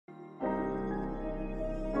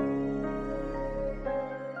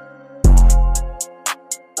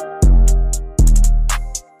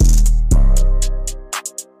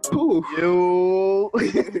Yo. Go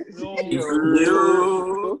ahead.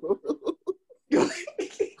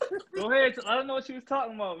 I don't know what you was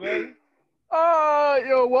talking about, man.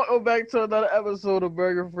 Yo, welcome back to another episode of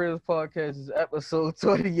Burger Friends Podcast. It's episode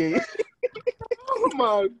 28. Oh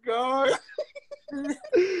my God.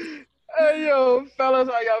 Hey, yo, fellas,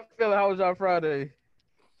 how y'all feeling? How was y'all Friday?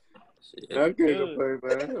 I can't complain,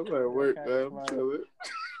 man. I'm at work, man. I'm chilling.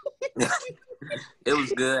 It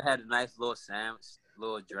was good. Had a nice little sandwich,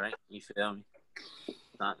 little drink. You feel me?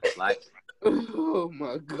 Something like. Oh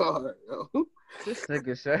my God, yo. This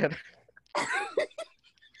nigga said.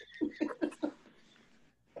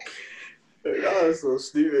 Y'all are so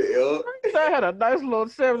stupid, yo. I had a nice little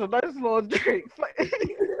sandwich, a nice little drink.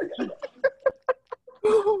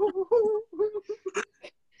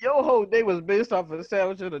 Your whole day was based off of a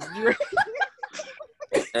sandwich and a drink.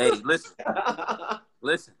 Hey,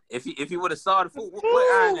 listen. If you would have saw the food,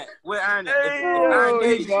 where Iron at? Where Iron at?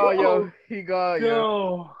 Hey, he gone,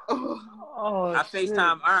 yo. Oh, I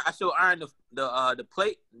FaceTime Iron. I showed Iron the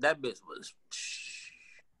plate. That bitch was.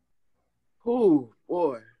 Ooh,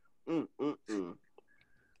 boy. I ain't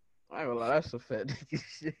gonna lie, that's a fat nigga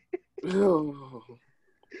shit. Yo.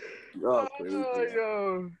 Y'all crazy.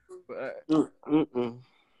 Yo. So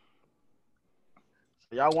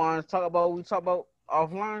y'all want to talk about what we talk about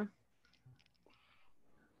offline?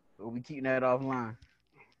 Or we keeping that offline?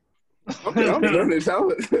 I'm done it.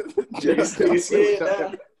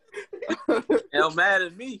 It don't matter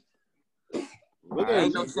to me.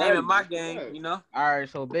 Ain't no shame in my game, you know. All right,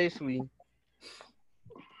 so basically,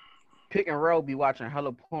 Pick and Roll be watching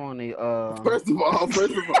hella porn. First of all,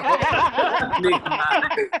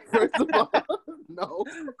 no.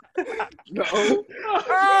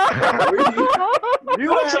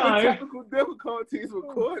 You had technical difficulties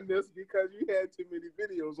recording this because you had too many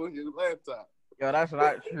videos on your laptop. Yo, that's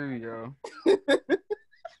not true, yo.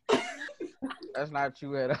 That's not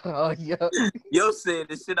true at all, yo. Yo said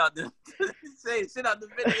the shit out the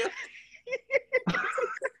video.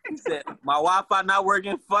 He said, my Wi-Fi not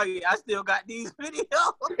working. Fuck it. I still got these videos.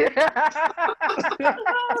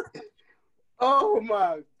 Oh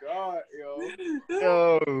my God, yo.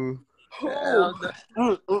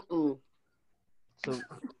 So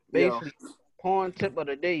basically, porn tip of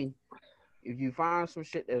the day. If you find some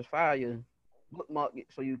shit that's fire, bookmark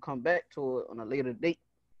it so you come back to it on a later date.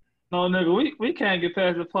 No, nigga, we can't get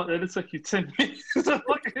past the part that it took you 10 minutes to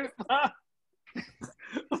fucking find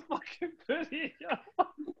a fucking video.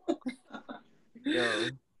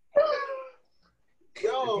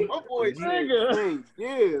 Yo, my boy Nigga.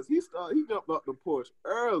 Yes, he jumped off the porch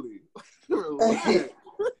early.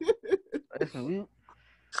 Listen,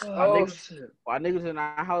 Shit. while niggas in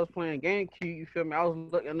our house playing GameCube, you feel me? I was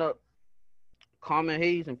looking up Common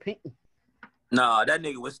Hayes and Pink. Nah, that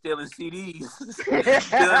nigga was stealing CDs.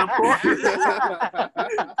 Stealing porn.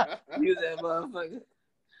 He was that motherfucker.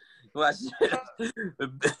 Watch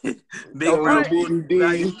Big Bro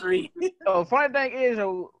Booty 3. So funny thing is,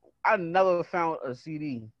 I never found a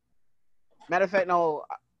CD. Matter of fact, no,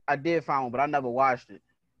 I did find one, but I never watched it.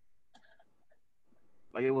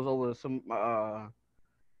 Like it was over some I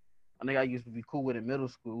think I used to be cool with in middle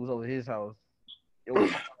school. It was over his house. It was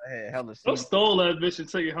I had hella Yo CDs. stole that bitch and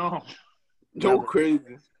took it home. Yo,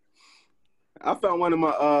 crazy. I found one of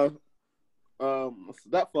my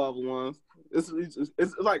stepfather ones. It's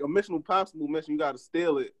like a Mission Impossible mission. You got to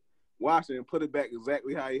steal it, wash it, and put it back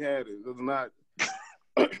exactly how he had it. It's not.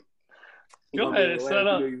 Go ahead and set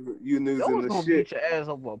up. You news Yo in was the gonna shit. beat your ass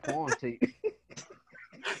over a porn tape.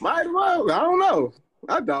 Might as well. I don't know.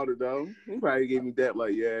 I doubt it though. He probably gave me that.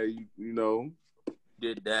 Like, yeah, you know,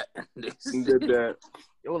 Did that. he did that.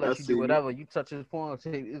 Yo let you do whatever. You touch his porn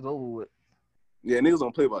tape, it's over with. Yeah, niggas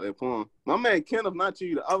don't play about that porn. My man Kenneth, not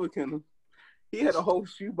you, the other Kenneth, he had a whole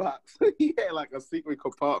shoebox. He had like a secret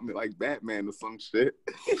compartment, like Batman or some shit.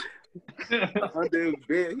 Under his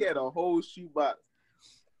bed, he had a whole shoebox.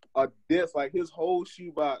 A disc, like his whole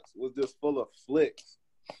shoebox was just full of flicks.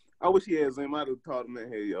 I wish he had Zim. I'd have taught him that,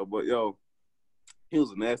 hey, yo. But, yo, he was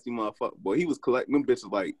a nasty motherfucker. Boy, he was collecting them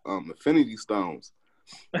bitches like Infinity Stones.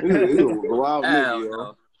 He was a wild nigga, yo.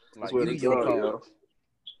 No. I swear to God, yo.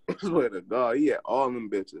 I swear to God, he had all them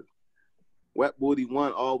bitches. Wet Booty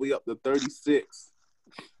 1 all the way up to 36.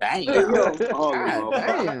 Dang. All of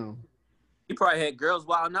them. Damn. He probably had girls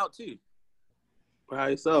wilding out too.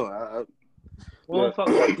 Right, so We don't talk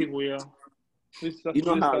about people, yo. you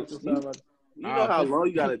know how long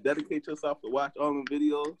you gotta dedicate yourself to watch all them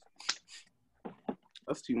videos?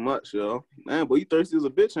 That's too much, yo. Man, boy, you thirsty as a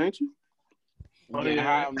bitch, ain't you? Oh, He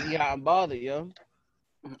yeah. hot and bothered, yo.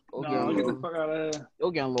 No, get the fuck out of here.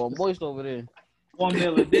 Yo getting a little moist over there. 1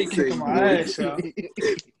 meal a day kicking my ass, yo.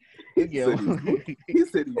 He Yo, He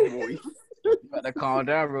said he's moist. gotta calm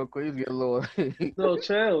down real quick. He's getting a little. So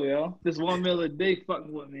chill, yo. This 1 meal a day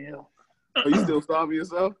fucking with me, yo. Are you still starving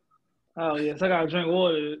yourself? Oh yes, I gotta drink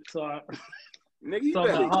water, so I. Nigga, you So I'm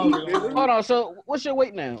better not eat, hungry. nigga. Hold on. So, what's your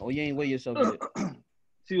weight now? Or you ain't weigh yourself yet?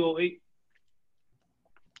 208.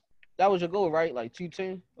 That was your goal, right? Like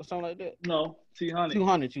 210 or something like that. No, 200.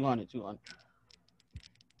 200. So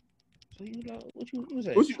you got what you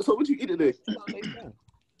say? What you eat today?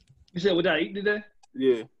 You said what I eat today?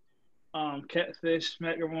 Yeah. Catfish,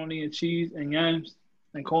 macaroni and cheese, and yams,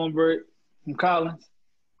 and cornbread from Collins.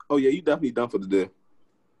 Oh yeah, you definitely done for the day.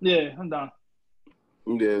 Yeah, I'm done.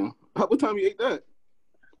 Yeah. What time you ate that?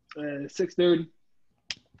 6:30.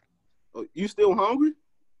 Oh, you still hungry?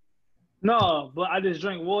 No, but I just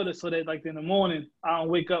drink water so that like in the morning I don't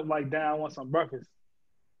wake up like damn I want some breakfast.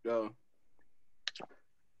 Yeah.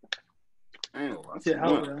 Damn, Shit,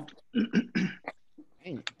 how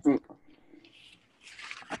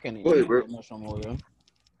I can't even Go ahead, eat bro. that much no more, yo.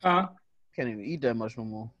 Huh? Can't even eat that much no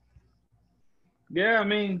more. Yeah, I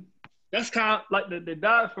mean that's kind of like the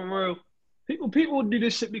diet for real. People do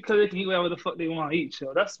this shit because they can eat whatever the fuck they want to eat.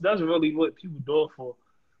 So that's really what people do it for.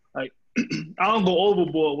 Like I don't go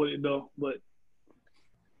overboard with it though, but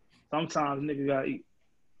sometimes niggas gotta eat.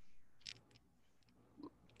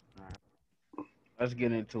 Let's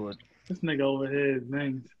get into it. This nigga over here is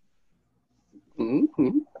names.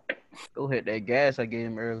 Mm-hmm. Go hit that gas I gave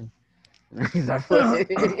him early.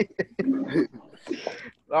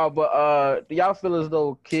 Oh, but do y'all feel as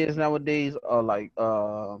though kids nowadays are like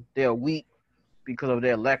they're weak because of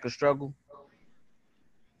their lack of struggle?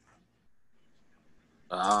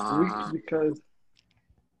 Because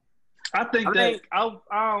I think I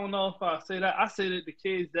don't know if I say that. I say that the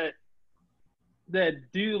kids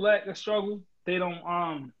that do lack of struggle, they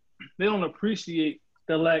don't appreciate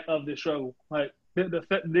the lack of the struggle. Like the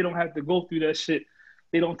fact that they don't have to go through that shit,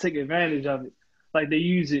 they don't take advantage of it. Like they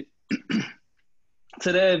use it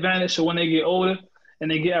to their advantage. So when they get older and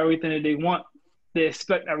they get everything that they want, they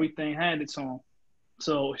expect everything handed to them.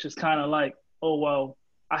 So it's just kind of like, oh well,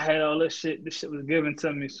 I had all this shit. This shit was given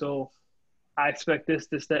to me, so I expect this,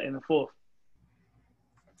 that, and the fourth.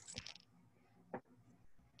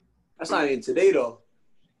 That's not even today though.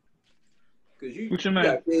 Cause you What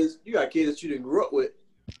got kids that you didn't grow up with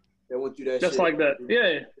that went through that just shit. like that.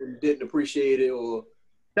 Yeah. And didn't appreciate it or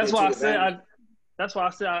That's why I said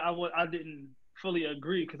advantage. I didn't fully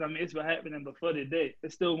agree because I mean it's been happening before the day.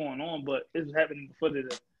 It's still going on, but it's happening before the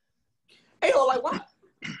day. Hey, yo, like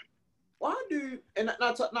why do and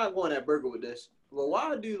not going at Burger with this, but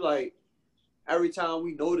why do like every time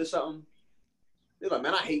we notice something, they're like,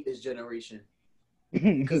 man, I hate this generation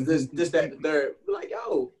because this that and the third. We're like,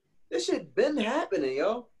 yo, this shit been happening,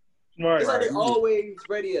 yo. Right. It's like they always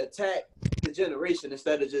ready to attack the generation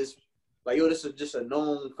instead of just like, yo, this is just a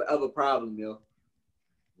known forever problem, yo.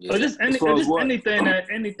 So just anything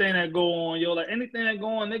that go on, yo, like anything that go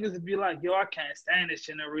on, niggas would be like, yo, I can't stand this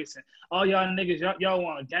generation. All y'all niggas, y'all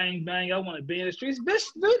want to gang bang, y'all want to be in the streets. Bitch,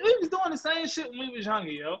 we was doing the same shit when we was younger,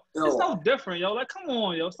 yo. It's no different, yo. Like, come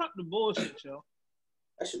on, yo, stop the bullshit, yo.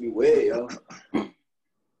 That should be weird, yo.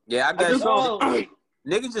 Yeah, I guess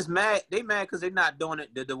niggas just mad. They mad because they not doing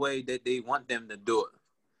it the way that they want them to do it.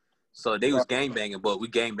 So they was gang banging, but we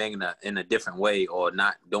gang banging in a different way or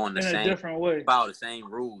not doing the same different way. Follow the same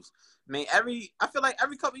rules. I mean, I feel like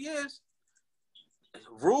every couple of years,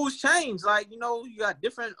 rules change. Like, you know, you got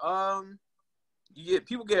different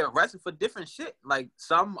people get arrested for different shit. Like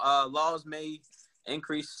some laws may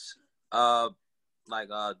increase the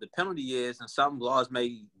penalty years, and some laws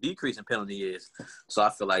may decrease in penalty years. So I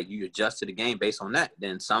feel like you adjust to the game based on that.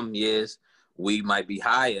 Then some years we might be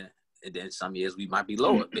higher. And then some years we might be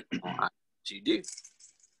lower based on how you do.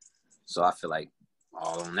 So I feel like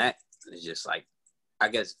all on that is just like, I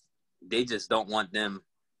guess they just don't want them.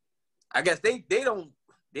 I guess they don't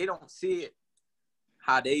see it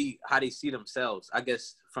how they see themselves. I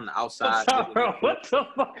guess from the outside. What the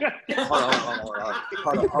fuck?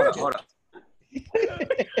 Hold on.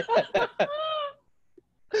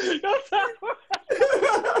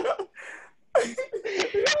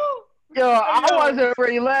 Yo, I wasn't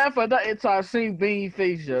really laughing at that until I seen Bean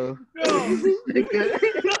face, yo.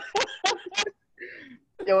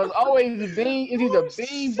 Yo, it's always Bean. It's either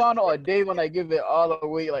Bean, Bono, or Dave when I give it all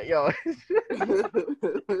away. Like, yo. I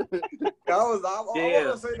was not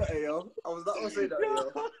gonna say that, yo.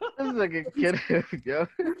 This nigga kidding, yo.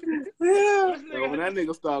 Yo, when that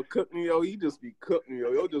nigga start cooking, yo, he just be cooking,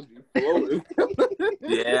 yo. Yo, just be floating.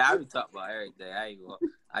 Yeah, I be talking about everything. I ain't gonna.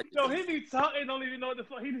 Yo, he be talking, don't even know what the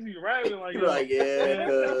fuck. He just be rapping like, Like,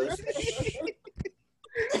 yeah,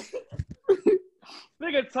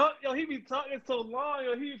 Nigga talk, yo, he be talking so long,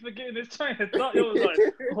 yo, he be forgetting his train of thought. Yo, was like,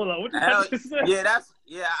 hold on, what did I just say? Yeah,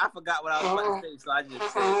 I forgot what I was about to say, so I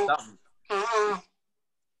just said something.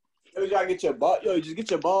 Yo, you gotta get your ball, yo, just get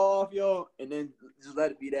your ball off, yo, and then just let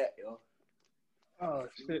it be that, yo. Oh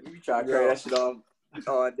shit. You try to carry that shit on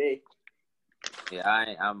all day.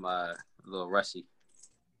 Yeah, I'm a little rushy.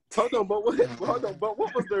 Hold on, but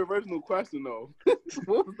what was the original question though?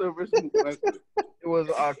 What was the original question? It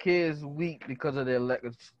was our kids weak because of their lack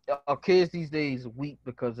of. Our kids these days weak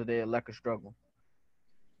because of their lack of struggle.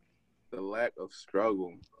 The lack of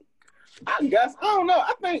struggle. I guess I don't know.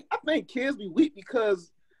 I think kids be weak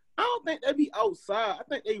because I don't think they be outside. I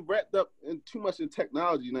think they wrapped up in too much in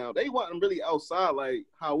technology now. They wasn't really outside like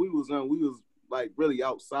how we was young. We was like really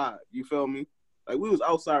outside. You feel me? Like we was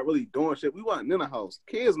outside really doing shit. We wasn't in the house.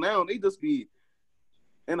 Kids now, they just be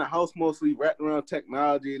in the house mostly wrapped around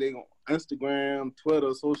technology. They on Instagram,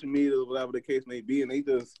 Twitter, social media, whatever the case may be, and they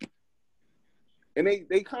just they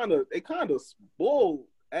kind of spoiled.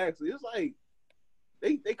 Actually, it's like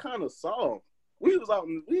they kind of soft. We was out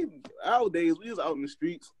in our days. We was out in the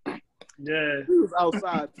streets. Yeah, We was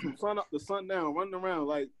outside from sun up to sundown, running around.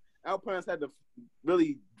 Like our parents had to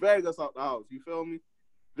really drag us out the house. You feel me?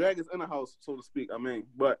 Drag us in the house, so to speak. I mean,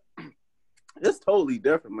 but it's totally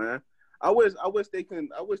different, man. I wish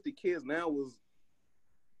the kids now was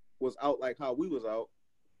out like how we was out.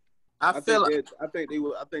 I think they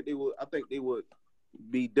would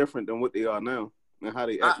be different than what they are now and how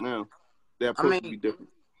they act now. They're supposed to be different.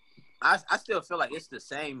 I still feel like it's the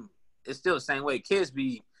same. It's still the same way. Kids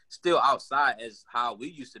be still outside as how we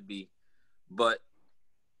used to be, but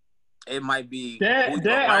it might be that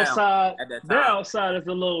outside. That outside is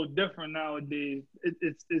a little different nowadays.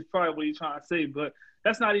 It's probably what you're trying to say, but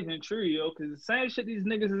that's not even true, yo. Because the same shit these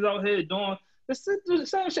niggas is out here doing, the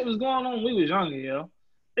same shit was going on when we was younger, yo.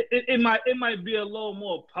 It might be a little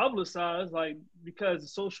more publicized, like because of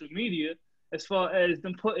social media, as far as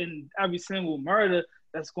them putting every single murder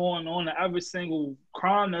that's going on and every single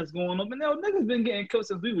crime that's going on. But no, niggas been getting killed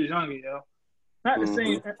since we was younger, yo. Not the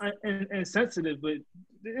same insensitive, but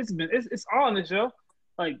it's honest, yo.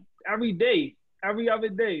 Like every day, every other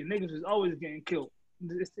day, niggas is always getting killed.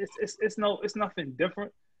 It's nothing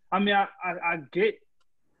different. I mean, I get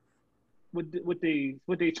what they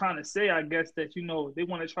trying to say. I guess that they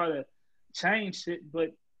want to try to change shit,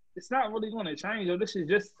 but it's not really going to change. Yo, this is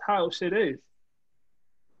just how shit is.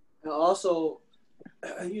 And also,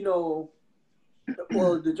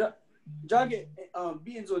 well, did y'all get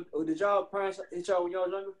beatings or did y'all parents hit y'all when y'all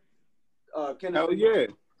was younger? Hell yeah.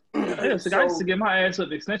 Yeah, so I used to get my ass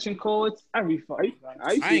with extension cords every fucking time.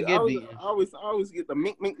 I always get the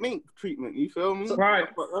mink treatment. You feel me? Right.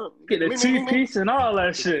 Get the two-piece and all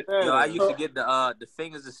that shit. Yo, I used to get the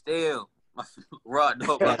fingers of steel. My rod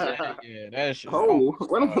dog. Yeah, that shit. Oh,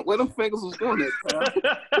 where them fingers was going at?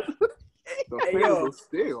 The fingers of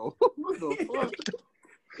steel. What the fuck?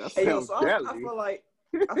 That sounds deadly.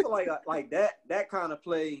 I feel like that kind of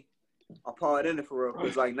play a part in it for real.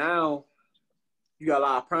 Because like now you got a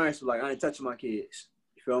lot of parents who like, I ain't touching my kids.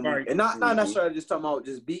 You feel me? Right. And not necessarily just talking about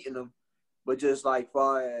just beating them, but just like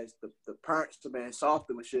far as the parents to being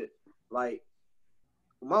softer with shit. Like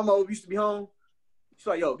when my mom used to be home, she's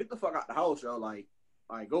like, yo, get the fuck out the house, yo. Like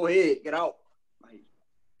go ahead, get out. Like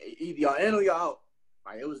either y'all in or y'all out.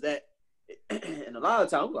 Like it was that. And a lot of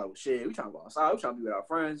times we're like, well, shit, we trying to go outside, we trying to be with our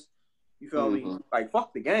friends. You feel me? Like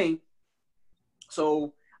fuck the game.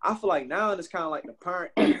 So I feel like now it's kind of like the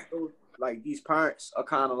parent, like these parents are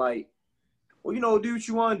kind of like, well, do what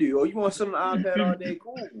you want to do, or you want to sit on the iPad all day,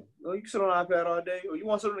 cool. You can sit on the iPad all day, or you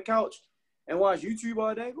want to sit on the couch and watch YouTube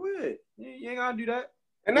all day, go ahead. You ain't gotta do that.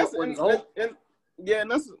 And that's I'm gonna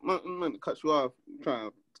cut you off. I'm trying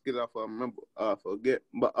to get it off. Forget,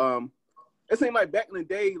 but it seemed like back in the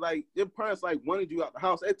day, like your parents like wanted you out the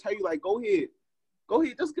house. They tell you like, go ahead,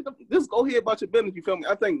 just go ahead about your business. You feel me?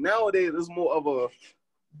 I think nowadays it's more of a,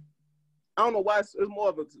 I don't know why it's more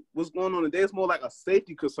of a, what's going on today. It's more like a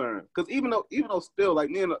safety concern. Because even though still like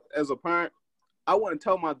me as a parent, I wouldn't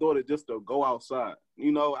tell my daughter just to go outside.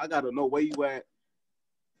 I gotta know where you at.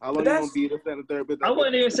 How long you gonna be this, that, and the third? I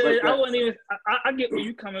wouldn't even say. I get where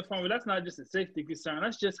you coming from, but that's not just a safety concern.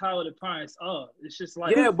 That's just how the parents are. It's just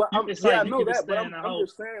like I know that, but I'm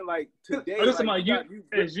just saying like today. I'm just about you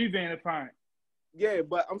as you being a parent. Yeah,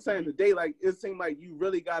 but I'm saying today, like it seems like you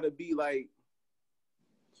really gotta be like,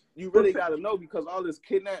 you really gotta know because all this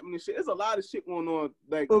kidnapping and shit. There's a lot of shit going on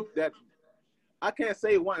like that. I can't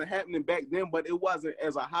say it wasn't happening back then, but it wasn't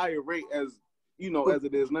as a higher rate as as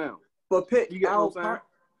it is now. But Pitt, you get what I'm saying?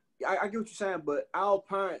 I get what you're saying, but our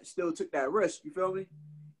parents still took that risk. You feel me?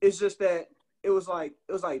 It's just that it was like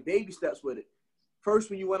baby steps with it. first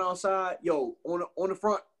when you went outside, yo, on the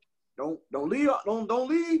front, don't leave, don't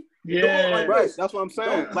leave. Yeah, like Right. this. That's what I'm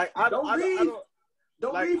saying. Don't- Like don't leave.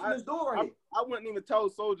 Don't like, leave from this door right here. I wouldn't even tell a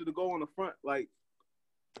soldier to go on the front. Like,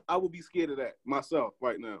 I would be scared of that myself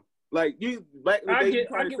right now. Like, you back in the I day, get, you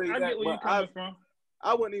probably say I that, get where you're but coming from.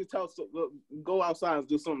 I wouldn't even tell look, go outside and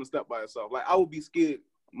do something to step by yourself. Like, I would be scared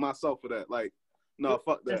myself for that. Like, no,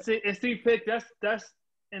 fuck that. And see, Pick,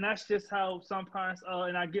 that's just how some parents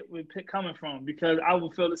and I get where Pick coming from, because I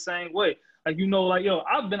would feel the same way. Like, you know, like, yo,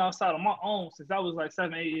 I've been outside on my own since I was like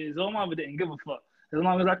 7, 8 years old. My mama didn't give a fuck as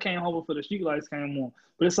long as I came home before the street lights came on.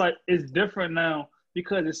 But it's like, it's different now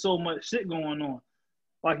because there's so much shit going on.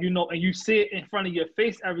 Like, you know, and you see it in front of your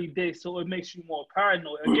face every day, so it makes you more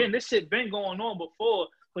paranoid. Again, this shit been going on before,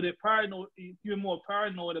 but you're more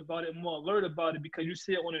paranoid about it, more alert about it, because you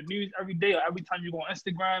see it on the news every day, or every time you go on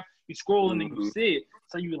Instagram, you scrolling and you see it.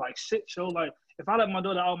 So you like, shit, show, like, if I let my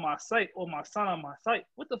daughter out of my sight or my son out of my sight,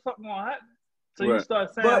 what the fuck gonna happen? So you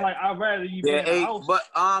start saying, like, I'd rather you be in the house. But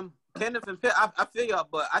Kenneth and Pitt, I feel y'all,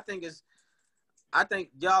 but I think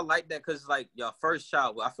y'all like that because, like, your first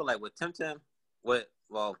child, I feel like with Tim, well,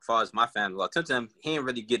 as far as my family, well, Tim, he didn't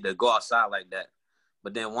really get to go outside like that.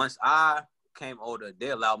 But then once I came older, they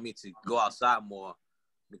allowed me to go outside more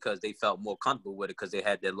because they felt more comfortable with it because they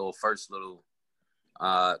had their because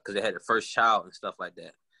they had the first child and stuff like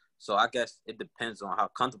that. So I guess it depends on how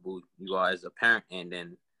comfortable you are as a parent, and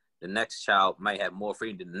then the next child might have more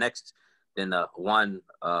freedom than the one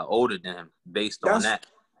older than him based on that.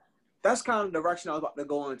 That's kind of the direction I was about to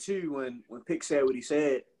go into when Pick said what he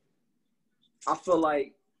said. I feel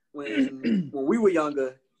like when we were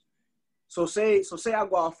younger, so say I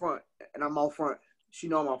go out front and I'm out front. She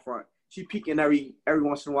know I'm out front. She peeking every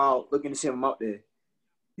once in a while, looking to see if I'm out there.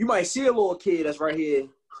 You might see a little kid that's right here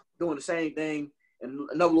doing the same thing, and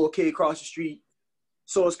another little kid across the street.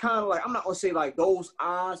 So it's kind of like, I'm not gonna say like those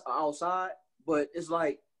eyes are outside, but it's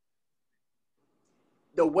like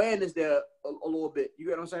the awareness there a little bit. You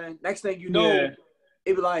get what I'm saying? Next thing you know,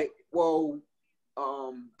 it be like, well,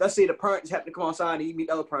 let's say the parents happen to come outside and you meet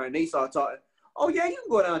the other parent, and they start talking. Oh yeah, you can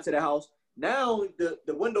go down to the house. Now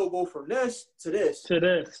the window go from this to this.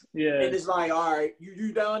 Yeah. And it's like, all right,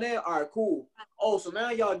 you down there? All right, cool. Oh, so now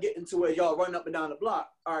y'all getting to where y'all running up and down the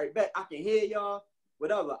block. All right, bet I can hear y'all.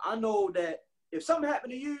 Whatever. I know that if something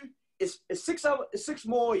happened to you, it's six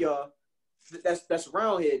more of y'all that's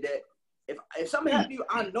around here that if something happened to you,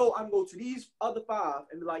 I know I can go to these other 5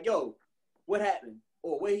 and be like, yo, what happened?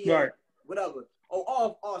 Or where he at? Whatever.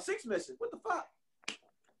 Oh, 6 missing. What the fuck?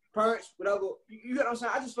 Parents, whatever. You get what I'm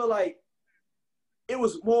saying? I just feel like it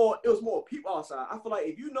was more people outside. I feel like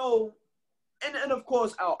if you know, and of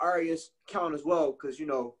course our areas count as well, because you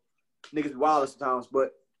know niggas be wild sometimes.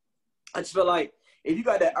 But I just feel like if you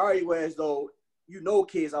got that area where as though you know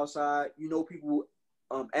kids outside, you know people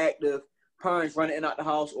active, parents running in and out the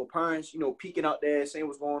house, or parents peeking out there saying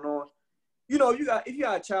what's going on. You know, if you got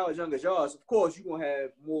a child as young as yours, of course you're gonna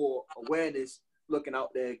have more awareness looking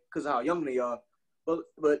out there because of how young they are.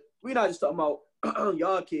 But we're not just talking about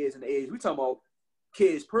young kids in the age. We're talking about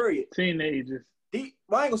kids, period. Teenagers. Well,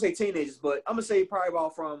 I ain't gonna say teenagers, but I'm gonna say probably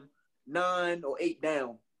about from 9 or 8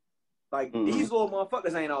 down. Like these little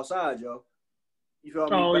motherfuckers ain't outside, yo. You feel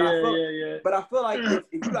me? Oh, but But I feel like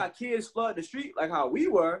if you got kids flooding the street like how we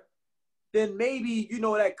were, then maybe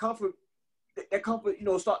that comfort,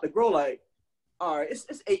 start to grow. Like, all right,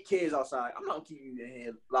 it's 8 kids outside. I'm not gonna keep you in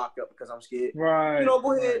here locked up because I'm scared. Right.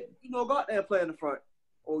 Go ahead, go out there and play in the front,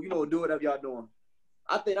 or do whatever y'all doing.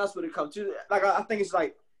 I think that's what it comes to. Like, I think it's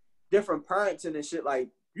like different parenting and shit. Like,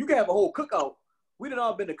 you can have a whole cookout. We done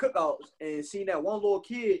all been to cookouts and seen that one little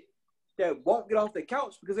kid that won't get off the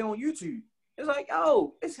couch because they're on YouTube. It's like,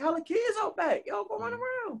 yo, it's hella kids out back. Y'all go run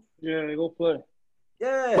around. Yeah, they go play.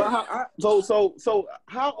 Yeah. But so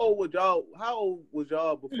how old was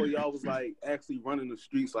y'all before y'all was like actually running the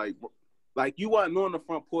streets? Like you weren't on the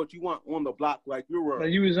front porch, you weren't on the block, like you were.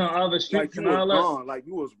 Like you was on other streets, like you was gone, like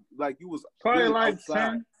you was probably really like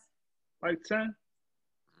outside. 10. Like 10.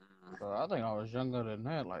 I think I was younger than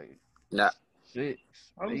that, like 6.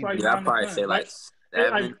 I was like, I'd probably say like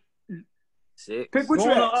 7, 6. Pick which one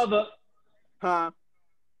one. Other. Huh?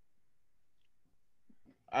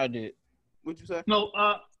 I did. What'd you say? No,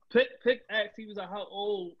 Pick asked, he was like, how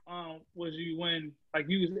old was you when like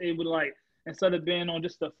you was able to like instead of being on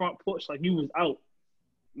just the front porch, like you was out.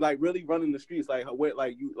 Like really running the streets, like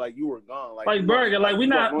you were gone, like Burger, like we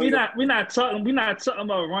not talking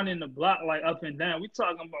about running the block like up and down. We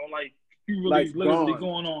talking about like you really like literally gone.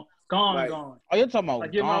 going on, gone, like, gone. Oh, you're talking about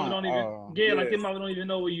like your mama don't even like your mama don't even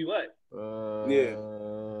know where you at. Yeah,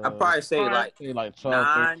 I'd probably say like 12,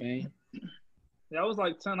 9. 13. Yeah, I was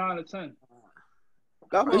like 10 out of 10.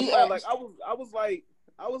 That's what I'm saying. Like I was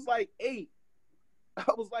like 8. I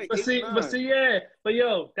was like But 8, see, 9. but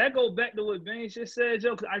yo, that goes back to what Vince just said,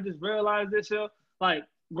 yo. Cause I just realized this, yo. Like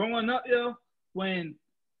growing up, yo, when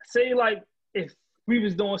say like if we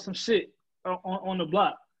was doing some shit on the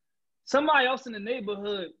block, somebody else in the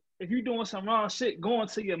neighborhood, if you doing some wrong shit, going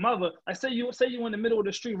to your mother, like say you in the middle of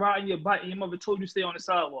the street riding your bike and your mother told you to stay on the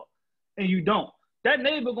sidewalk, and you don't, that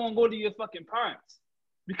neighbor gonna go to your fucking parents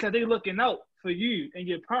because they looking out for you and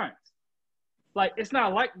your parents. Like it's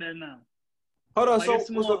not like that now. Hold on, Like, so it's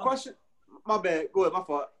was more- the question? My bad. Go ahead, my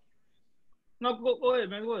fault. No, go ahead,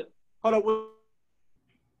 man. Go ahead. Hold on.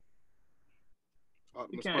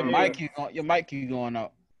 You Mr. can't Carter. Your mic keep going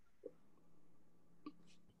out.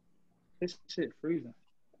 This shit freezing.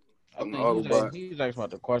 I think he's asking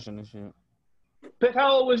about the question and shit. Pick,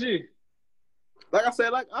 how old was you? Like I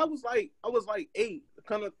said, like I was like 8.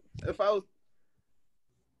 Kind of, if I was,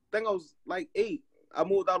 I think I was like 8. I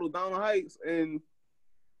moved out of Downland Heights and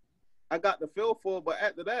I got the feel for it, but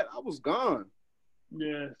after that, I was gone.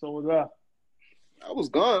 Yeah, so was I. I was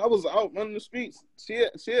gone. I was out running the streets.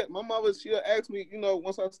 My mother, she'll ask me, you know,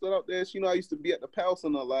 once I stood out there, she know I used to be at the Power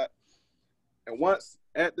Center a lot. And once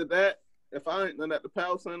after that, if I ain't at the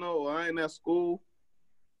Power Center or I ain't at school,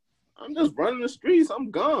 I'm just running the streets.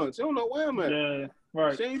 I'm gone. She don't know where I'm at. Yeah,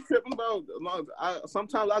 right. She ain't tripping about.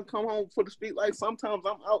 Sometimes I come home for the street light. Sometimes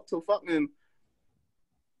I'm out till fucking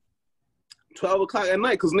 12 o'clock at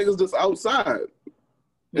night because niggas just outside.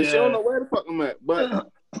 And she don't know where the fuck I'm at. But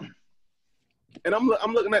and I'm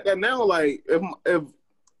looking at that now like if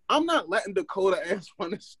I'm not letting Dakota ass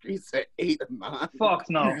run the streets at 8 or 9. Fuck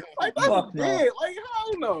no. Like that's Fuck dead. no. Like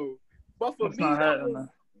hell no. But for That's me, not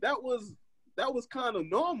that was kind of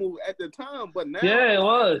normal at the time. But now, yeah, it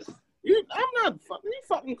was. I'm not fucking. You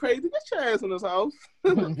fucking crazy. Get your ass in this house.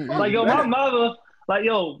 Like yo, my mother, like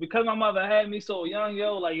yo, because my mother had me so young,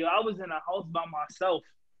 yo, like yo, I was in a house by myself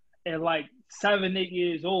at like 7, 8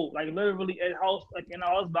 years old, like literally in a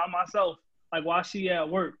house by myself, like while she at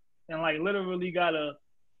work, and like literally gotta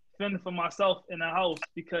fend for myself in the house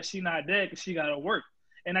because she not there because she gotta work.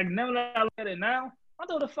 And like now that I look at it now,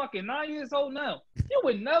 I'm the fucking 9 years old now. You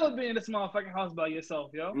would never be in this motherfucking house by yourself,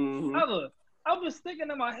 yo. Mm-hmm. Never. I was thinking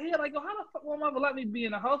in my head, like, yo, how the fuck will my mother let me be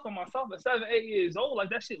in the house by myself at 7, 8 years old? Like,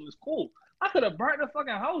 that shit was cool. I could have burnt the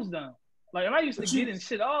fucking house down. Like, and I used to get in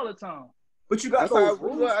shit all the time. But you got That's how those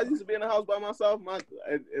rules. I used to be in the house by myself.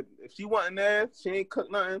 If she wasn't there, she ain't cook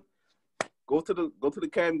nothing. Go to the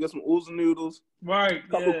cabin, get some oodles and noodles, Right.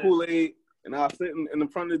 couple Kool-Aid, and I'll sit in the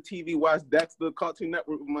front of the TV, watch Dexter, Cartoon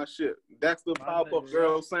Network with my shit. Dexter, Powerpuff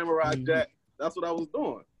Girls, Samurai Jack. That's what I was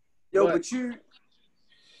doing. Yo, but you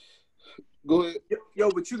go ahead. Yo,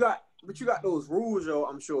 but you got those rules, yo.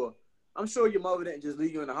 I'm sure your mother didn't just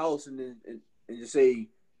leave you in the house and then and just say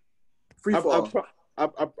free fall.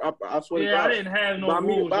 I swear to Yeah, God. I didn't have no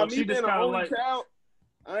rules. By She me just being an kind of only like, child,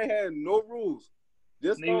 I ain't had no rules.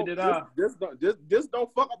 Neither did I. Just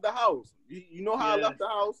don't fuck up the house. You know how I left the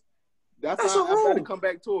house? That's how I better come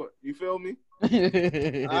back to it. You feel me?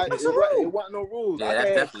 It wasn't no rules. Yeah, I that's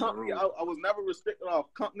had definitely company. a rule. I was never restricted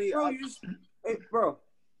off company. Bro, bro,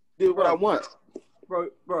 did what I want.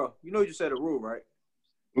 Bro, you know you said a rule, right?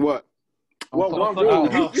 What? What one fuck rule?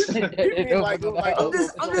 the house. You mean like I'm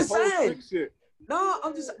just saying. Shit. No,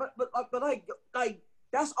 I'm just but like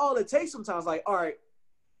that's all it takes sometimes. Like, all right,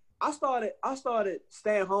 I started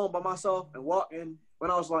staying home by myself and walking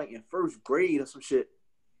when I was like in first grade or some shit.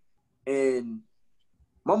 And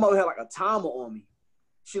my mother had like a timer on me.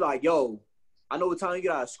 She like, yo, I know what time you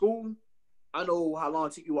get out of school. I know how long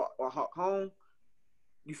it take you to walk home.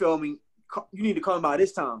 You feel me? You need to come by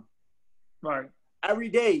this time. right. Every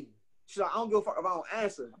day. She's like, I don't give a fuck if I don't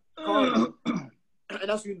answer. Call her. And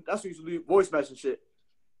that's when you used to leave voice message and shit.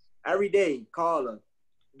 Every day, call her.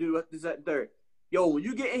 Do this, that, and third. Yo, when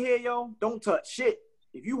you get in here, yo, don't touch shit.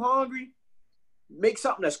 If you hungry, make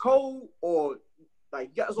something that's cold or like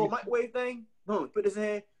you got this little microwave thing. Put this in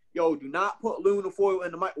here. Yo, do not put aluminum foil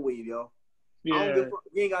in the microwave, yo. Yeah. I don't give a fuck.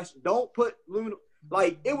 You ain't got don't put aluminum.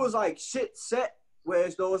 Like it was like shit set.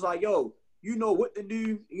 Whereas though it's like, yo, you know what to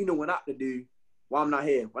do, you know what not to do while I'm not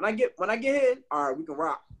here. When I get here, all right, we can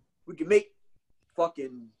rock. We can make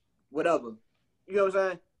fucking whatever. You know what I'm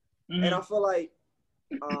saying? Mm-hmm. And I feel like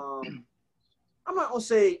I'm not gonna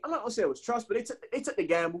say it was trust, but they took the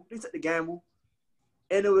gamble. They took the gamble.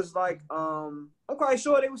 And it was like, I'm quite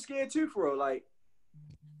sure they were scared too for real. Like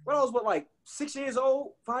when I was like 6 years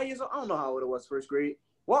old, 5 years old, I don't know how old it was, first grade,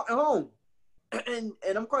 walking home. And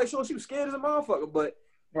I'm quite sure she was scared as a motherfucker. But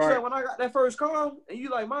she said when I got that first call and you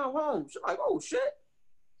like, Mom, home, she's like, oh shit.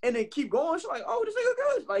 And then keep going. She's like, oh, this nigga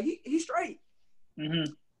good. Like he straight.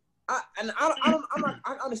 Mm-hmm.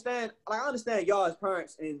 I understand. Like I understand y'all as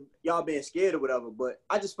parents and y'all being scared or whatever, but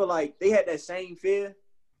I just feel like they had that same fear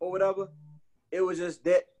or whatever. It was just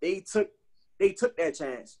that they took that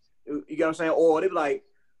chance. You get what I'm saying? Or they be like,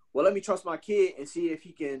 well, let me trust my kid and see if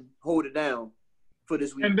he can hold it down for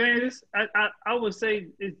this week. And man, I would say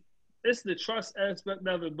it's the trust aspect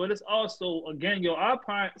of it, but it's also again, our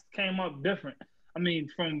parents came up different. I mean,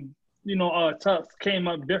 from Tufts came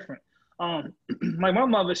up different. Like my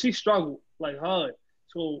mother, she struggled like hard.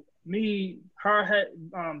 So her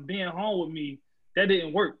being home with me, that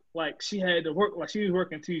didn't work. Like she had to work, like she was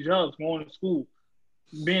working 2 jobs, going to school,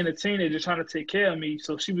 being a teenager, trying to take care of me.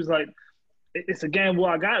 So she was like, it's a gamble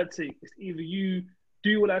I gotta take. It's either you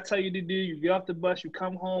do what I tell you to do, you get off the bus, you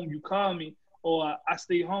come home, you call me, or I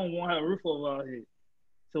stay home, won't have a roof over our head.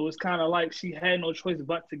 So it's kind of like she had no choice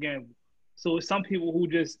but to gamble. So it's some people who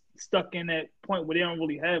just stuck in that point where they don't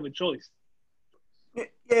really have a choice.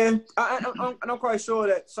 Yeah, I'm quite sure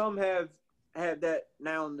that some have that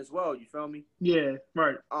now as well. You feel me? Yeah,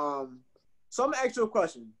 right. So I'm gonna ask you a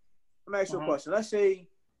question. Let's say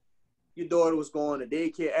your daughter was going to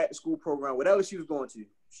daycare, at the school program, whatever she was going to.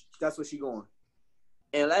 That's what she going.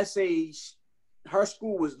 And let's say her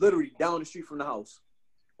school was literally down the street from the house,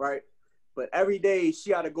 right? But every day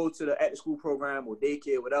she had to go to the at the school program or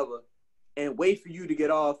daycare, whatever, and wait for you to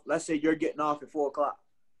get off. Let's say you're getting off at 4:00,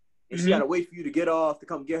 and she had to wait for you to get off to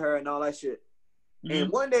come get her and all that shit. And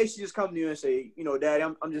one day she just come to you and say, Daddy,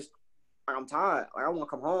 I'm tired. Like I want to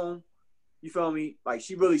come home. You feel me? Like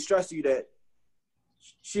she really stressed you that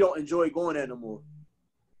she don't enjoy going there no more.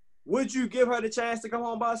 Would you give her the chance to come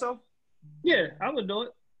home by herself? Yeah, I would do it.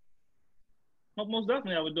 Most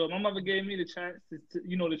definitely, I would do it. My mother gave me the chance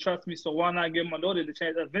to trust me. So why not give my daughter the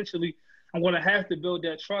chance? Eventually, I'm going to have to build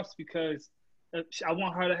that trust because I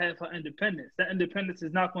want her to have her independence. That independence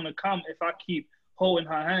is not going to come if I keep holding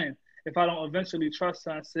her hand. If I don't eventually trust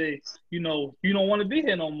her and say, you don't want to be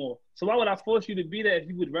here no more. So why would I force you to be there if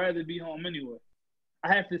you would rather be home anyway?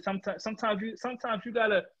 I have to sometimes you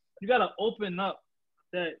gotta open up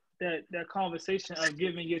that conversation of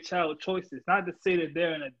giving your child choices. Not to say that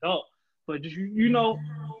they're an adult, but just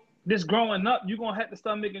just growing up, you're gonna have to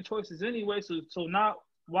start making choices anyway. So now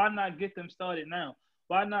why not get them started now?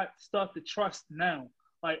 Why not start the trust now?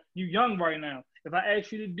 Like you young right now. If I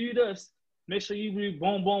ask you to do this, make sure you do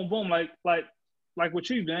boom, boom, boom, like what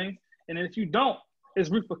you've done. And if you don't, there's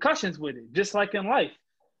repercussions with it. Just like in life,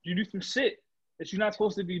 you do some shit that you're not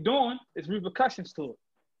supposed to be doing, there's repercussions to it.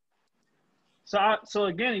 So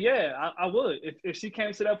again, yeah, I would. If she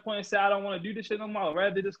came to that point and said, I don't want to do this shit no more, I'd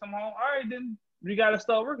rather just come home, all right, then we got to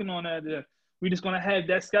start working on that. We're just going to have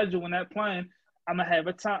that schedule and that plan. I'm going to have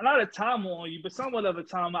not a timer on you, but somewhat of a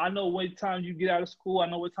timer. I know what time you get out of school. I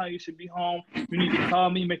know what time you should be home. You need to call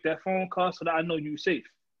me, make that phone call so that I know you're safe.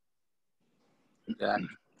 Exactly.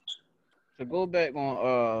 To go back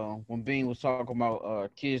on when Bean was talking about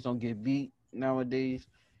kids don't get beat nowadays,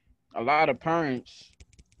 a lot of parents,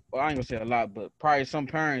 well, I ain't gonna say a lot, but probably some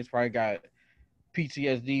parents probably got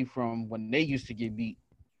PTSD from when they used to get beat.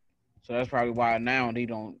 So that's probably why now they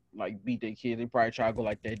don't like beat their kids. They probably try to go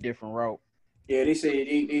like that different route. Yeah, they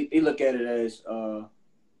say they look at it as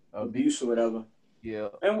abuse or whatever. Yeah.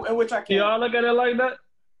 And which I can't. Y'all look at it like that?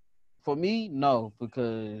 For me, no,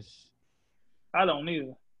 because I don't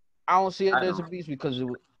either. I don't see it as abuse because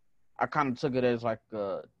I kind of took it as like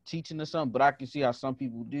teaching or something, but I can see how some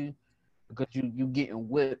people do because you getting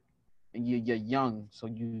whipped and you're young, so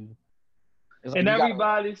you. Like and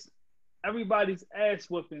you everybody's ass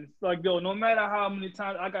whoopings. Like yo, no matter how many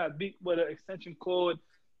times I got beat with an extension cord,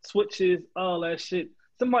 switches, all that shit.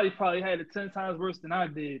 Somebody probably had it 10 times worse than I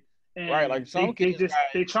did. And right, like some kids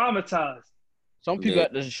they traumatized. Some people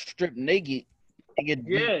got to strip naked and get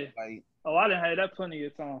beat. Yeah. Like, I done had that plenty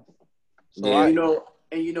of times. So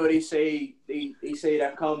they say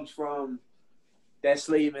that comes from that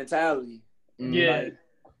slave mentality. Yeah. Like,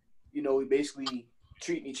 we basically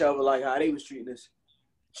treating each other like how they was treating us.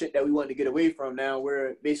 Shit that we wanted to get away from. Now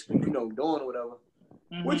we're basically, doing or whatever.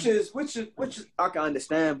 Mm-hmm. Which is I can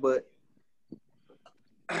understand, but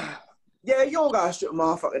yeah, you don't gotta strip a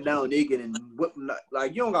motherfucker down naked and whip them.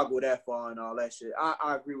 Like you don't gotta go that far and all that shit.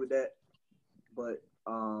 I agree with that, but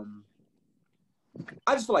I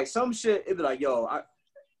just feel like some shit it'd be like, yo,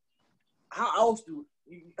 how else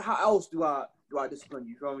do I discipline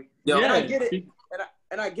you? You feel me? Yeah. And I get it,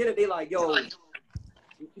 and I get it. They like, yo,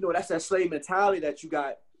 that's that slave mentality that you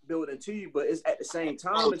got built into you, but it's at the same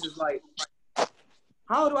time, it's just like,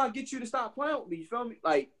 how do I get you to stop playing with me? You feel me?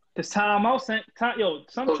 Like, because sometimes,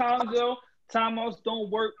 timeouts don't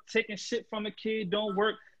work. Taking shit from a kid don't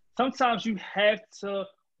work. Sometimes you have to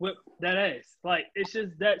whip that ass. Like, it's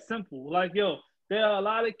just that simple. Like, yo, there are a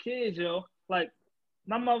lot of kids, yo. Like,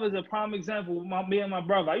 my mother's a prime example. Me and my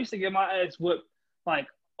brother, I used to get my ass whipped, like,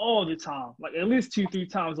 all the time. Like, at least 2-3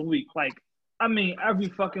 times a week. Like, I mean, every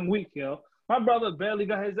fucking week, yo. My brother barely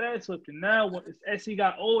got his ass whipped. And now, as he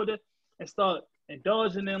got older and started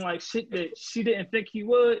indulging in, like, shit that she didn't think he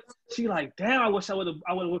would, she like, damn, I wish I would have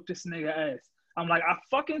whipped this nigga ass. I'm like, I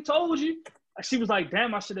fucking told you. She was like,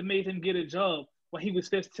 damn, I should have made him get a job when he was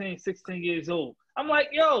 15, 16 years old. I'm like,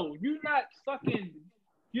 yo, you're not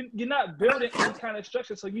building any kind of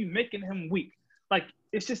structure, so you making him weak. Like,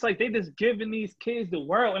 it's just like they just giving these kids the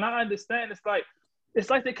world. And I understand it's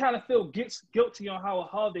like they kind of feel guilty on how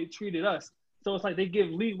hard they treated us. So it's like they give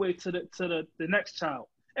leeway to the next child.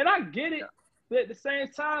 And I get it, but at the same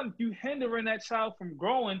time, you hindering that child from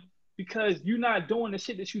growing because you're not doing the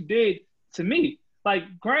shit that you did to me. Like,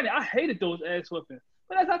 granted, I hated those ass whippings.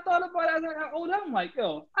 But as I thought about it, as I got older, I'm like,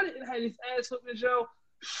 yo, I didn't have these ass whippings, yo.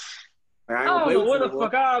 I don't know where the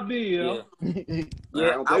fuck I'll be, yo.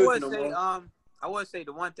 Yeah, I would say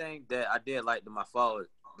the one thing that I did like to my father,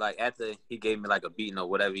 like after he gave me like a beating or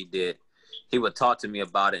whatever he did, he would talk to me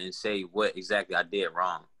about it and say what exactly I did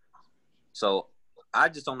wrong. So I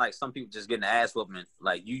just don't like some people just getting the ass whooping.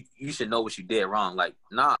 Like, you should know what you did wrong. Like,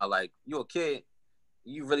 nah, like, you a kid,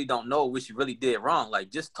 you really don't know what you really did wrong. Like,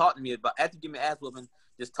 just talk to me about, after you give me ass whooping,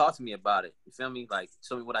 just talk to me about it. You feel me? Like,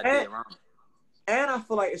 show me what I did wrong. And I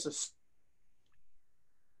feel like it's a...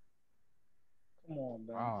 Come on,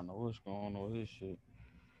 man. I don't know what's going on with this shit.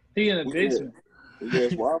 He in the basement.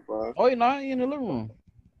 Yes, Wi-Fi. Oh, no, he in the living room.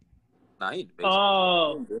 Nah, he in the basement.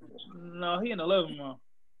 Oh, no, he in the living room.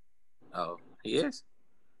 Oh, he is?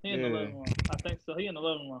 He in the living room. I think so. He in the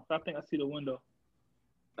living room. I think I see the window.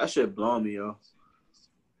 That shit blowing me, yo.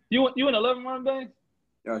 You in the living room, babe?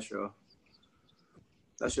 Yeah, sure.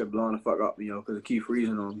 That shit blowing the fuck up me, yo, because it keep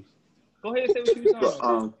freezing on me. Go ahead and say what you was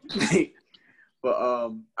talking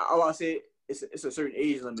about. I want to say it's a certain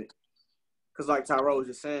age limit. Because like Tyrell was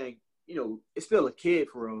just saying, you know, it's still a kid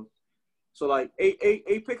for real. So like,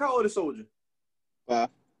 pick how old is Soldier? 5.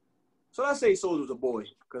 So let's say Soldier was a boy,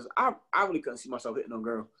 because I really couldn't see myself hitting no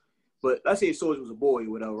girl. But let's say Soldier was a boy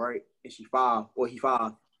or whatever, right? And she 5, or he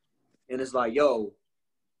 5. And it's like, yo,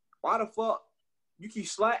 why the fuck you keep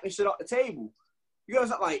slapping shit off the table? You guys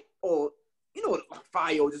not like, or, you know, like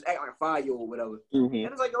 5-year-old, just act like a 5-year-old or whatever. Mm-hmm.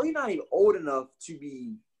 And it's like, yo, he's not even old enough to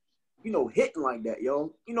be, you know, hitting like that,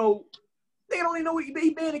 yo. You know, they don't even know what he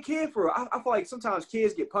being a kid for. I feel like sometimes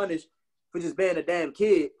kids get punished for just being a damn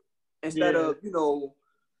kid instead of, you know,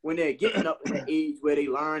 when they're getting up in the age where they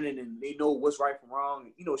learning and they know what's right from wrong,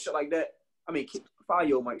 and, you know, shit like that. I mean, a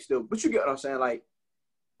 5-year-old might still, but you get what I'm saying? Like,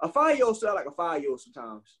 a 5-year-old still like a 5-year-old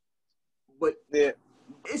sometimes. But yeah,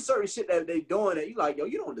 it's certain shit that they doing that you like, yo,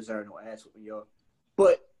 you don't deserve no ass whipping, yo.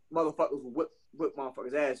 But motherfuckers will whip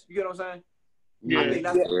motherfuckers' ass. You get what I'm saying? Yeah.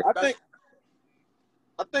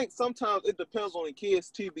 I think sometimes it depends on the kids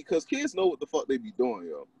too, because kids know what the fuck they be doing,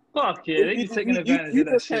 yo. Fuck yeah, they be taking advantage of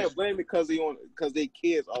that just shit. Can't blame it because they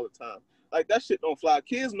kids all the time. Like, that shit don't fly.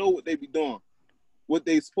 Kids know what they be doing, what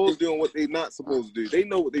they supposed to do and what they not supposed to do. They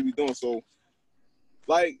know what they be doing. So,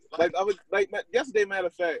 yesterday, matter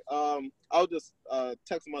of fact, I was just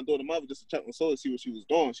texting my daughter mother just to check on Sola to see what she was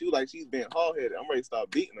doing. She was like, she's being hard-headed. I'm ready to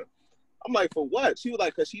start beating her. I'm like, for what? She was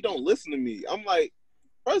like, because she don't listen to me. I'm like,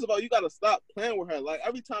 first of all, you got to stop playing with her. Like,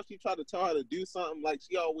 every time she try to tell her to do something, like,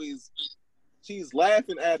 she's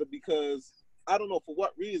laughing at her because I don't know for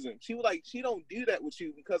what reason. She was like, she don't do that with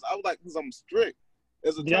you because I was like, because I'm strict.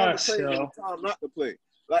 There's a time to play and a time not to play.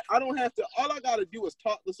 Like, I don't have to, all I got to do is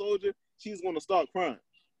talk to Soldier. She's going to start crying.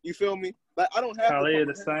 You feel me? Like, I don't have to.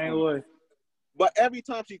 The same way. But every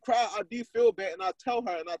time she cries, I do feel bad, and I tell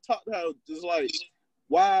her, and I talk to her just like,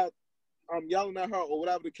 why I'm yelling at her or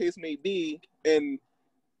whatever the case may be, and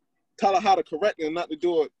tell her how to correct it and not to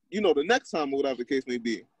do it, you know, the next time or whatever the case may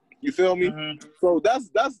be. You feel me? Mm-hmm. So that's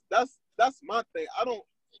my thing. I don't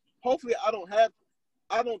think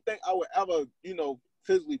I would ever, you know,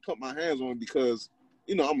 physically put my hands on because,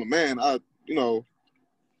 you know, I'm a man.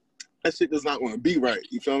 That shit is not going to be right.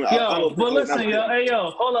 You feel me? Yo, but listen, yo, hey, yo,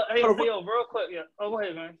 hold up, hey, yo, real quick, yeah. Oh, go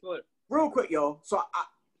ahead, man. Go ahead. Real quick, yo. So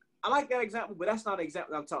I like that example, but that's not the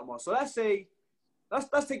example I'm talking about. So let's say,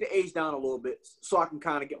 let's take the age down a little bit so I can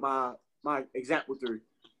kind of get my example through.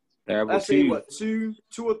 Terrible let's say what, two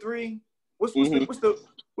or 3? What's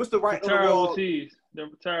the right terrible T's? The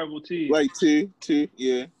terrible T's. Like two,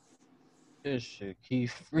 yeah. This shit keep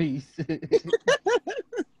freezing.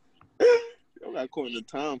 I'm not calling the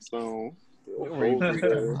Tom Stone. You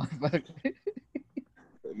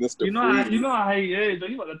know how he is, though.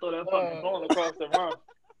 You about to throw that fucking ball across the room.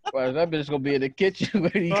 Well, that bitch gonna be in the kitchen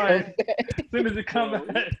when he Right. comes back. As soon as it come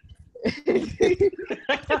back.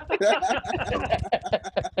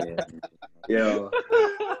 Yo,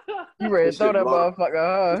 You ready to This throw shit that blowing-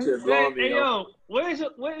 motherfucker, this huh? shit blowing me, Hey, yo. yo, where's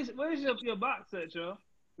your box at, yo?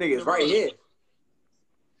 Nigga, it's right here.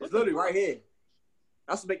 It's literally right here.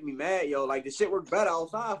 That's what making me mad, yo. Like, the shit work better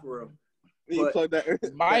outside for real. You But- plug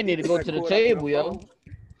that. Might need to go that to the cord out your table, yo. phone.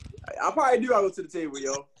 I probably do gotta go to the table,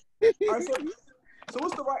 yo. All right, so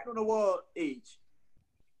what's the writing on the wall age?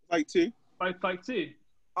 Like 2. Like T.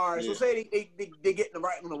 All right, Yeah. so say they get the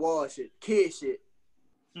writing on the wall shit, kid shit.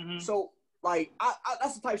 Mm-hmm. So like I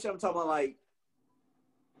that's the type of shit I'm talking about. Like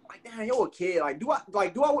damn, you're a kid. Like do I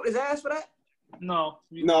whip his ass for that? No.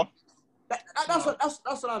 No. That's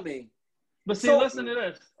what I mean. But see, So- listen to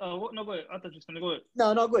this. No, go ahead. I thought you was gonna go ahead.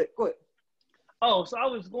 No, go ahead. Oh, so I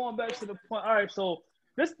was going back to the point. All right, so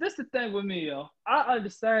this the thing with me, yo. I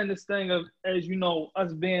understand this thing of, as you know,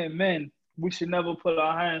 us being men, we should never put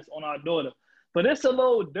our hands on our daughter. But it's a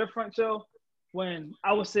little different, yo, when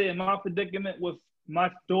I would say in my predicament with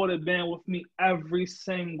my daughter being with me every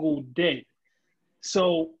single day.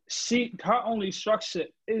 So her only structure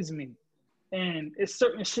is me. And it's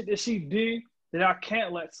certain shit that she do that I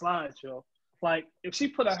can't let slide, yo. Like, if she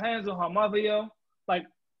put her hands on her mother, yo, like,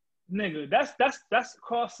 nigga, that's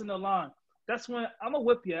crossing the line. That's when I'm gonna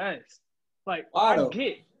whip your ass. Like, Why I though?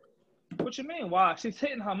 get. What you mean? Why? She's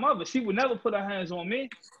hitting her mother. She would never put her hands on me.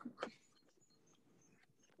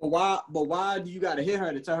 But why do you gotta hit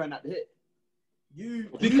her to tell her not to hit?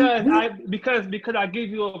 Because I give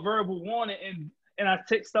you a verbal warning and I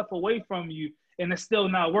take stuff away from you and it's still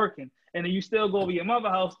not working. And then you still go over your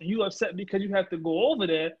mother's house and you upset because you have to go over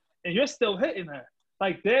there and you're still hitting her.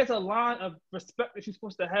 Like, there's a line of respect that you're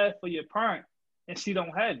supposed to have for your parent and she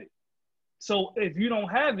don't have it. So if you don't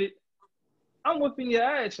have it, I'm whipping your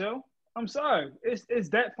ass, yo. I'm sorry. It's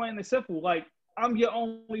that plain and simple. Like, I'm your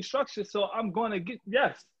only structure, so I'm gonna get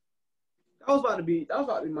yes. That was about to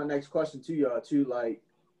be my next question to y'all too. Like,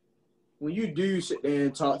 when you do sit there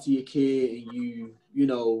and talk to your kid and you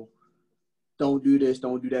know, don't do this,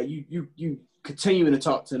 don't do that, you continuing to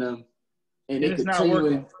talk to them and It's not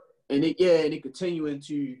working. they continuing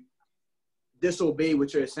to disobey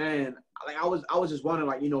what you're saying. Like, I was just wondering,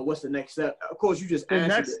 like, you know, what's the next step? Of course you just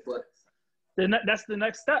answered it, but That's the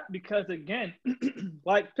next step, because again,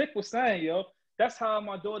 like Pick was saying, yo, that's how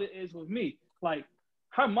my daughter is with me. Like,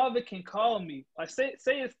 her mother can call me. Like, say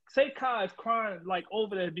Kai is crying like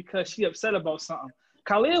over there because she upset about something.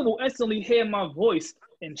 Khalil will instantly hear my voice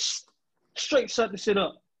and straight shut the shit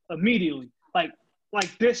up immediately.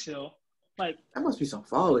 Like this, yo. Like, that must be some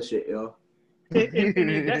father shit, yo.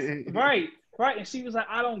 and that's right. And she was like,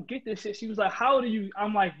 I don't get this shit. She was like, how do you?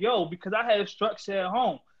 I'm like, yo, because I have structure at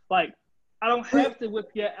home. Like, I don't have to whip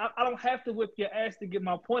your ass to get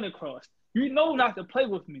my point across. You know not to play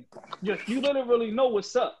with me. You literally know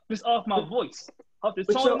what's up just off my voice. Off the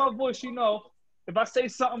tone of my voice, you know. If I say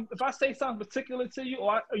something particular to you,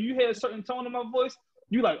 or you hear a certain tone of my voice,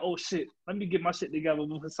 you like, oh shit, let me get my shit together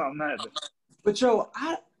before something happens. But yo,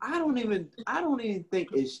 I don't even think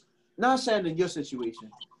it's, not saying in your situation,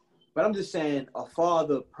 but I'm just saying a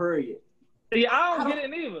father, period. Yeah, I don't get it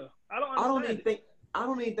neither. I don't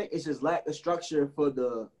even think it's just lack of structure from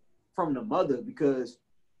the mother, because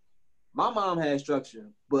my mom had structure,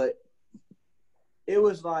 but it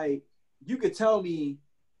was like, you could tell me,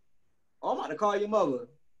 oh, I'm about to call your mother.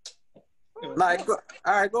 Like, all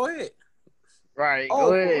right, go ahead. Right, Oh,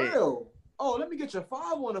 go ahead. for real? Oh, let me get your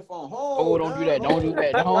father on the phone. Oh, don't do that. Don't do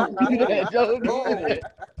that. Don't do that. Don't do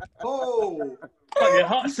that. Oh. Like, your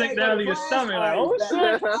heart sink down to your stomach. Like, oh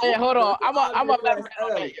shit. Hey, hold on. I'm elaborate on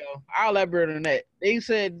that, yo. I'll elaborate on that. They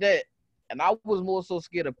said that, and I was more so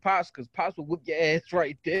scared of Pops, because Pops would whip your ass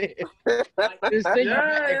right there. Just send you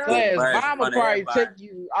back to class. Right, Mom would funny, probably everybody. take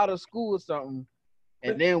you out of school or something,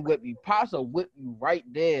 and then whip you. Pops will whip you right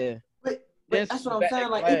there. But Then that's what send I'm you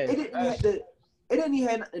saying. back Like, to class. it didn't even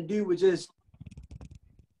have nothing to do with just.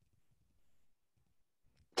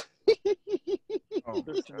 Oh,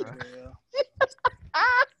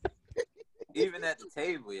 Even at the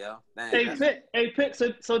table, yo. Dang, Hey, Pitt.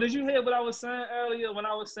 So did you hear what I was saying earlier when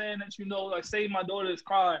I was saying that, you know, like, say my daughter is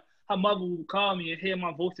crying, her mother will call me and hear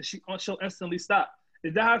my voice and she'll instantly stop.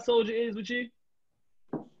 Is that how Soldier is with you?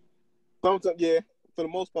 Sometimes, yeah. For the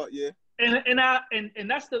most part, yeah. And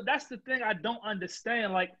that's the thing I don't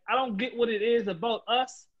understand. Like, I don't get what it is about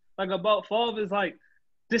us, like about fathers, like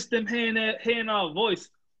just them hearing our voice,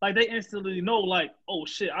 like they instantly know, like, oh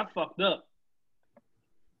shit, I fucked up.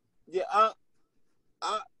 Yeah, I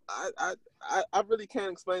really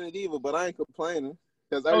can't explain it either, but I ain't complaining,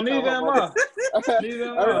 because every time Neither my am mother, I. Neither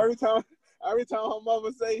am I. every time her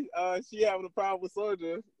mother say she having a problem with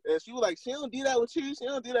Soldier, and she was like, she don't do that with you. She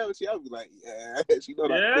don't do that with you. I would be like, yeah, she know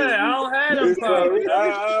that. Yeah, I don't have them problems.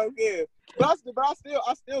 I don't care. But I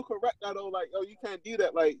still correct that though. Like, oh, you can't do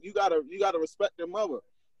that. Like, you gotta respect your mother.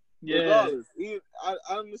 Yeah. Regardless, I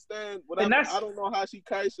understand. But I don't know how she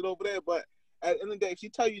carries it over there. But at the end of the day, if she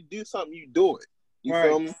tell you to do something, you do it. You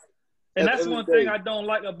feel me? And that's one thing I don't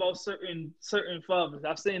like about certain fathers.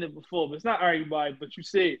 I've seen it before, but it's not everybody. But you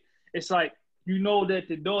see it. It's like, you know that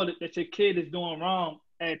that your kid is doing wrong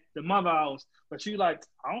at the mother house, but you like,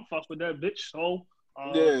 I don't fuck with that bitch. So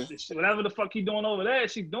whatever the fuck he doing over there,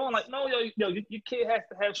 she's doing. Like, no, your kid has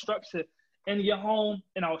to have structure in your home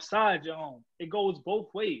and outside your home. It goes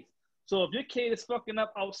both ways. So if your kid is fucking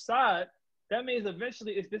up outside, that means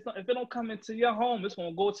eventually, if it don't come into your home, it's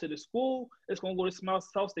gonna go to the school. It's gonna go to somebody's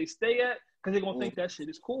house they stay at, because they're gonna think that shit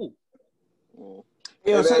is cool.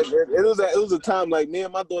 Yeah, it was a time like me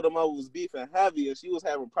and my daughter mother was beefing heavy, and she was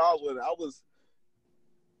having problems with it.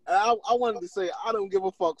 I wanted to say I don't give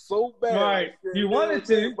a fuck so bad. Right, you wanted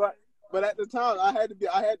to, but at the time I had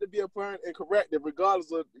to be a parent and correct it,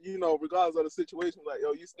 regardless of the situation. Like,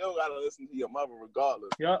 yo, you still gotta listen to your mother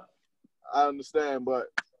regardless. Yep. I understand, but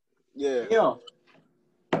yeah. Yo,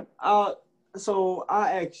 so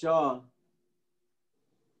I asked y'all.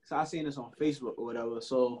 So I seen this on Facebook or whatever.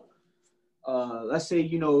 So. Let's say,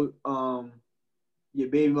 your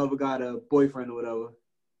baby mother got a boyfriend or whatever,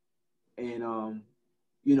 and,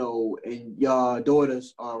 and your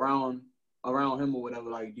daughters are around him or whatever.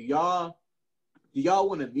 Like, do y'all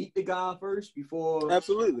want to meet the guy first before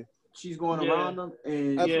Absolutely she's going around them?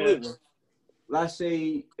 And absolutely. Let's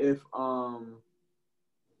say if,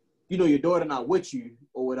 your daughter not with you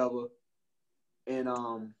or whatever, and,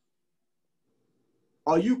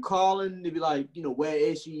 are you calling to be like, where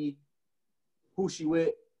is she? Who she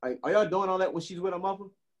with? Like, are y'all doing all that when she's with her mother?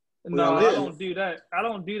 No, I don't do that. I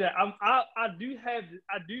do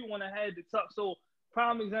want to have the talk. So,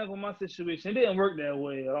 prime example of my situation, it didn't work that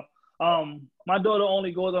way. My daughter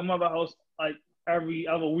only goes to her mother's house like every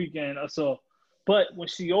other weekend or so. But when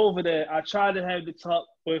she over there, I tried to have the talk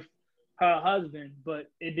with her husband, but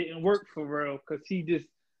it didn't work for real, because he just,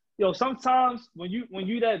 sometimes when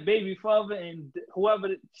you that baby father and whoever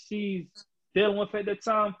she's dealing with at that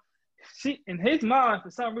time, she, in his mind, for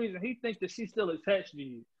some reason, he thinks that she's still attached to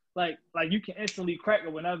you. Like you can instantly crack her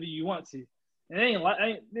whenever you want to. And it ain't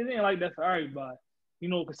like that for everybody.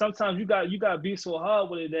 Because sometimes you got to be so hard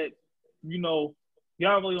with it that, y'all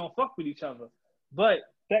really don't fuck with each other. But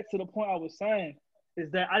back to the point I was saying is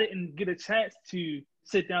that I didn't get a chance to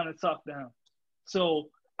sit down and talk to him. So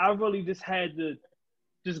I really just had to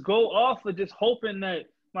just go off of just hoping that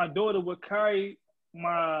my daughter would carry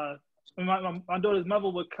my daughter's mother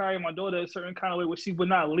would carry my daughter a certain kind of way where she would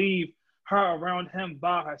not leave her around him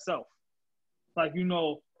by herself. Like,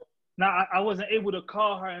 now I wasn't able to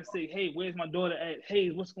call her and say, hey, where's my daughter at? Hey,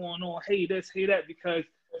 what's going on? Hey, this, hey, that, because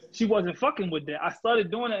she wasn't fucking with that. I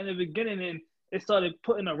started doing that in the beginning, and it started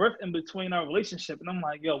putting a rift in between our relationship. And I'm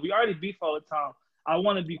like, yo, we already beef all the time. I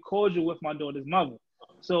want to be cordial with my daughter's mother.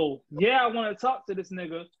 So, yeah, I want to talk to this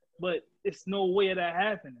nigga, but it's no way of that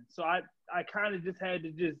happening. So I kind of just had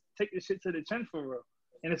to just take this shit to the chin for real.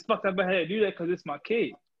 And it's fucked up I had to do that because it's my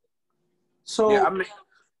kid. So, yeah, I mean,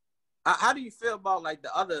 how do you feel about like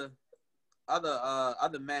the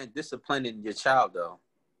other man disciplining your child though?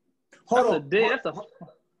 Hold on.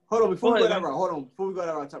 Before we go that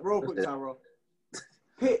route, real quick, Tyrell.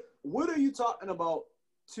 Hey, what are you talking about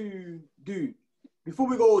to do? Before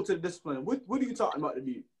we go to the discipline, what are you talking about to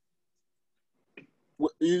do?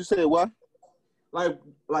 What, you said what? Like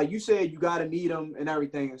you said, you gotta meet him and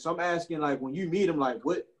everything. So I'm asking, like, when you meet him, like,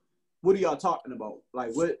 what are y'all talking about?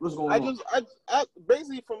 Like, what's going on? I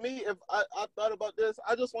basically, for me, if I thought about this,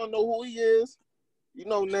 I just want to know who he is,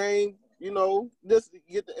 name, just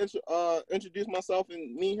get to introduce myself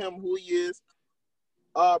and meet him, who he is.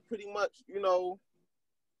 Pretty much, I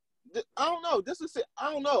don't know.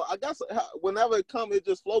 I don't know. I guess whenever it comes, it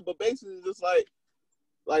just flow. But basically, it's just like,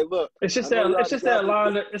 look. It's just that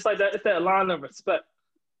line. It's like that. It's that line of respect.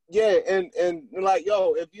 Yeah, and like,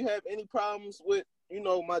 yo, if you have any problems with,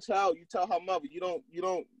 my child, you tell her mother. You don't you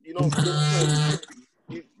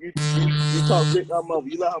talk shit to her mother.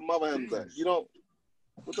 You let her mother handle that. You don't.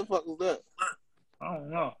 What the fuck was that? I don't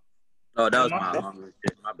know. Oh, that was my mom.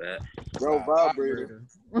 My bad. Bro, vibrator.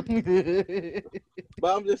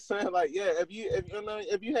 But I'm just saying, like, yeah, if you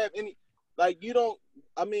have any, like, you don't.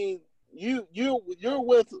 I mean, you're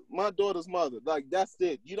with my daughter's mother. Like, that's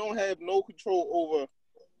it. You don't have no control over.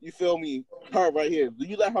 You feel me? Her right here.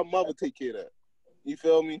 You let her mother take care of that. You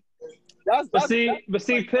feel me?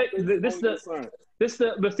 This This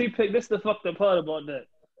the fucked up part about that.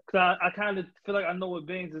 Cause I kind of feel like I know where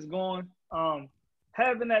Beans is going.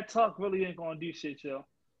 Having that talk really ain't gonna do shit, yo.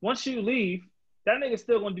 Once you leave, that nigga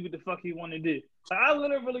still gonna do what the fuck he want to do. Like, I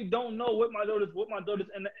literally don't know what my daughter's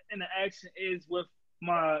interaction is with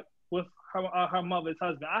her mother's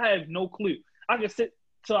husband. I have no clue. I can sit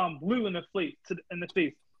till I'm blue in the face.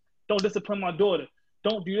 Don't discipline my daughter.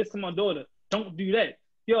 Don't do this to my daughter. Don't do that.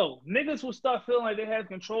 Yo, niggas will start feeling like they have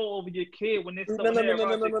control over your kid when they start No.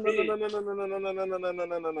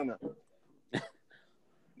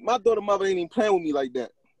 My daughter mother ain't even playing with me like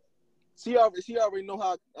that. She already know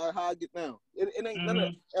how I get down. It ain't none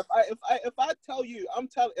of. If I tell you,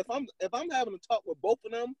 if I'm having a talk with both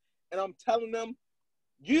of them and I'm telling them,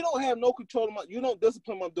 you don't have no control of you don't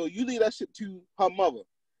discipline my daughter. You leave that shit to her mother.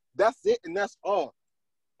 That's it, and that's all.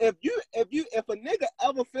 If a nigga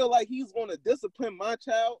ever feel like he's gonna discipline my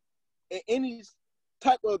child in any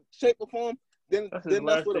type of shape or form, then that's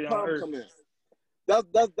where the problem come in. That's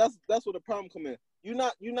where the problem come in. You're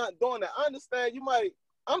not doing that. I understand you might.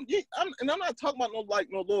 I'm not talking about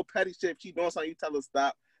no little petty shit. If she doing something, you tell her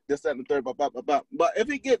stop. This, that, and the third. Blah, blah, blah, blah. But if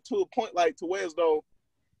it get to a point to where as though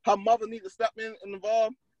her mother needs to step in and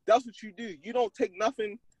involve, that's what you do. You don't take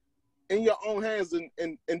nothing in your own hands and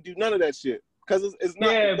do none of that shit. Because it's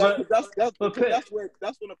not. Yeah, that's when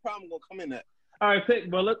the problem gonna come in at. All right,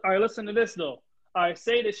 Pick. But look, all right, listen to this though. All right,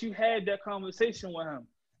 say that you had that conversation with him,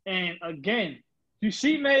 and again, her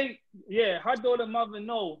daughter mother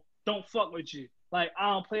don't fuck with you. Like,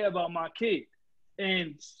 I don't play about my kid,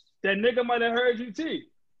 and that nigga might have heard you too.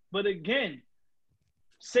 But again,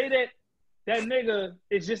 say that nigga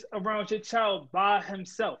is just around your child by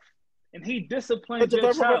himself, and he disciplines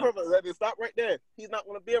your child. Stop right there. He's not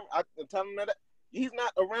gonna be. I'm telling him that he's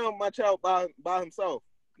not around my child by himself.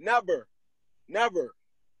 Never. If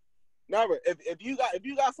you got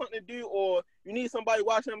something to do or you need somebody to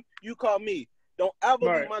watch him, you call me. Don't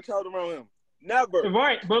ever leave my child around him. Never.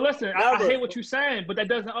 Right, but listen, I hear what you're saying, but that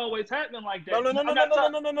doesn't always happen like that. No.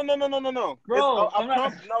 Bro,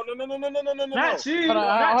 no. Not you.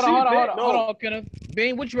 Hold on, Kenneth.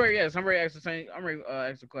 Bean, which way? Yes, I'm ready to ask the same. I'm ready to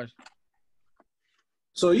ask the question.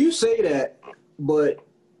 So you say that, but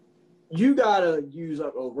you gotta use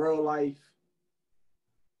up a real life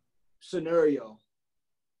scenario,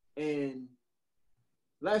 and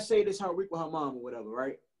let's say this her week with her mom or whatever,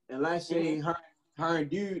 right? And let's say her and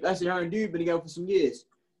dude been together for some years.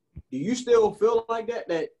 Do you still feel like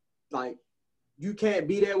that like you can't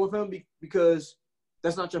be there with him because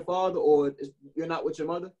that's not your father or you're not with your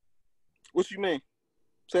mother? What you mean?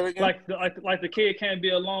 Say that again. Like the kid can't be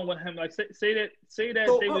alone with him. Like say that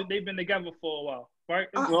they've been together for a while, right?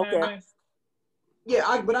 Okay. Yeah,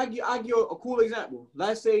 I give you a cool example.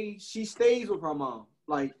 Let's say she stays with her mom.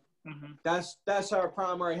 Like that's her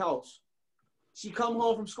primary house. She come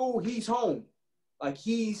home from school, he's home. Like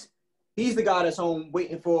he's the guy that's home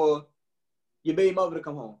waiting for your baby mother to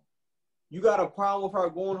come home. You got a problem with her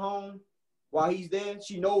going home while he's there?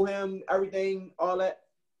 She know him, everything, all that.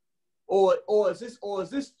 Or is this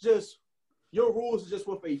just your rules is just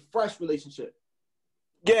with a fresh relationship?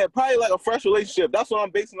 Yeah, probably like a fresh relationship. That's what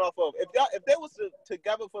I'm basing off of. If they was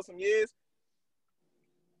together for some years.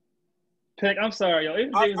 Pick, I'm sorry, yo.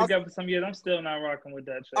 If they was together for some years, I'm still not rocking with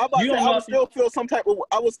that shit. I would still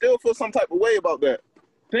feel some type of way about that.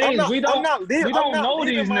 Things, we don't know these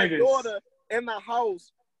my niggas. Daughter in the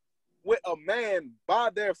house with a man by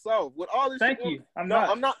themselves with all this. Thank shit you. I'm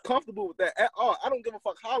not comfortable with that at all. I don't give a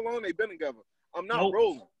fuck how long they've been together. I'm not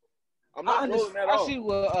rolling. I'm not rolling at all. I see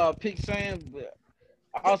what Pick's saying, but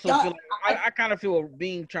I also feel like I kind of feel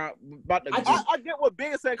being about to. I get what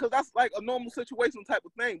Being saying because that's like a normal situation type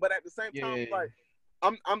of thing, but at the same time, like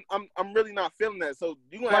I'm really not feeling that. So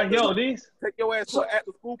you gonna have to take your ass to an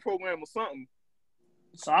after school program or something.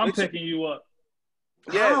 So I'm picking you up.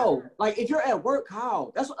 How? Yeah. Like if you're at work,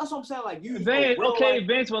 how? That's what I'm saying. Like you. Vince.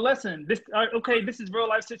 Well, listen. This is real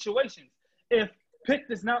life situations. If Pick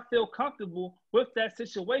does not feel comfortable with that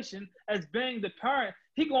situation as being the parent,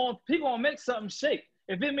 he gonna make something shake.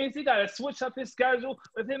 If it means he gotta switch up his schedule,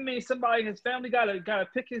 if it means somebody in his family gotta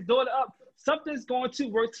pick his daughter up, something's going to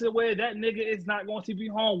work to where that nigga is not going to be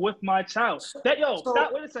home with my child. Wait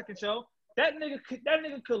a second, yo. That nigga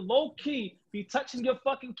could low key be touching your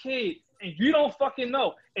fucking kid and you don't fucking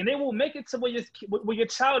know. And they will make it to where your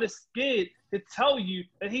child is scared to tell you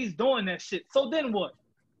that he's doing that shit. So then what?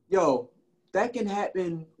 Yo, that can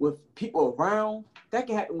happen with people around. That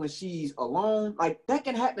can happen when she's alone. Like that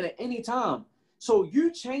can happen at any time. So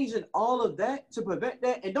you changing all of that to prevent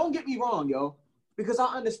that. And don't get me wrong, yo, because I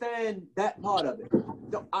understand that part of it.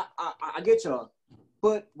 I get y'all.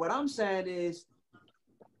 But what I'm saying is,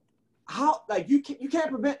 how like you can't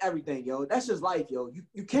prevent everything, yo. That's just life, yo.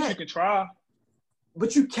 You can't. You can try.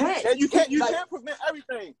 But you can't. And you can't prevent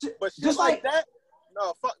everything. But shit just like that,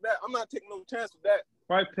 no, fuck that. I'm not taking no chance with that.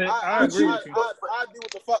 Right, Pitt. I agree with you. I do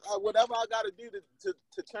what the fuck, whatever I gotta do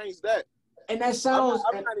to change that. And that sounds.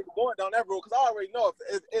 I'm not even going down that road because I already know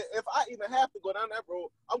if I even have to go down that road,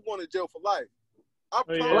 I'm going to jail for life. I'm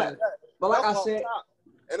that. But like I said,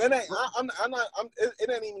 and it ain't. It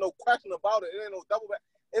ain't even no question about it. It ain't no double back.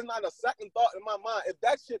 It's not a second thought in my mind. If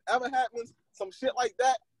that shit ever happens, some shit like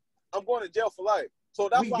that, I'm going to jail for life. So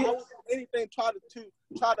that's why I won't do anything try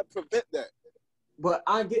to prevent that. But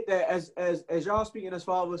I get that as y'all speaking as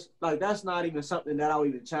fathers, like that's not even something that I'll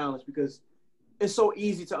even challenge because it's so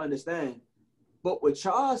easy to understand. But what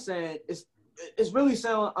y'all saying it's really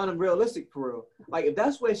sound unrealistic for real. Like if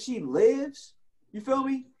that's where she lives, you feel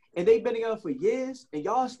me? And they've been together for years, and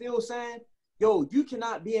y'all still saying, yo, you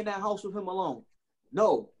cannot be in that house with him alone.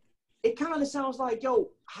 No. It kind of sounds like, yo,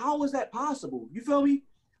 how is that possible? You feel me?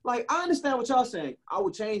 Like, I understand what y'all saying. I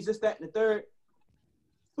would change this, that, and the third.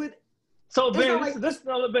 But so, Ben, this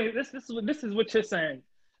is what you're saying.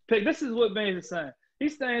 Pick, this is what Ben is saying.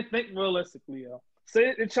 He's saying think realistically, yo.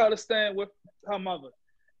 Say and try to stand with her mother.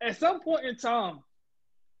 At some point in time,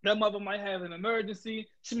 that mother might have an emergency.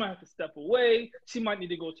 She might have to step away. She might need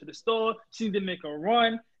to go to the store. She need to make a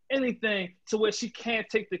run. Anything to where she can't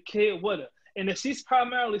take the kid with her. And if she's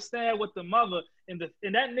primarily staying with the mother and that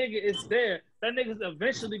nigga is there, that nigga's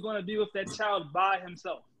eventually going to be with that child by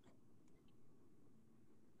himself.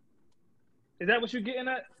 Is that what you're getting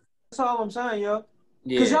at? That's all I'm saying, yo.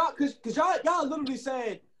 Yeah. Cause y'all literally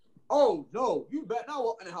saying, oh no, you better not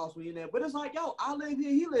walk in the house when you're there. But it's like, yo, I live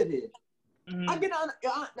here, he live here. Mm-hmm. I get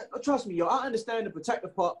trust me, yo, I understand the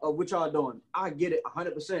protective part of what y'all doing. I get it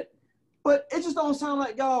 100%. But it just don't sound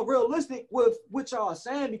like y'all realistic with what y'all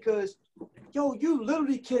saying because, yo, you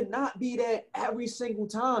literally cannot be there every single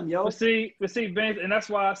time, yo. But see, Ben, and that's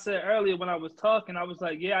why I said earlier when I was talking, I was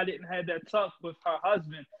like, yeah, I didn't have that talk with her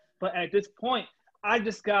husband. But at this point, I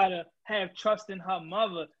just gotta have trust in her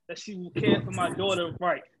mother that she will care for my daughter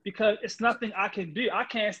right. Because it's nothing I can do. I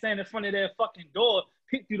can't stand in front of their fucking door,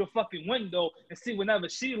 peek through the fucking window, and see whenever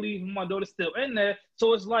she leaves, my daughter's still in there.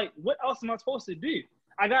 So it's like, what else am I supposed to do?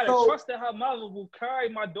 I gotta trust that her mother will carry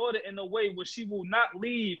my daughter in a way where she will not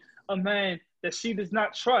leave a man that she does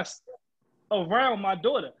not trust around my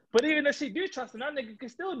daughter. But even if she do trust him, that nigga can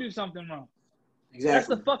still do something wrong. Exactly. That's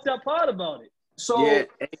the fucked up part about it. So, yeah.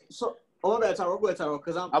 So on that, Tyrell, go ahead, Tyrell,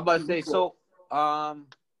 because I'm about to say, so,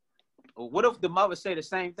 what if the mother say the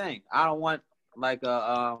same thing? I don't want, like,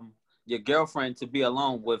 your girlfriend to be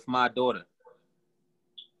alone with my daughter.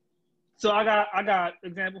 So I got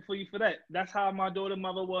example for you for that. That's how my daughter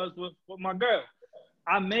mother was with my girl.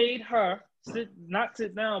 I made her not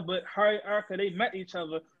sit down, but her and Erica, they met each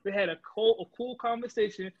other. They had a cool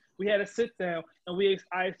conversation. We had to sit down, and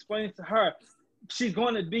I explained to her, she's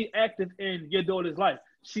going to be active in your daughter's life.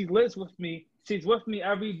 She lives with me. She's with me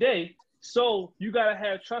every day. So you got to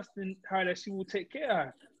have trust in her that she will take care of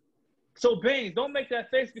her. So, Baines, don't make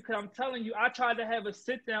that face because I'm telling you, I tried to have a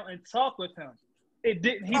sit down and talk with him. It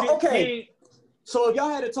didn't. He didn't. Okay. So if y'all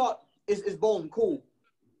had to talk, it's boom, cool.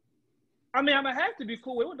 I mean, I'm going to have to be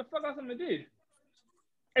cool with what the fuck else I'm going to do?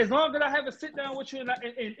 As long as I have a sit down with you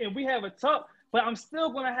and we have a talk, but I'm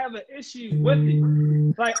still going to have an issue with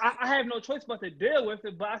it. Like, I have no choice but to deal with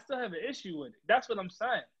it, but I still have an issue with it. That's what I'm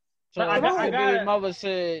saying. So his mother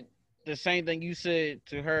said the same thing you said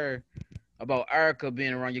to her about Erica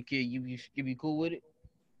being around your kid. You be cool with it?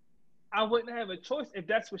 I wouldn't have a choice if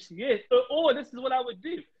that's what she is. Or this is what I would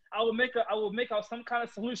do. I would make out some kind of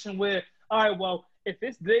solution where, all right, well, if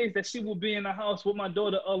it's days that she will be in the house with my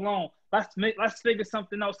daughter alone, let's figure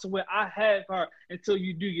something else to where I have her until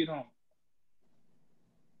you do get home.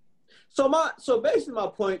 So basically my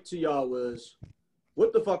point to y'all was,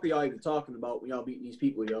 what the fuck are y'all even talking about when y'all beating these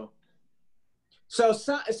people, yo? So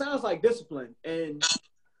it sounds like discipline, and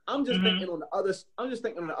I'm just thinking on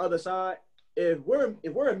the other side. If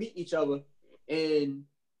we're meeting each other, and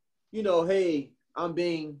you know, hey, I'm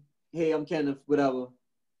Kenneth, whatever.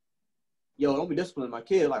 Yo, don't be disciplining my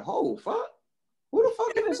kid. Like, oh fuck, who the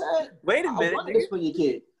fuck even said? Wait a minute, I want to discipline your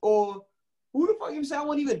kid, or who the fuck even said I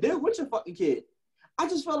won't even deal with your fucking kid? I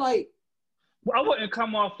just feel like. Well, I wouldn't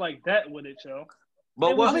come off like that with it, yo.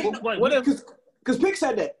 But what if? Because Pick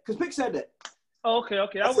said that. Oh,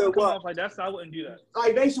 okay. I wouldn't come off like that, so I wouldn't do that.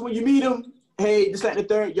 Like, basically, when you meet him, hey, this, that, and the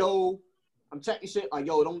third, yo, I'm checking shit. Like,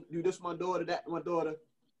 yo, don't do this to my daughter, that to my daughter.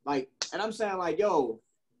 Like, and I'm saying, like, yo,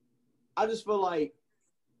 I just feel like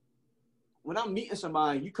when I'm meeting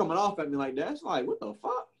somebody, you coming off at me like that, it's like, what the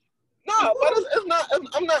fuck? No, but it's not.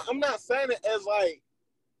 I'm not saying it as like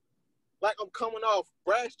like I'm coming off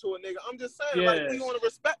brash to a nigga. I'm just saying, Yeah. like, we on a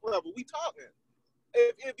respect level. We talking.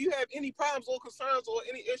 If you have any problems or concerns or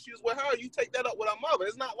any issues with her, you take that up with our mother.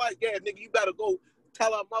 It's not like, yeah, nigga, you better go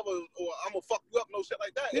tell our mother or I'm gonna fuck you up, no shit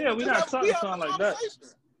like that. Yeah, we not talking like that.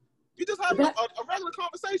 You just having a regular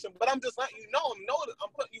conversation, but I'm just letting you know, I'm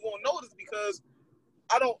putting you on notice because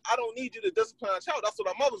I don't need you to discipline a child. That's what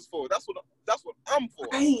our mother's for. That's what I'm for.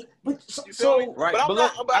 Hey, but You feel me? Right. But I'm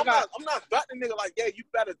got- not threatening nigga like, yeah, you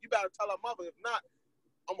better tell our mother. If not,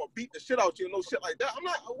 I'm gonna beat the shit out you and no shit like that.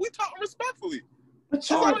 We talking respectfully. but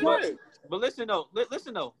But listen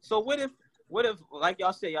though. So what if like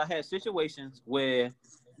y'all said, y'all had situations where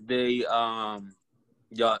the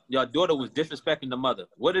your daughter was disrespecting the mother?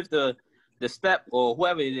 What if the step or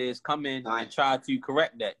whoever it is come in and try to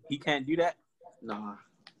correct that? He can't do that? Nah.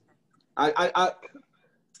 I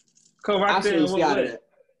Correct. say stay out of that.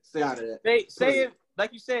 Stay out of that. Say it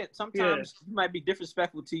like you said. Sometimes you might be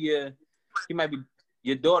disrespectful to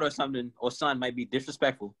your daughter or something, or son might be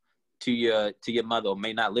disrespectful to your mother or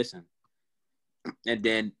may not listen. And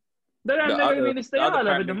then that nigga need to stay out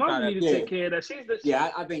of it. The mother need to Yeah. take care of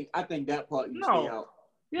that. I think that part you stay out.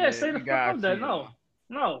 Yeah, say the fuck got out that. you.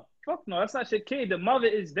 No, fuck no. That's not your kid. The mother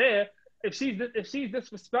is there. If she's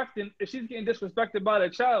disrespecting, if she's getting disrespected by the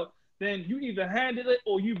child, then you either handle it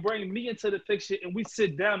or you bring me into the picture and we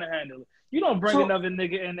sit down and handle it. You don't bring another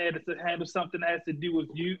nigga in there to handle something that has to do with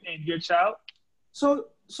you and your child. So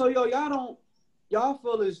y'all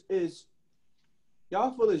feel is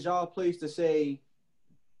y'all place to say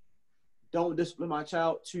don't discipline my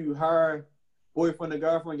child to her boyfriend or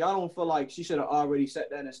girlfriend? Y'all don't feel like she should have already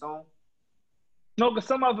set that in stone? No, because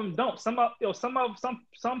some of them don't. Some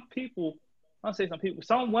people, I'll say some people,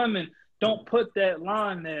 some women don't put that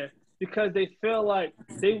line there because they feel like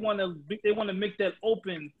they want to make that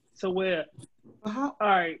open to where. All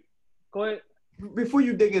right, go ahead. Before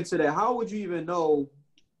you dig into that, how would you even know?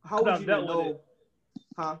 How would you even know?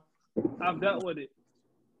 Huh? I've dealt with it.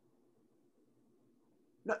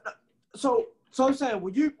 No, so I'm saying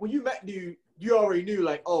when you met dude, you already knew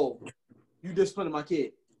like, oh, you disciplining my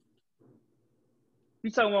kid. You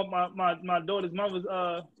talking about my daughter's mother's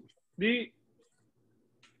deed?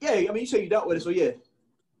 Yeah, I mean you say you dealt with it, so yeah.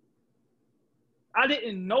 I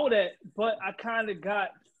didn't know that, but I kind of got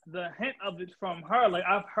the hint of it from her. Like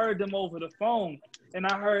I've heard them over the phone, and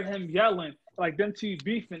I heard him yelling, like them two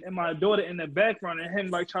beefing, and my daughter in the background, and him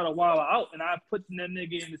like trying to wild her out, and I put that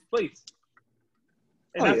nigga in his place.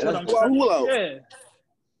 And that's what I'm saying. Yeah,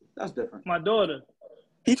 that's different. My daughter.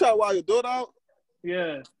 He tried to wild your daughter out?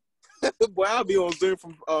 Yeah. Boy, I'll be on Zoom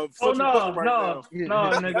from no,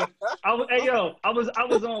 nigga. I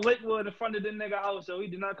was on Lakewood in front of the nigga house, so he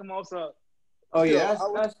did not come outside. Oh yeah,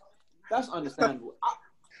 that's understandable.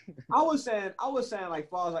 I was saying like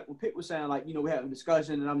far as like when Pitt was saying like, you know, we having a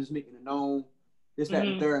discussion and I'm just making it known, this, that,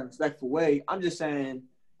 and third in a respectful way. I'm just saying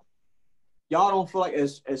y'all don't feel like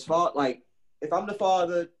as far like if I'm the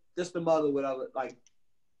father, just the mother, whatever, like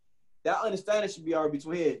that understanding should be already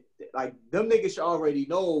between here. Like them niggas should already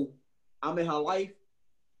know I'm in her life.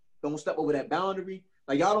 Don't step over that boundary.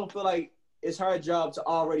 Like y'all don't feel like it's her job to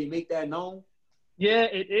already make that known. Yeah,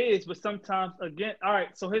 it is, but sometimes again, all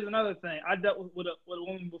right. So here's another thing. I dealt with a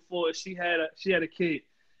woman before. She had a kid,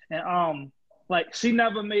 and like she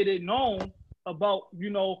never made it known about,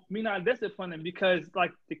 you know, me not disciplining because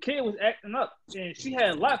like the kid was acting up and she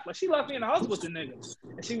had left. Like she left me in the house with the nigga,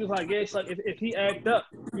 and she was like, yeah, it's like if he act up,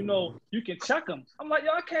 you know, you can check him. I'm like,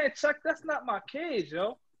 yo, I can't check. That's not my kid,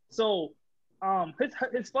 yo. So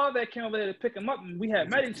his father came over there to pick him up, and we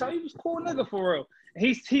had met each other. He was a cool nigga for real.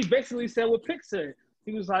 He basically said what Pick said.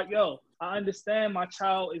 He was like, yo, I understand my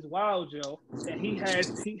child is wild, yo, and he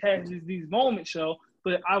has these moments, yo,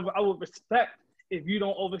 but I would respect if you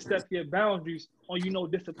don't overstep your boundaries or, you know,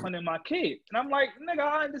 disciplining my kid. And I'm like, nigga,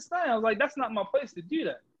 I understand. I was like, that's not my place to do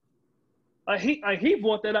that. He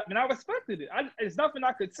brought that up, and I respected it. It's nothing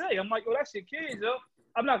I could say. I'm like, yo, that's your kid, yo.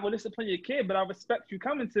 I'm not going to discipline your kid, but I respect you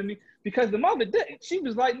coming to me because the mother didn't. She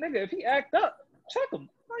was like, nigga, if he act up, check him.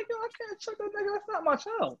 I'm like, yo, I can't check that nigga. That's not my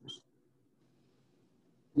child.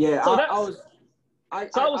 Yeah, so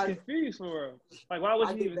I was confused for her. Like, why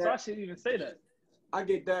should he even say that? I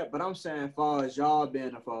get that, but I'm saying, as far as y'all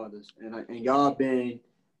being the fathers and y'all being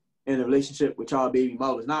in a relationship with y'all baby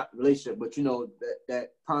mothers, not relationship, but you know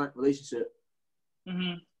that parent relationship.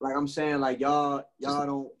 Mm-hmm. Like I'm saying, like y'all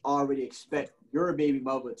don't already expect your baby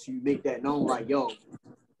mother to make that known. Like, yo,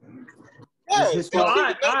 yeah, I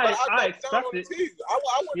expect it. I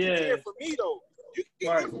want you to hear from me though. You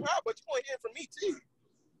can hear from her, but you want to hear from me too.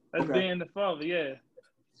 That's being the father, yeah.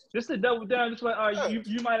 Just to double down, just like, all right,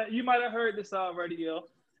 you might have heard this already, yo.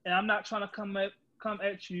 And I'm not trying to come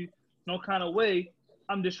at you no kind of way.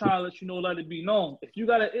 I'm just trying to let you know, let it be known. If you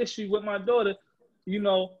got an issue with my daughter, you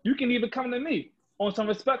know, you can even come to me on some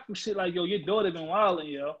respectful shit like, yo, your daughter been wilding,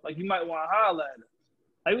 yo. Like, you might want to holler at her.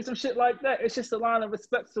 Like, with some shit like that, it's just a line of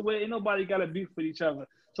respect to where ain't nobody got to beef with each other.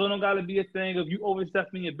 So it don't got to be a thing of you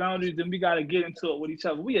overstepping your boundaries, then we got to get into it with each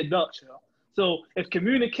other. We adults, yo. So if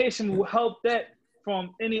communication will help that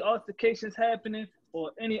from any altercations happening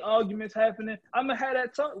or any arguments happening, I'm going to have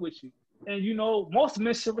that talk with you. And, you know, most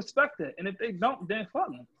men should respect that. And if they don't, then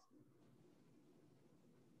fuck them.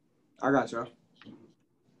 I got you.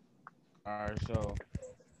 All right, so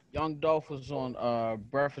Young Dolph was on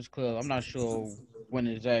Breakfast Club. I'm not sure when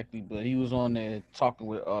exactly, but he was on there talking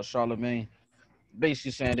with Charlamagne,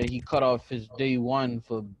 basically saying that he cut off his day one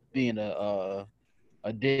for being a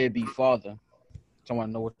deadbeat father. So I want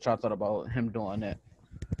to know what y'all thought about him doing that.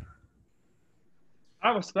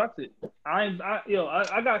 I respect it.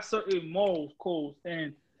 I got certain moral codes,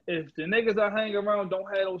 and if the niggas I hang around don't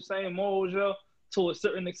have those same morals, yo, to a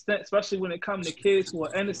certain extent, especially when it comes to kids who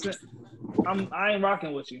are innocent, I ain't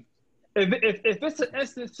rocking with you. If it's an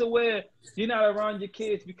instance to where you're not around your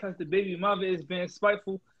kids because the baby mother is being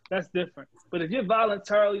spiteful, that's different. But if you're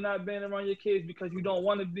voluntarily not being around your kids because you don't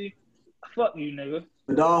want to be, fuck you, nigga.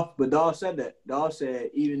 But Dolph said that. Dolph said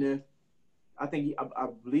even if I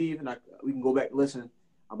believe, and we can go back and listen.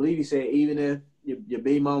 I believe he said even if your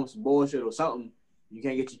baby mom's bullshit or something, you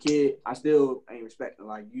can't get your kid. I still ain't respecting.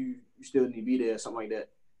 Like you still need to be there, or something like that.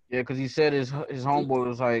 Yeah, because he said his homeboy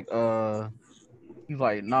was like, he's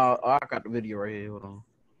like, nah, I got the video right here. Hold on.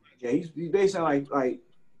 Yeah, he's basically like, you know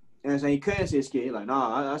what I'm saying, he couldn't see his kid. He's like,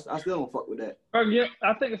 nah, I still don't fuck with that. Yeah,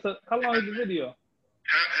 I think how long is the video?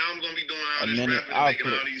 How I'm gonna be doing all this rapping,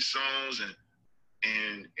 making all these songs and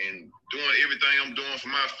doing everything I'm doing for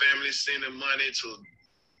my family, sending money to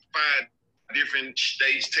 5 different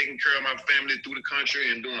states, taking care of my family through the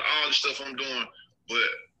country and doing all the stuff I'm doing.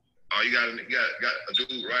 But you got a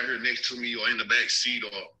dude right here next to me or in the back seat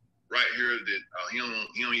or right here that he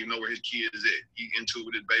don't even know where his kid is at. He into it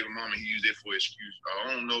with his baby mama. He used that for excuse.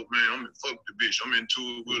 I don't know, man. I'm fuck the bitch. I'm into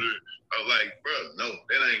it with her. I was like, bro, no,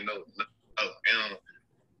 that ain't no. And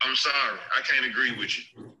I'm sorry, I can't agree with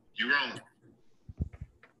you. You wrong.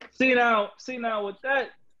 See now with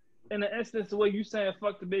that, in the instance where you saying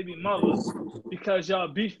fuck the baby mother because y'all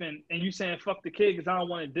beefing and you saying fuck the kid because I don't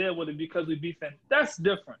want to deal with it because we beefing, that's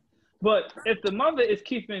different. But if the mother is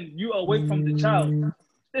keeping you away from the child,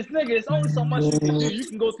 this nigga, it's only so much you can do. You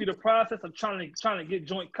can go through the process of trying to get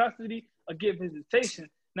joint custody or get visitation.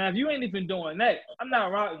 Now, if you ain't even doing that, I'm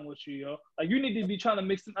not rocking with you, yo. Like, you need to be trying to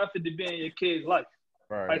make some effort to be in your kid's life.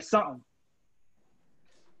 Right. Like something.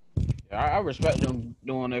 Yeah, I respect them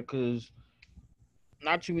doing that because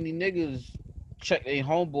not too many niggas check their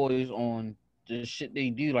homeboys on the shit they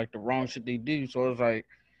do, like the wrong shit they do. So it's like,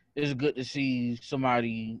 it's good to see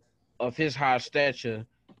somebody of his high stature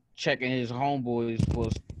checking his homeboys for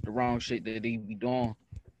the wrong shit that they be doing.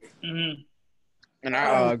 Mm-hmm. And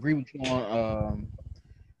I agree with you on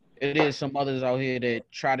it is some others out here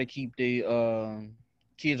that try to keep their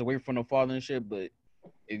kids away from the father and shit, but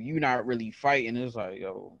if you not really fighting, it's like,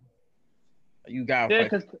 yo, you gotta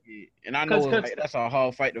fight. And I know like, that's a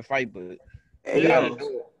hard fight to fight, but you gotta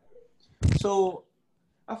do it. So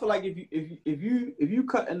I feel like if you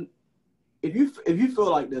cut and if you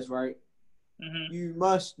feel like this, right, mm-hmm. you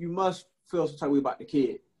must feel some type of way about the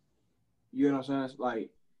kid. You know what I'm saying? It's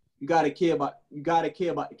like you gotta care about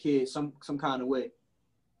the kid some kind of way.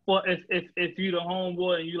 Well, if you the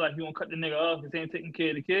homeboy and you like you gonna cut the nigga off because he ain't taking care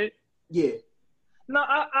of the kid. Yeah. No,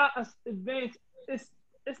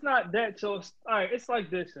 it's not that, yo. All right, it's like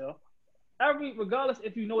this, yo. Regardless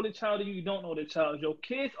if you know the child or you don't know the child, yo,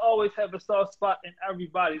 kids always have a soft spot in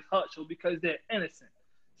everybody's heart, yo, because they're innocent.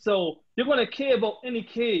 So you're gonna care about any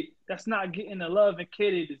kid that's not getting the love and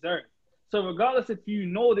care they deserve. So regardless if you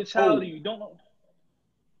know the child or you don't know.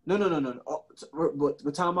 No.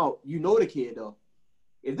 But time out. You know the kid though.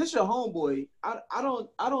 If this your homeboy, I don't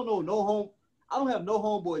know no home. I don't have no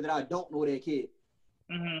homeboy that I don't know their kid.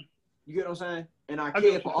 Mm-hmm. You get what I'm saying? And I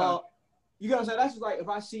care for all. You get what I'm saying? That's just like if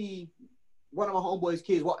I see one of my homeboys'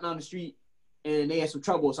 kids walking down the street and they had some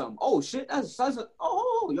trouble or something. Oh shit, that's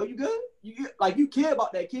yo, you good? You care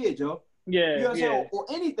about that kid, yo. Yeah. You know what I'm saying? Or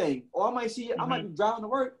anything. Or I might see I might be driving to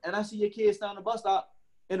work and I see your kid standing on the bus stop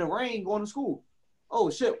in the rain going to school. Oh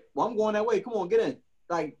shit, well I'm going that way. Come on, get in.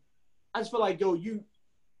 Like I just feel like yo,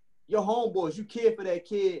 your homeboys, you care for that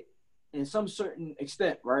kid in some certain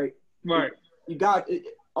extent, right? Right. You got it.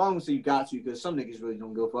 Honestly, you got to because some niggas really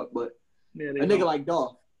don't give a fuck. But yeah, a nigga like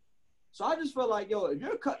Dolph. So I just feel like, yo, if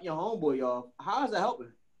you're cutting your homeboy off, how is that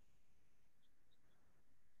helping?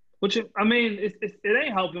 Which I mean, it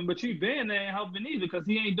ain't helping, but you being there ain't helping either because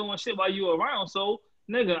he ain't doing shit while you around. So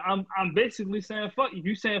nigga, I'm basically saying fuck you.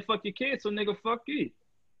 You saying fuck your kids, so nigga, fuck you.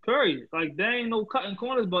 Period. Like there ain't no cutting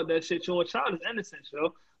corners about that shit. Your child is innocent,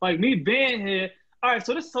 yo. Like me being here. All right,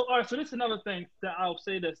 so this is another thing that I'll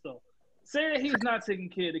say this though. Say that he's not taking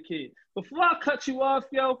care of the kid. Before I cut you off,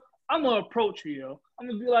 yo, I'm gonna approach you, yo. I'm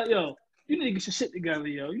gonna be like, yo, you need to get your shit together,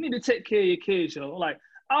 yo. You need to take care of your kids, yo. Like,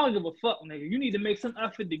 I don't give a fuck, nigga. You need to make some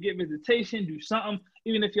effort to get visitation, do something,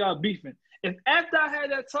 even if y'all beefing. If after I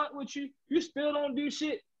had that talk with you, you still don't do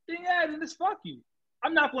shit, then yeah, then it's fuck you.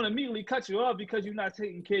 I'm not gonna immediately cut you off because you're not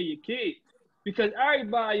taking care of your kid. Because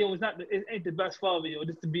everybody, yo, it ain't the best father, yo,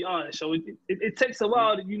 just to be honest. So it takes a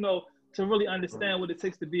while to, to really understand what it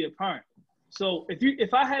takes to be a parent. So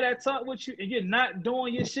if I had that talk with you and you're not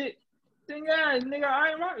doing your shit, then yeah, nigga,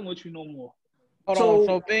 I ain't rocking with you no more. Hold on,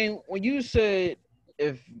 so Bing, when you said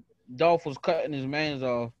if Dolph was cutting his mans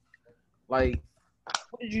off, like,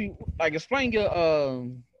 what did you like? Explain your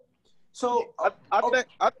So I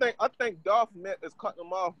think Dolph meant is cutting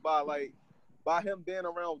him off by him being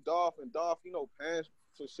around Dolph and Dolph, paying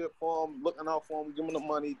for shit for him, looking out for him, giving him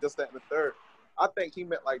money, this, that, and the third. I think he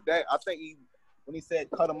meant like that. I think when he said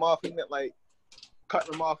cut him off, he meant like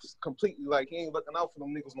cutting him off completely. Like he ain't looking out for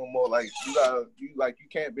them niggas no more. Like you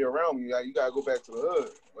can't be around me. You gotta go back to the hood.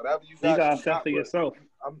 Whatever you gotta fend for yourself.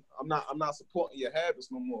 I'm not supporting your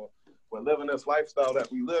habits no more. We're living this lifestyle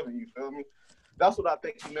that we live in. You feel me? That's what I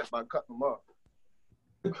think he meant by cutting them off.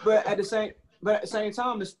 But at the same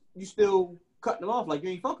time, you still cutting them off. Like you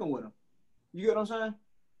ain't fucking with them. You get what I'm saying?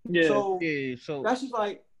 Yeah. So that's just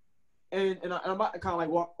like, and I'm about to kind of like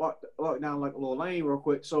walk down like a little lane real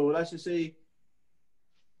quick. So let's just say,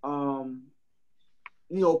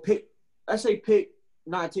 pick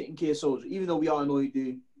not taking care of soldier, even though we all know you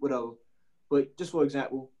do, whatever. But just for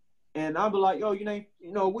example, and I'll be like, yo,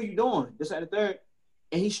 what you doing? This, that, and the third,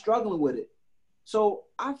 and he's struggling with it. So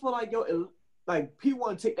I feel like, like people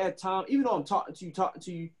want to take that time, even though I'm talking to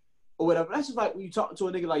you, or whatever. That's just like when you talking to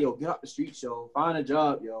a nigga like, yo, get out the streets, yo, find a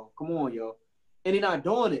job, yo, come on, yo, and they're not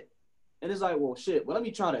doing it, and it's like, well, shit. Well, let me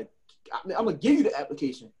try to. I'm gonna give you the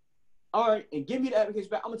application, all right, and give me the application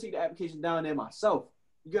back. I'm gonna take the application down there myself.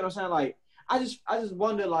 You get what I'm saying? Like, I just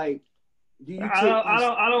wonder, like, do you?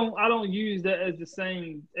 I don't use that as the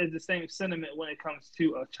same sentiment when it comes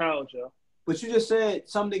to a child, yo. But you just said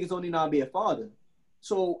some niggas don't even know how to be a father.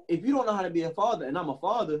 So if you don't know how to be a father, and I'm a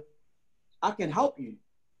father, I can help you.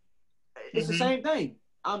 It's the same thing.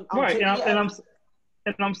 I'm right, and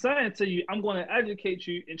I'm saying to you, I'm going to educate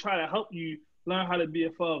you and try to help you learn how to be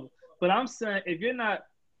a father. But I'm saying if you're not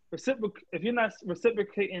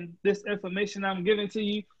reciprocating this information I'm giving to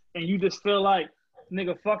you, and you just feel like,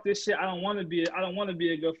 nigga, fuck this shit. I don't want to be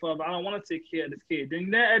a good father. I don't want to take care of this kid.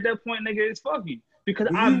 Then at that point, nigga, it's fuck you. Because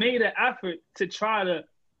I made an effort to try to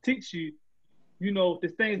teach you,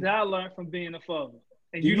 the things that I learned from being a father,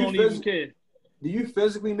 and you don't even care. Do you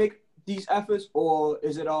physically make these efforts, or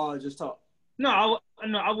is it all just talk? No,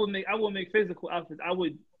 I would make physical efforts. I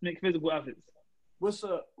would make physical efforts. What's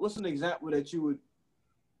an example that you would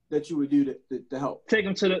do to help? Take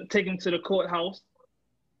him to the courthouse.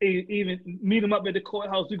 Even meet him up at the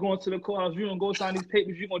courthouse. We're going to the courthouse. You're gonna go sign these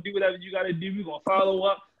papers. You're gonna do whatever you gotta do. We're gonna follow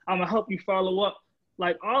up. I'm gonna help you follow up.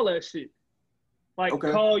 Like all that shit. Like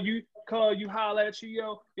okay. call you, holler at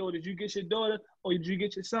you, yo, did you get your daughter? Or did you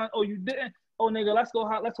get your son? Oh, you didn't? Oh, nigga, let's go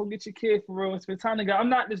get your kid for real and spend time together. I'm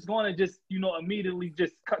not just going to immediately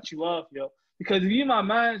just cut you off, yo. Because if you my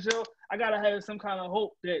mind, yo, I gotta have some kind of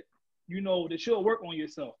hope that, that you'll work on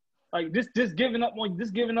yourself. Like just giving up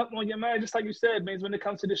on your man, just like you said, man, when it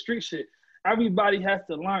comes to the street shit. Everybody has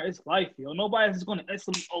to learn it's life, yo. Nobody's just gonna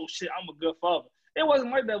instantly, oh shit, I'm a good father. It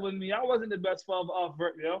wasn't like that with me. I wasn't the best father off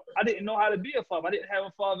birth, yo. I didn't know how to be a father. I didn't have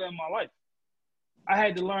a father in my life. I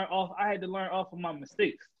had to learn off of my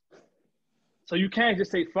mistakes. So you can't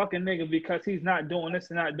just say fucking nigga because he's not doing this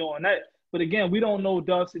and not doing that. But again, we don't know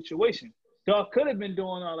Dove's situation. Dove could have been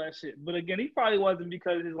doing all that shit. But again, he probably wasn't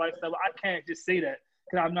because of his lifestyle. I can't just say that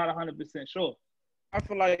because I'm not 100% sure. I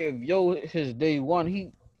feel like if his day one,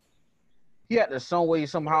 he had to some way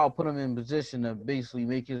somehow put him in position to basically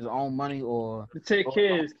make his own money or to take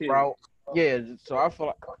care of his kids. Yeah, so I feel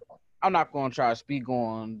like I'm not gonna try to speak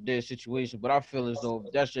on their situation, but I feel as though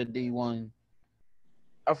if that's your day one,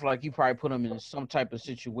 I feel like you probably put him in some type of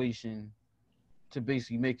situation to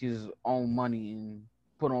basically make his own money and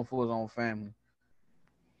put on for his own family.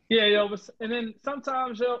 Yeah, yo, and then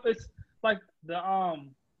sometimes, yo, it's like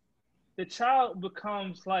the child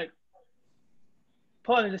becomes like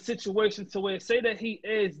part of the situation to where say that he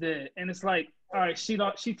is there, and it's like all right,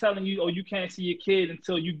 she telling you, oh, you can't see your kid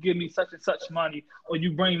until you give me such and such money or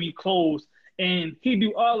you bring me clothes, and he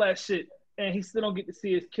do all that shit and he still don't get to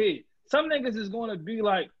see his kid. Some niggas is gonna be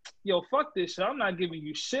like, yo, fuck this shit. I'm not giving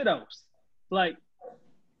you shit else. Like,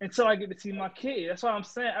 until I get to see my kid. That's why I'm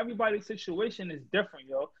saying everybody's situation is different,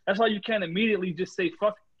 yo. That's why you can't immediately just say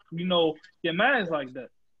fuck, your man's like that.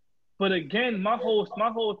 But again, my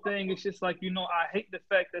whole thing is just like, I hate the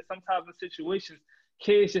fact that sometimes in situations,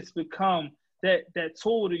 kids just become that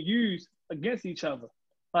tool to use against each other.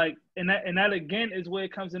 Like, and that again is where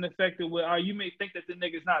it comes in effect where you may think that the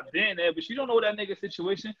nigga's not been there, but you don't know that nigga's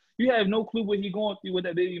situation. You have no clue what he going through with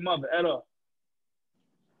that baby mother at all.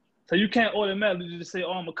 So you can't automatically just say,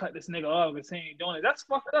 oh, I'm gonna cut this nigga off because he ain't doing it. That's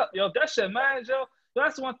fucked up, yo. If that shit man's, yo.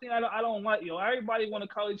 That's one thing I don't like, yo. Everybody want to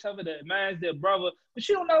call each other their man's, their brother, but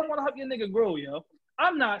you don't ever want to help your nigga grow, yo.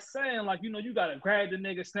 I'm not saying like, you gotta grab the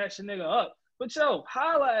nigga, snatch the nigga up, but yo,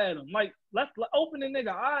 holla at him. Like, open the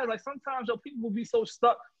nigga eyes. Like sometimes, yo, people will be so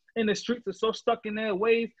stuck in the streets or so stuck in their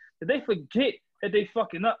ways that they forget that they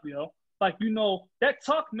fucking up, yo. Like, that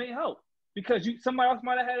talk may help. Because somebody else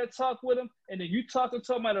might have had a talk with them, and then you talking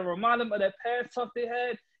to them might have reminded them of that past talk they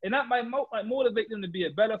had, and that might motivate them to be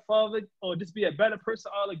a better father or just be a better person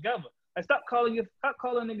altogether. Like stop calling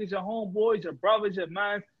niggas your homeboys, your brothers, your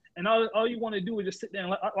mans, and all you want to do is just sit there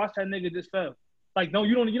and watch that nigga just fail. Like no,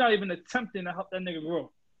 you're not even attempting to help that nigga grow.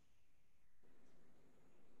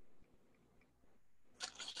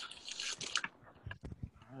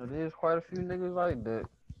 There's quite a few niggas like that.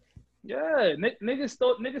 Yeah, niggas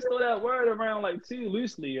throw that word around like too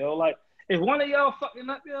loosely, yo. Like if one of y'all fucking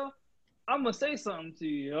up, yo, I'm gonna say something to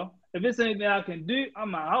you, yo. If it's anything I can do,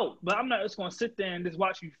 I'm out. But I'm not just gonna sit there and just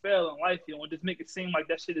watch you fail in life, yo, and just make it seem like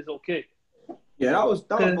that shit is okay. Yeah, that was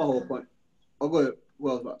my whole point. Oh, go ahead. Who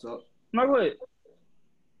else about to talk? No, go ahead.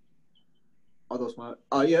 Oh, that's my.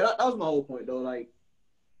 Yeah, that was my whole point though. Like,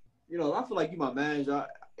 I feel like you my man,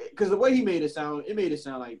 because the way he made it sound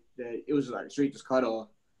like that it was like straight just cut off.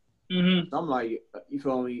 Mm-hmm. So I'm like, you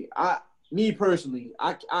feel me? Me personally,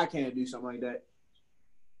 I can't do something like that.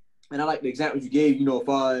 And I like the example you gave, as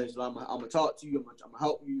far as I'm gonna talk to you, I'm gonna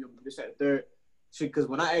help you, I'm this, that, third. Because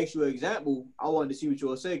when I asked you an example, I wanted to see what you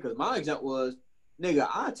would say. Because my example was, nigga,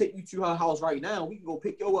 I'll take you to her house right now. We can go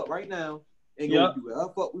pick you up right now and go do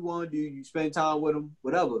whatever fuck we want to do. You spend time with them,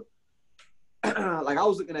 whatever. Like I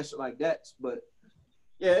was looking at shit like that, but.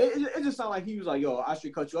 Yeah, it just sounded like he was like, yo, I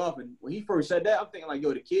should cut you off. And when he first said that, I'm thinking like,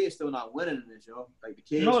 yo, the kid's still not winning in this, yo. Like the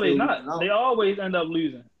kids. No, they not. They always end up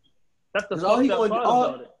losing. That's the fucked up part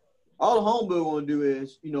about it. All the homeboy want to do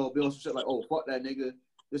is, be on some shit like, oh, fuck that nigga,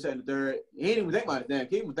 this, that, and the third. He ain't even think about it, damn. He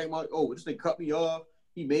didn't even think about, oh, this thing cut me off.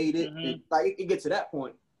 He made it. Mm-hmm. And, like, it gets to that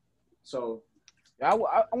point. So. I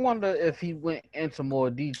wonder if he went into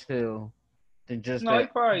more detail than just no, that. he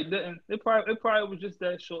probably didn't. It probably was just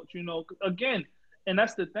that short, Again, and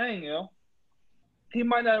that's the thing, yo. He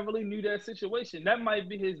might not really knew that situation. That might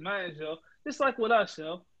be his mind, yo. Just like with us,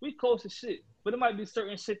 yo. We close to shit. But it might be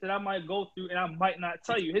certain shit that I might go through and I might not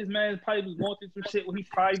tell you. His man probably was going through some shit where he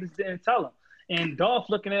probably just didn't tell him. And Dolph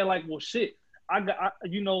looking at it like, well, shit. I'm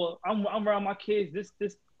around my kids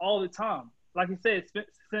this all the time. Like he said,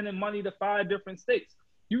 sending money to 5 different states.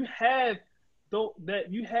 You have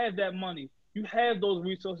that money. You have those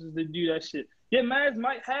resources to do that shit. Your man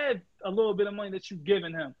might have a little bit of money that you've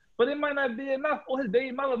given him, but it might not be enough. Or his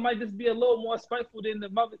baby mother might just be a little more spiteful than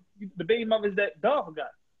the baby mothers that Dolph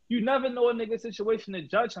got. You never know a nigga's situation to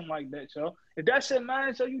judge him like that, yo. If that's your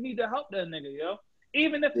man, yo, you need to help that nigga, yo.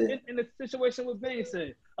 Even if in the situation with Bane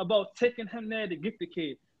said about taking him there to get the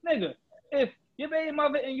kid. Nigga, if your baby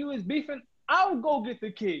mother and you is beefing, I'll go get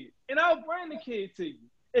the kid and I'll bring the kid to you.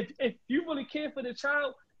 If you really care for the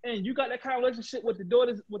child and you got that kind of relationship with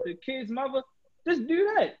the kid's mother, just do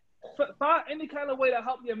that. Find any kind of way to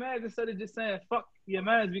help your man instead of just saying fuck your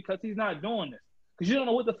man because he's not doing this. Because you don't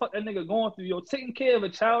know what the fuck that nigga going through, yo. Taking care of a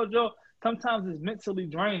child, yo, sometimes is mentally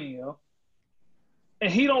draining, yo.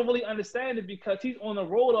 And he don't really understand it because he's on the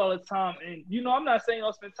road all the time. And, I'm not saying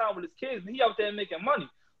he'll spend time with his kids, but he out there making money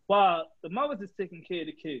while the mother's is taking care of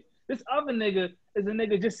the kids. This other nigga is a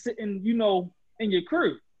nigga just sitting, in your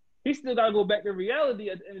crew. He still got to go back to reality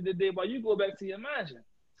at the end of the day while you go back to your mansion.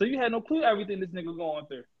 So you had no clue everything this nigga going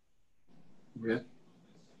through. Yeah.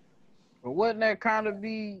 But wouldn't that kind of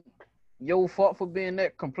be your fault for being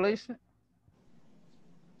that complacent?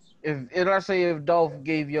 If Dolph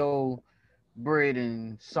gave your bread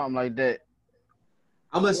and something like that,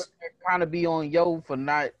 I must kind of be on yo for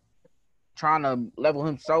not trying to level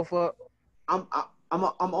himself up. I'm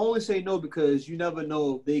only saying no because you never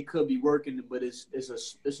know if they could be working, but it's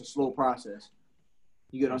a slow process.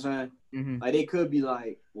 You get what I'm saying? Mm-hmm. Like they could be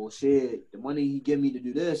like, well, shit, the money he give me to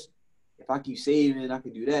do this, if I keep saving, I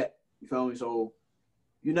can do that. You feel me? So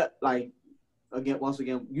you not like once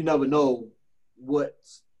again, you never know what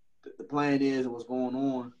the plan is and what's going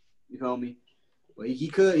on. You feel me? But he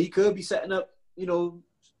could be setting up,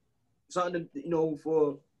 something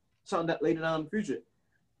for something that later down in the future.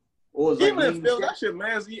 Or even like, if that's your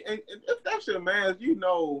man's, if that's your man's,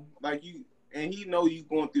 and he know you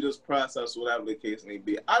going through this process, whatever the case may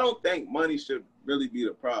be. I don't think money should really be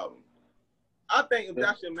the problem. I think if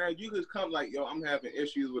that's your man, you just come like, yo, I'm having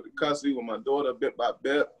issues with the custody with my daughter bit by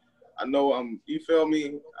bit. I know you feel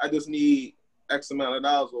me? I just need X amount of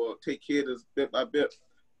dollars or take care of this bit by bit.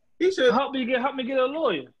 He should help me get a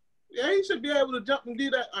lawyer. Yeah, he should be able to jump and do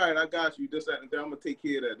that. All right, I got you. This, that, and that. I'm gonna take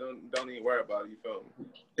care of that. Don't even worry about it. You feel me?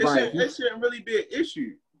 It shouldn't really be an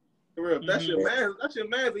issue. For real. That's your man. That's your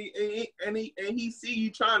man. And he see you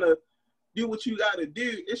trying to do what you got to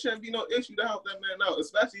do. It shouldn't be no issue to help that man out,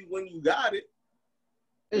 especially when you got it.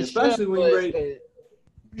 Especially when you're ready.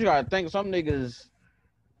 You gotta think some niggas.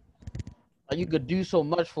 You could do so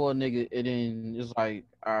much for a nigga, and then it's like,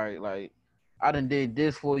 all right, like I done did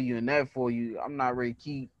this for you and that for you. I'm not ready to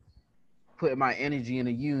keep putting my energy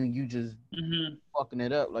into you, and you just fucking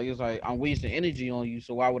it up. Like it's like I'm wasting energy on you,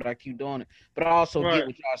 so why would I keep doing it? But I also get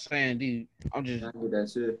what y'all saying, dude. I'm just saying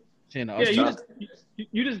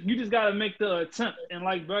you just gotta make the attempt, and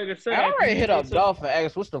like Burger said, I already hit up Dolph and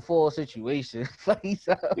asked what's the full situation. I'm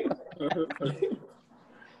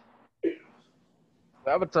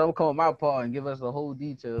gonna tell him come on my part and give us the whole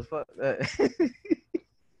details. Fuck that.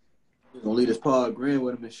 He's gonna leave this pod green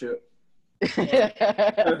with him and shit. Yeah.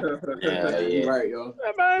 Right, yo.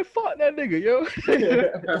 Hey, man, fuck that nigga, yo.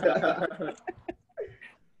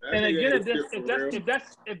 And again,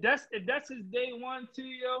 if that's his day one too,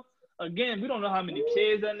 yo. Again, we don't know how many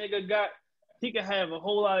kids that nigga got. He could have a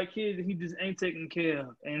whole lot of kids that he just ain't taking care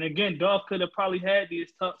of. And again, Dolph could have probably had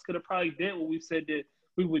these talks, could have probably did what we said that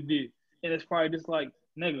we would do. And it's probably just like,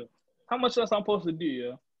 nigga, how much else I'm supposed to do,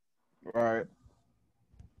 yo? Right.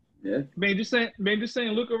 Yeah. Man, just saying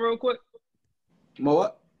Luka real quick.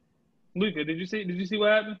 What? Luka, did you see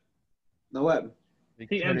what happened? No, what happened?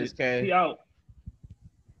 He ended. He out.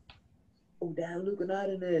 Oh, damn, Luka not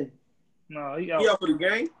in there. No, he out. He out for the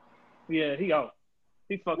game? Yeah, he out.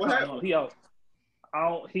 He fucked up. He out.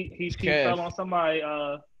 He fell on somebody's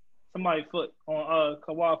foot, on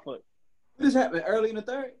Kawhi foot. What just happened early in the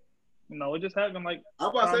third? No, it just happened like. I'm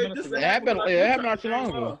about to say this happened not too long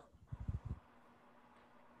ago.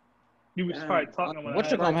 You was probably talking about.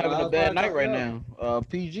 What's your having a bad night right now?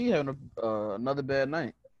 PG having another bad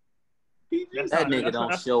night. That nigga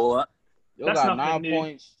don't show up. You got 9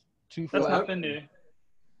 points, 2 That's nothing there.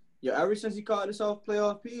 Yo, ever since he called himself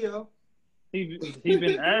playoff P, yo. He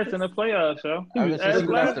been ass in the playoffs, yo. He was ass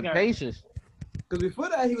the Pacers. Because before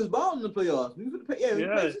that, he was balling in the playoffs. He was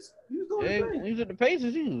Pacers. He was doing the thing. He was at the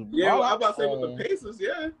Pacers. Well, I'm about to say with the Pacers,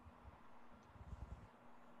 yeah.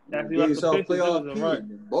 He gave himself playoff P. Right.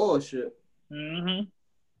 Bullshit. Mm-hmm.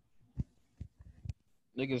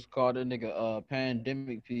 Niggas called that nigga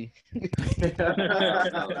Pandemic P.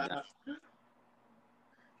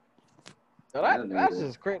 That's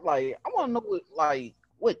just crazy. Like, I want to know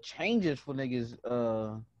what changes for niggas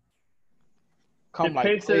come like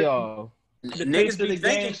playoff. The pace of the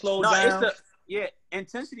game slowed down. It's the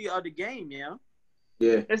intensity of the game, yeah.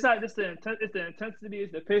 Yeah. It's not just the intensity,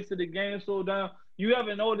 it's the pace of the game slowed down. You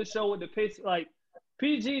ever know the show with the pace, like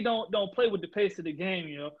PG don't play with the pace of the game,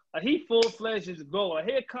 you know. Like he full-fledged just go. Like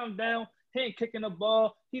he'll come down, he ain't kicking the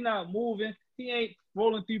ball, he not moving, he ain't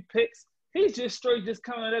rolling through picks. He's just straight just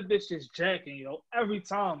coming at that bitch just jacking, yo, every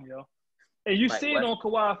time, yo. And you see it on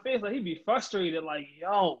Kawhi's face, like he be frustrated, like,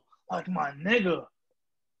 yo, like my nigga.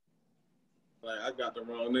 Like I got the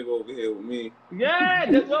wrong nigga over here with me. Yeah,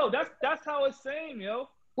 that's how it's saying, yo.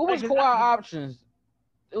 What was Kawhi options?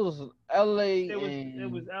 It was LA. It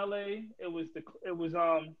was LA. It was the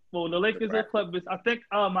Lakers or Clippers. I think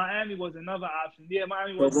Miami was another option. Yeah,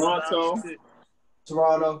 Miami was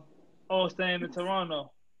Toronto. Oh, staying in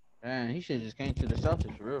Toronto. Man, he should just came to the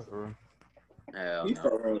Celtics for real. Hell, he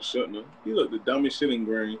fucked around shooting him. He looked the dumbest shit in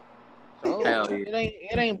green. So,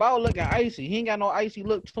 it ain't about looking icy. He ain't got no icy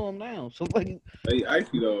look to him now. So like, he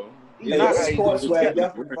icy though. His court swag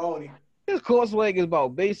definitely phony. His court swag is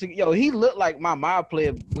about basic. Yo, he looked like my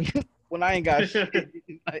player when I ain't got shit.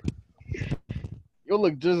 Like, you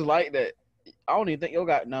look just like that. I don't even think he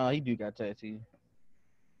do got tattoos.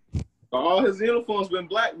 All his uniforms been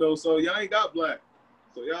black though, so y'all ain't got black.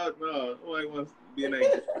 So y'all nobody wants to be an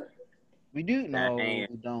angel. We do? No, we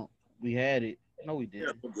don't. We had it. No, we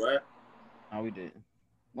didn't. Yeah, black. No, we didn't.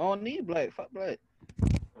 I don't need black. Fuck black.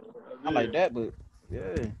 I like that, but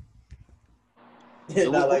yeah. So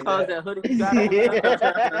Not what like color that. that hoodie you got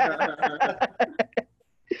on?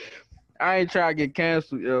 I ain't trying to get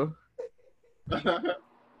canceled, yo.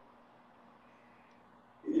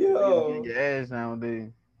 Yo, Get your ass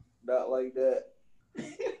nowadays. not like that.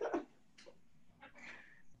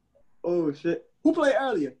 Oh shit! Who played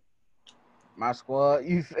earlier? My squad,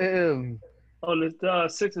 you feel me? Oh, the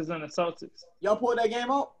Sixers and the Celtics. Y'all pulled that game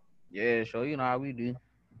out? Yeah, sure. You know how we do.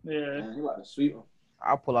 Yeah. Man, you about to sweep them.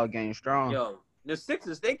 I'll pull out game strong. Yo, the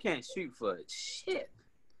Sixers, they can't shoot for shit.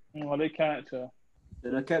 Well, they can't tell.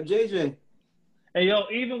 Then I kept JJ. Hey, yo,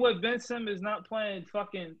 even with Ben Simmons not playing,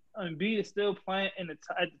 fucking Embiid is still playing at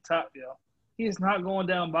the top, yo. He is not going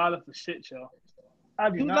down bottom for shit, yo. I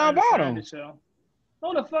do He was not down understand bottom. this, yo.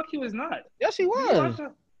 No, the fuck he was not. Yes, he You was. watch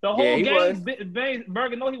the whole Yeah, he game, was.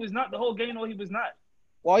 Berger, no, he was not. The whole game, no, he was not.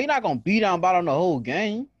 Well, you're not gonna beat down bottom the whole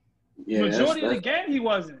game. Yeah, Majority of the game, he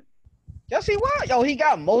wasn't. Yes, he was. Yo, he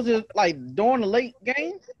got Moses like during the late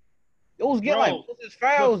game. It was getting like Moses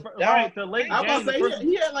fouls down. Right, the late I game. was about to say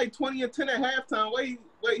he had like 20 and 10 at halftime. Wait,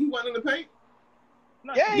 he wasn't in the paint?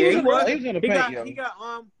 Yeah, Yeah, he was in the He paint, yo.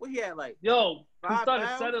 got what he had like. Yo, he 5 started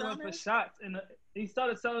fouls settling down for there? shots he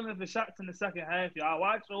started settling for shots in the second half, yo. I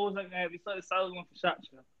watched the whole second half. He started settling for shots,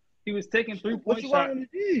 yo. He was taking 3-point What you shots. want him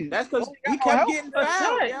to do? That's because Oh, he got kept help? getting That's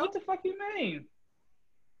fouled. right. Yo. What the fuck you mean?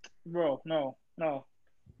 Bro, no.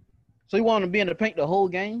 So you want him to be in the paint the whole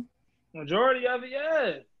game? Majority of it,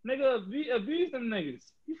 yeah. Nigga, abuse them niggas.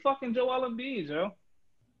 You fucking Joel Embiid, yo.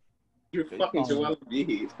 You're fucking Joel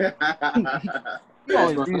Embiid. You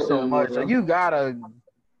only do so much. So you gotta.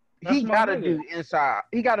 That's He my gotta nigga. do inside.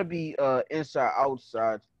 He gotta be inside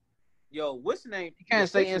outside. Yo, what's the name? You can't The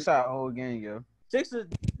stay Sixers- inside the whole game, yo. Sixers,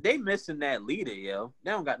 they missing that leader, yo.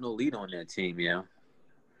 They don't got no leader on that team, yo.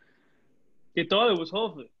 He thought it was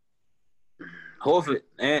Horford. Horford,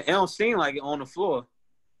 and it don't seem like it on the floor.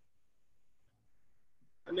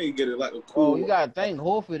 I need to get it like a cool. Oh, you gotta think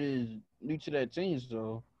Horford is new to that team,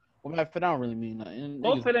 so well, that don't really mean nothing.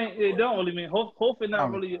 Horford it don't really mean Horford not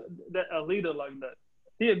Um, really a leader like that.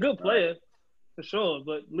 He a good player for sure,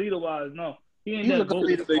 but leader wise, no. He ain't He's a that good vocal.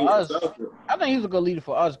 leader for us. I think he's a good leader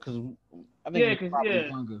for us because I think Yeah, he's 'cause, probably yeah.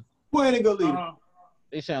 younger. Who ain't a good leader?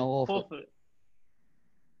 They saying Horford. Horford.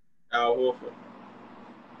 Al Horford.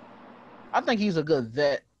 I think he's a good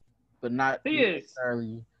vet, but not He is.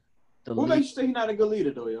 necessarily the Who leader. makes you say he's not a good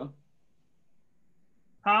leader, though, yo?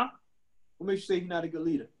 Huh? What makes you say he's not a good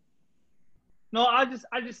leader? No, I just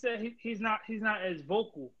said he's not as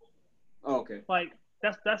vocal. Oh, okay. Like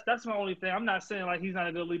that's my only thing. I'm not saying like he's not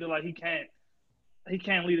a good leader, like he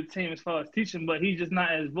can't lead a team as far as teaching, but he's just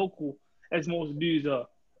not as vocal as most dudes are.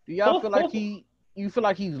 Do y'all feel like you feel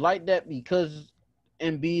like he's like that because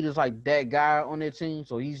Embiid is like that guy on their team,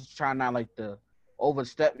 so he's trying not like to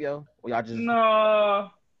overstep, yo? Or y'all just No, I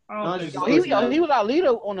don't No, think just- so. he was our leader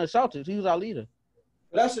on the Celtics. He was our leader.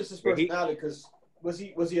 But that's just his personality, because was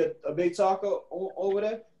he a big talker over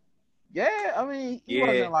there? Yeah, I mean, he Yeah,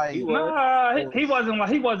 wasn't like he was. Nah,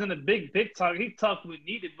 he wasn't a big talker. He talked when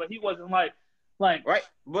needed, but he wasn't like Right,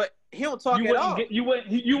 but he don't talk you at all. wouldn't you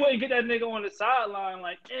wouldn't get that nigga on the sideline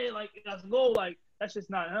like, hey, like let's go. Like that's just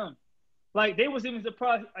not him. Like they was even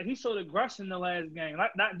surprised. Like he showed aggression the last game,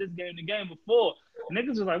 like not this game, the game before. Niggas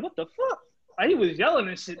was like, what the fuck? Like he was yelling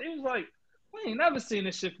and shit. It was like, we ain't never seen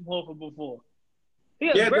this shit from Horford before. He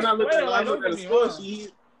a Yeah, great then I looked player, at don't the get me score wrong.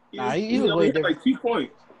 sheet. He was only way hit like 2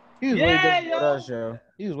 points. he was way Yeah, different with yo. us, yo.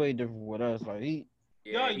 He was way different with us. Like Yeah,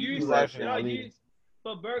 Y'all he used was actually him. our Y'all leader. used,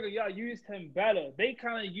 but Berger, y'all used him better. They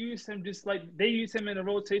kind of used him just like they used him in a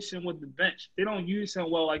rotation with the bench. They don't use him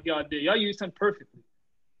well like y'all did. Y'all used him perfectly.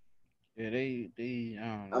 yeah, they I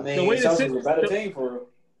don't know. I mean, The way the Celtics Six- was a better the- team for him.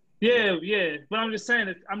 Yeah. But I'm just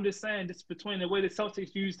saying just between the way the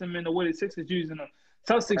Celtics used him and the way the Sixers using him.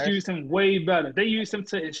 Celtics Right. used him way better. They used him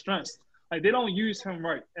to his strengths. Like they don't use him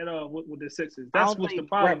right at all with the Sixers. I That's don't what's the think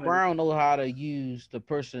problem. Brett Brown know how to use the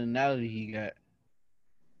personality he got,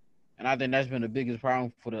 and I think that's been the biggest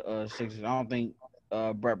problem for the Sixers. I don't think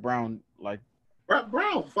Brett Brown like Brett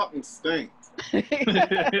Brown fucking stinks. he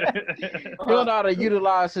don't know how to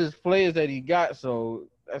utilize his players that he got, so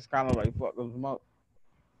that's kind of like fucking him up.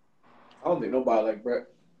 I don't think nobody like Brett.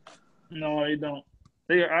 No, they don't.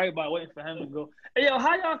 They are everybody waiting for him to go. Hey yo,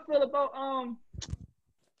 how y'all feel about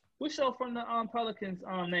which show from the Pelicans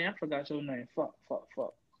name? I forgot your name. Fuck.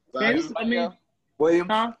 Man, Zion. I mean, Williams.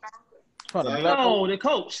 huh? From the Zion. black- No, the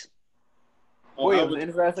coach. Williams.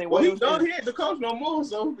 Any last name Well, he Williams? done here. The coach no more,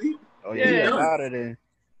 so he, Oh Yeah. yeah, out of there.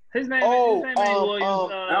 His name Oh, ain't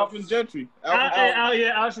Williams. Alvin Gentry. yeah. How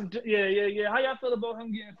y'all feel about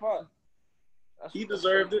him getting fired? He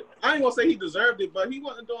deserved it. I ain't gonna say he deserved it, but he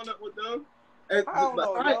wasn't doing that with them. And I don't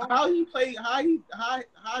know, yo. how he played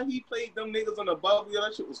them niggas on the bubble, yo,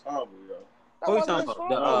 that shit was horrible, yo. Who you talking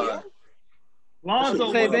about?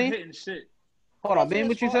 Lonzo Say, wasn't Ben? hitting shit. Hold on, Ben,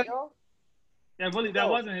 what you said? Yeah, really, that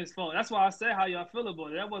wasn't his fault. That's why I said how y'all feel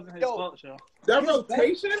about it. That wasn't his fault, y'all. That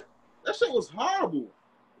rotation, that shit was horrible.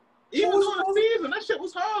 Even during the season, that shit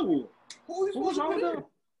was horrible. Who was supposed to put in?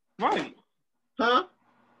 Right. Huh?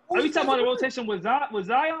 Are you talking about the rotation with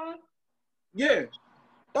Zion? Yeah.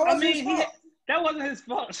 That wasn't his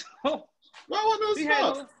fault. Why wasn't his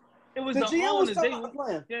fault? It was The the GM was owners. talking about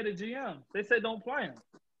playing. Yeah, the GM. They said don't play him.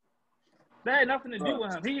 That had nothing to do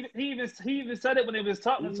with him. He even said it when they was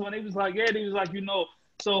talking to him. They was like,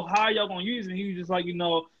 so how y'all gonna use him? He was just like, you're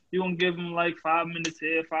gonna give him like 5 minutes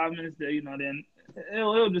here, 5 minutes there, then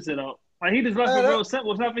he'll just sit out. Like he just left it real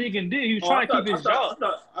simple. There's nothing he can do. He was trying to keep his job.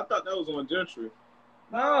 I thought that was on Gentry.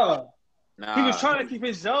 No. He was trying to keep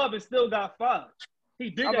his job and still got fired. He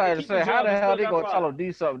did I'm that. about to say, how the hell they gonna tell him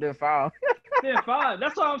do something then foul? Then fired.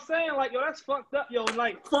 That's what I'm saying. Like, yo, that's fucked up, yo.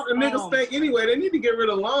 Like, fucking niggas think anyway. They need to get rid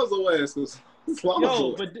of Lonzo ass. But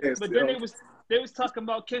then they was talking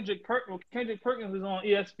about Kendrick Perkins. Kendrick Perkins was on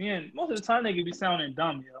ESPN. Most of the time they could be sounding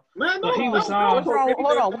dumb, yo. Man, but he was what's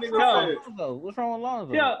wrong with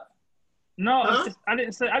Lonzo? Yeah. No, I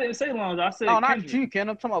didn't say Lonzo. I said no, Kendrick. not you, Ken.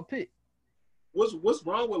 I'm talking about Pitt. What's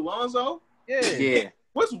wrong with Lonzo? Yeah.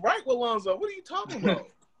 What's right with Lonzo? What are you talking about?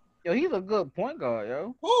 Yo, he's a good point guard,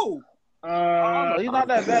 yo. Who? He's not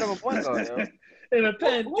that bad of a point guard, yo.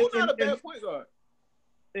 Who's not a bad point guard?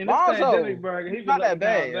 Lonzo, he's not that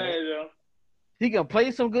bad, yo. He can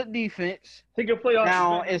play some good defense. He can play.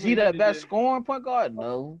 Now, is he the best scoring point guard?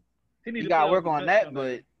 No. He got to work on that,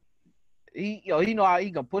 but he know how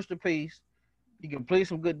he can push the pace. He can play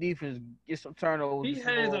some good defense, get some turnovers. He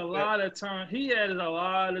has a lot of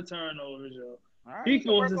turnovers, yo. Right, he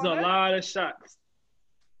forces a lot of shots.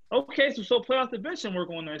 Okay, so play off the bench and work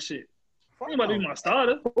on that shit. He about to be my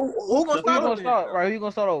starter. Who gonna start? Right, who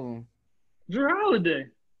gonna start over him? Jrue Holiday.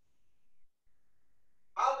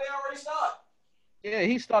 Holiday already started. Yeah,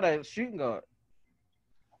 he started at shooting guard.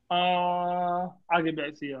 I'll get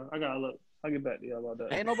back to y'all. I gotta look. I'll get back to y'all about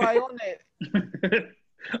that. Ain't nobody on that.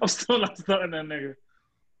 I'm still not starting that nigga.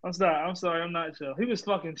 I'm sorry. I'm not sure. He was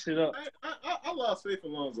fucking shit up. I lost faith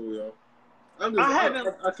in Lonzo, yo. I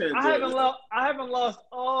haven't lost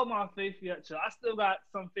all my faith yet, yo. I still got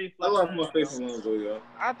some faith left. I lost my faith in Lonzo, yo.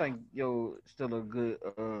 I think still a good.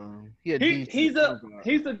 He's a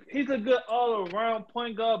good all around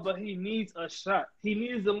point guard, but he needs a shot. He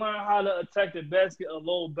needs to learn how to attack the basket a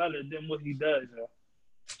little better than what he does, yo.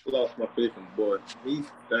 I lost my faith in the boy.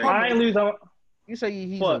 I ain't losing. You say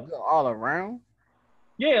he's a good all around?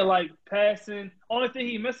 Yeah, like passing. Only thing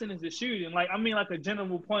he missing is the shooting. Like a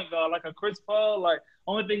general point guard, like a Chris Paul. Like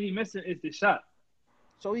only thing he missing is the shot.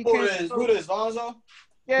 So he can't. Who is Lonzo?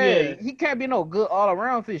 Yeah, he can't be no good all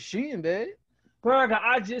around if he's shooting, man. Burger,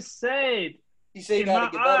 I just said. He said he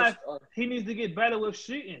got to get better. He needs to get better with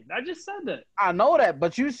shooting. I just said that. I know that,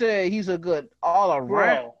 but you said he's a good all around.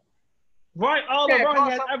 Bro. Right, all around.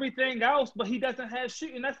 He has everything else, but he doesn't have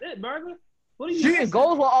shooting. That's it, Burger. What are you shooting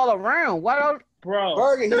goes with all around. What else? Bro,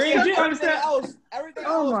 Burger, you understand? Everything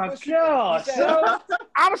oh else. My God! So,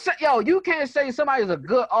 I'm saying, you can't say somebody's a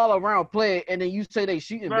good all around player and then you say they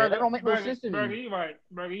shooting. Burger, that don't make no sense to me. Burger, you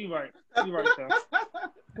right. Sir.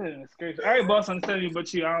 Goodness gracious. Every boss understands you,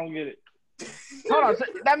 but you, I don't get it. Hold on,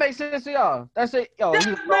 that makes sense to y'all. That's it, yo.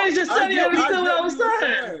 That man just said he understood what I was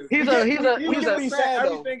saying. He's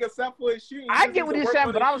everything except for his shooting. I get what he's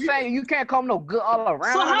saying, but I'm saying you can't call him no good all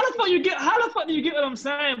around. So how the fuck do you get what I'm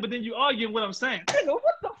saying, but then you argue what I'm saying? Nigga,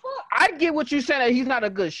 what the fuck? I get what you're saying that he's not a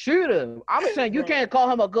good shooter. I'm saying you can't call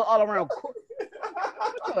him a good all around.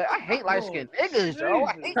 I hate light skinned niggas, yo.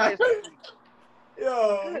 I hate light skinned.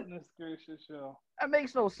 Yo. Goodness gracious, yo. That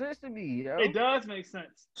makes no sense to me, yo. It does make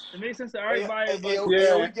sense. It makes sense to everybody. We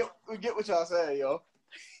get what y'all saying, yo.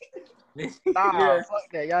 Nah, fuck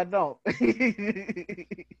that. Y'all don't.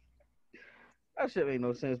 That shit make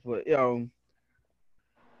no sense, but yo,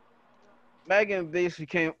 Megan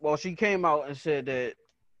basically came out and said that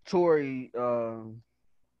Tory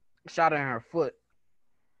shot in her foot.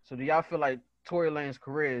 So do y'all feel like Tory Lane's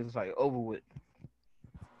career is like over with?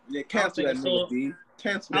 Yeah, cancel that nigga, D.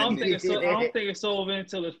 Cancel that nigga. I don't think it's over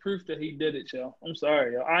until it's proof that he did it, yo. I'm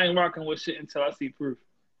sorry, yo. I ain't rocking with shit until I see proof.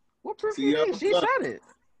 What proof you need? She said it.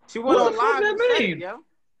 She went on live. What does that mean? Yo.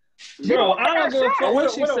 Bro, I don't give a fuck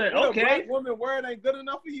what she said. What Okay. a black woman word ain't good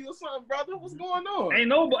enough for you or something, brother? What's going on? Ain't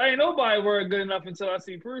nobody word good enough until I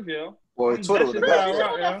see proof, yo. Boy, Twitter was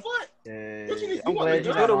Yeah. I'm glad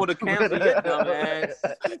you Twitter would have canceled your dumb ass.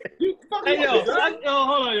 Hey, yo,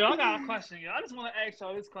 hold on, yo. I got a question, yo. I just want to ask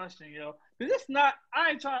y'all this question, yo. Cause it's not.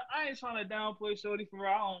 I ain't trying to downplay Shorty for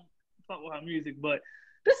real. I don't fuck with her music, but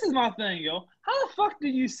this is my thing, yo. How the fuck do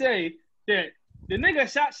you say that the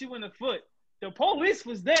nigga shot you in the foot? The police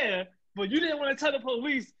was there, but you didn't want to tell the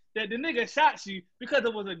police that the nigga shot you because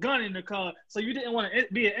there was a gun in the car, so you didn't want to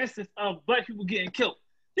be an instance of black people getting killed.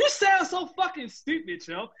 You sound so fucking stupid,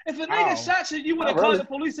 yo. If a nigga shot you, you would have called the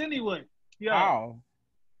police anyway. Yo. How?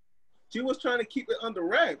 She was trying to keep it under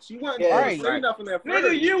wraps. She wasn't saying nothing at first.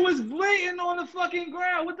 Nigga, you was bleeding on the fucking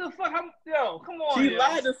ground. What the fuck? Yo, come on. She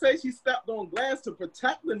lied to say she stepped on glass to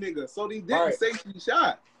protect the nigga, so they didn't say she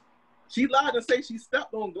shot. She lied to say she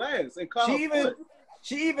stepped on glass and called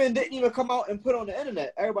She even didn't even come out and put on the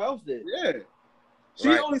internet. Everybody else did. Yeah. She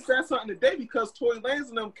only said something today because Tory Lanez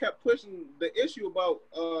and them kept pushing the issue about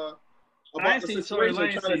the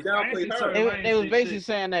situation, trying to downplay her. They was basically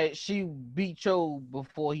saying that she beat Cho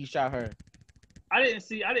before he shot her. I didn't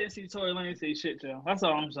see Tory Lanez say shit, yo. That's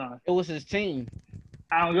all I'm saying. It was his team.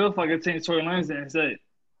 I don't give a fuck if Tory Lanez didn't say it.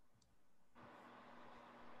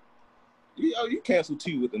 You canceled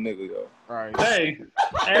T with the nigga, yo. Right. Hey.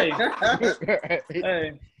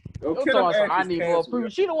 I need more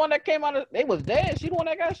proof. She the one that came out of. They was dead. She the one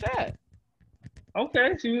that got shot.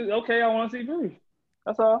 Okay, she was okay. I want to see proof.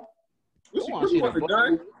 That's all. They want to see the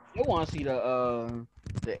gun. They want to see the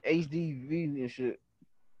HDV and shit.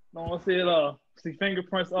 Don't want to see it all. See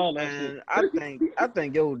fingerprints, all that shit. I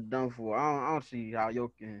think yo done for. I don't see how yo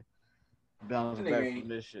can bounce back from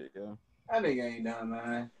this shit, yo. That nigga ain't done,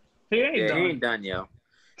 man. He ain't done, yo.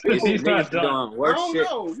 He's not done. I don't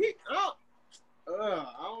know.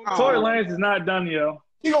 Tory Lanez is not done, yo.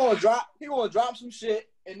 He gonna drop some shit,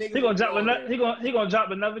 and niggas. He gonna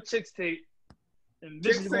drop another Chicks tape, and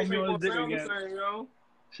this is gonna be on his dick again.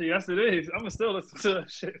 Shit, yes it is. I'm gonna still listen to that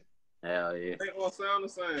shit. Hell yeah. They all sound the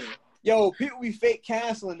same. Yo, people be fake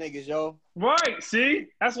canceling niggas, yo. Right, see?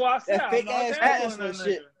 That's why I said that fake ass canceling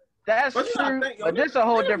shit. That's true, but this a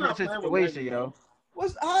whole different situation, yo.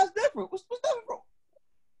 How's different? What's different, bro?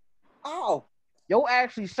 Oh. Yo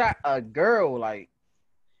actually shot a girl, like.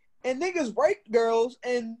 And niggas rape girls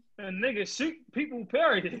and niggas shoot people,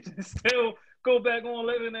 period. And still go back on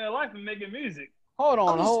living their life and making music. Hold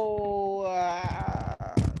on,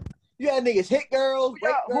 you had niggas hit girls,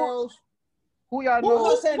 rape girls. Who y'all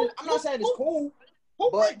know? I'm not saying it's cool.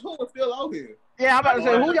 Who is still out here? Yeah, I'm about to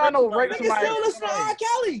say, who y'all know rape somebody? Niggas still listen to R.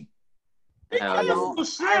 Kelly.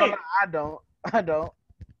 I don't.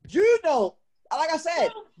 You don't. Like I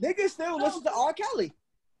said, niggas still listen to R. Kelly.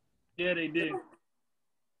 Yeah, they did.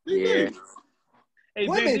 Yeah. Hey,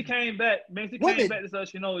 Benji came back. Came back to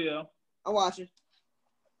let you know, yo. I'm watching.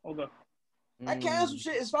 Okay. That cancel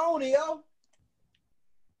shit is phony, yo.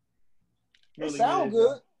 Really it sound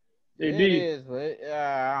good. It is, but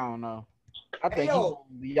I don't know. I think he'll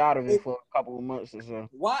be out of it for a couple of months or so.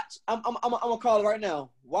 Watch. I'm gonna call it right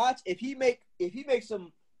now. Watch if he make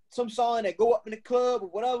some song that go up in the club or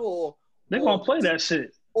whatever, or they gonna play that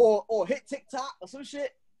shit, or hit TikTok or some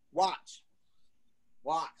shit. Watch.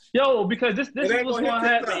 Yo, because this is what's gonna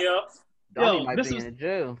happen, yo. Yo, might be in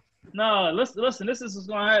jail. No, listen. This is what's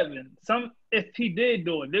gonna happen. If he did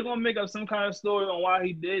do it, they're gonna make up some kind of story on why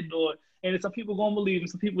he did do it, and some people gonna believe him,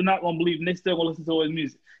 some people not gonna believe him. They still gonna listen to his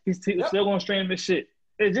music. He's still gonna stream his shit.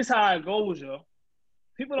 It's just how it goes, yo.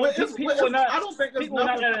 People don't. I don't think there's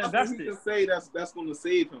nothing he can say that's gonna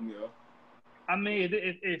save him, yo. I mean,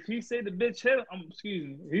 if he said the bitch hit him, if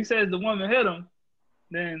he says the woman hit him,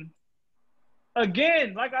 then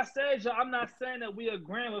again, like I said, yo, I'm not saying that we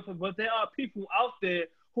agreeing with him, but there are people out there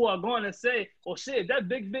who are going to say, "Oh shit, if that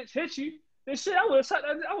big bitch hit you, then shit, I would have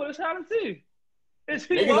shot him too." It's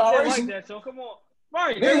people out there like that, so come on,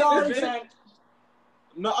 right?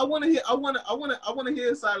 No, I want to hear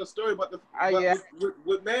his side of the story. But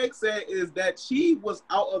what Meg said is that she was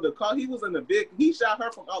out of the car. He was in the big. He shot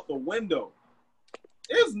her from out the window.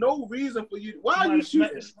 There's no reason for you. Why are you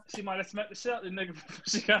shooting? She might have smacked the shot the nigga before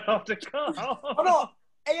she got off the car. Hold on.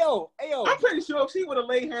 Ayo. I'm pretty sure if she would have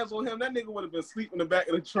laid hands on him, that nigga would have been sleeping in the back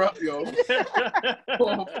of the truck, yo.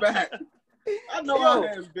 For a fact. I know her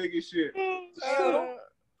hands big as shit.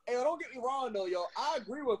 Don't get me wrong though, yo. I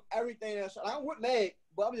agree with everything that's. I'm with Meg,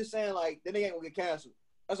 but I'm just saying like the nigga ain't gonna get canceled.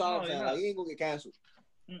 That's all I'm saying. Like he ain't gonna get canceled.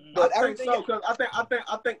 But I think so, because I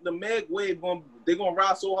think the Meg wave they're gonna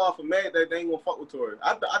ride so hard for Meg that they ain't gonna fuck with Tory.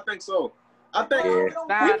 I think so. I think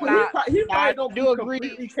he probably don't be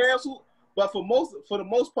completely canceled, But for the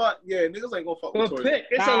most part, yeah, niggas ain't gonna fuck with Tory.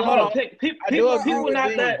 It's a lot of pick. People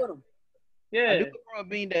not that. Yeah. I do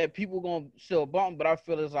agree that people gonna still bump, but I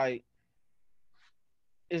feel it's like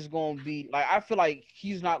it's gonna be like I feel like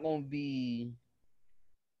he's not gonna be.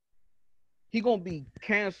 He gonna be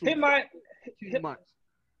canceled. He might. 2 months.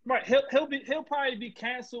 Right. He'll probably be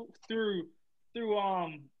canceled through the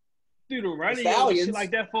radio and shit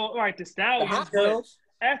like that for like the Stallions. But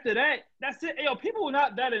after that, that's it. Yo, people are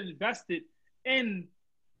not that invested in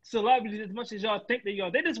celebrities as much as y'all think they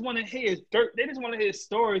are. They just want to hear dirt. They just want to hear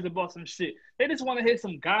stories about some shit. They just want to hear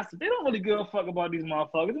some gossip. They don't really give a fuck about these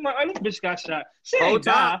motherfuckers. I'm like, oh, this bitch got shot. She ain't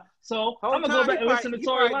die. So I'm gonna go back and listen to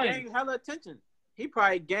Tory Lanez. Hella attention. He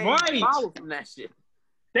probably gained power from that shit.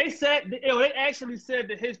 They said, they actually said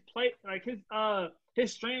that his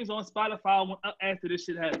streams on Spotify went up after this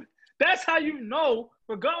shit happened. That's how you know,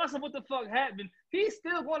 regardless of what the fuck happened, he's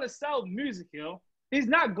still going to sell music, yo. He's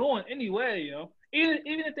not going anywhere, yo. Even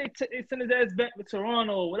if they send his ass back to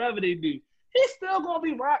Toronto or whatever they do, he's still going to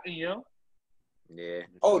be rocking, yo. Yeah.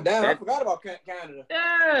 Oh, damn, I forgot about Canada.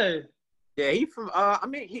 Yeah. Yeah, he from,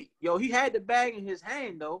 he had the bag in his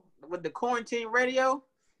hand, though, with the quarantine radio.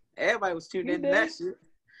 Everybody was tuned into that shit.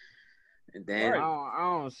 And then I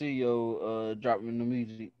don't see dropping the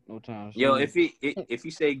music no time soon. Yo, if he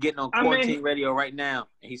say getting on quarantine radio right now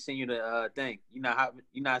and he send you the thing, you not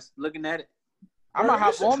looking at it. I'm gonna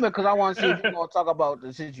hop on because I want to see if he's gonna talk about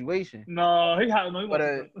the situation. No,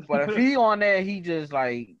 but if he on there, he just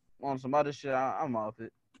like on some other shit. I'm off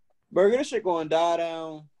it. Burger, this shit gonna die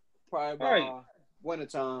down probably by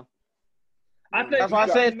wintertime. I think that's why I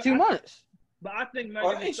said 2 months. But I think Megan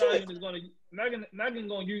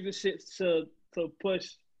gonna use this shit to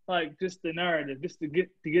push like just the narrative, just to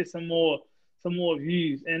get some more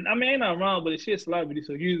views. And I mean, ain't nothing wrong, but she's a celebrity,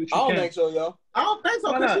 so use it. I don't think so, yo. I don't think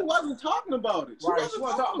so because she wasn't talking about it. She wasn't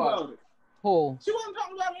talking about it. Who? She wasn't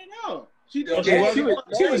talking about it at all.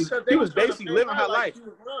 She was basically living her life.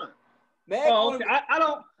 Man, okay.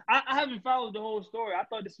 I haven't followed the whole story. I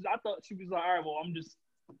thought she was like, all right, well, I'm just.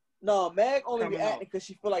 No, Meg only be acting because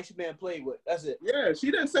she feel like she being played with. That's it. Yeah,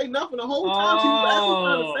 she didn't say nothing the whole time. She was actually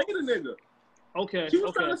trying to save the nigga. Okay. She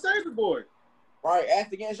was trying to save the boy. Right,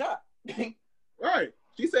 after getting shot. Right.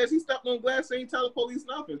 She says he stepped on glass, so he tell the police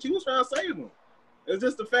nothing. She was trying to save him. It's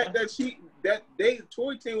just the fact that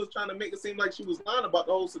Tory team was trying to make it seem like she was lying about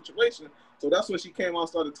the whole situation. So that's when she came out and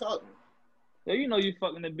started talking. Yeah, you know you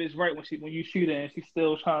fucking that bitch right when you shoot her and she's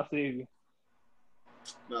still trying to save you.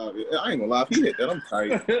 No, I ain't gonna lie. If he hit that, I'm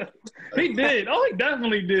tight. He did. Oh, he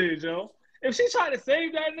definitely did, yo. If she tried to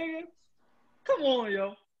save that nigga, come on,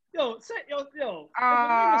 yo. Yo.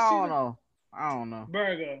 I don't know.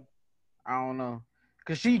 Burger. I don't know.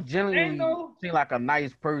 Cause she genuinely seemed like a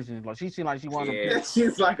nice person. Like she seemed like she wanted. Yeah,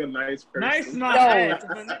 she's like a nice person. Nice, not ass.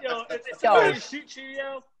 Yo, if somebody shoot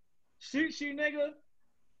you, nigga,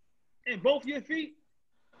 in both your feet.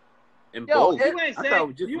 In both. You ain't saying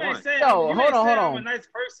hold on. I'm a nice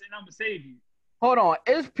person. I'm gonna save you. Hold on.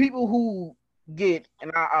 It's people who get,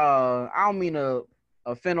 and I don't mean to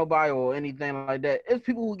offend nobody or anything like that. It's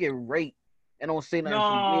people who get raped and don't say nothing.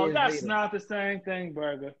 No, that's not the same thing,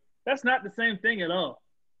 Burger. That's not the same thing at all.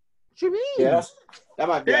 What you mean? Yeah, that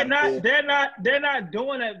might be. They're not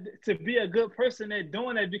doing that to be a good person. They're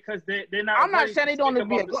doing it because they're not. I'm not saying they don't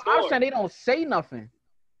be a good. I'm saying they don't say nothing.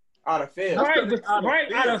 Out of fear.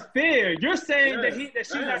 Right, out of fear. You're saying that she's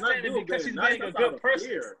not saying it because she's being a good person.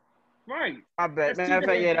 Fear. Right. My bad, man. That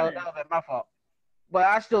was my fault. But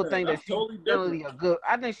I still think that she's generally a good.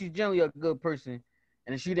 I think she's generally a good person,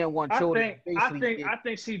 and she didn't want children. I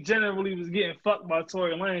think she generally was getting fucked by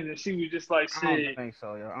Tory Lanez, and she was just like, shit. I don't think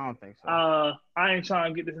so, yo. I don't think so. I ain't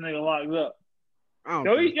trying to get this nigga locked up. I'm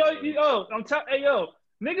telling,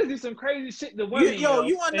 niggas do some crazy shit to women,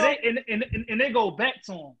 and they go back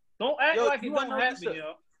to them. Don't act like it don't happen,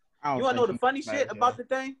 yo. You wanna know the funny shit about the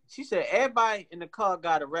thing? She said everybody in the car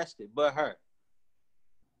got arrested but her.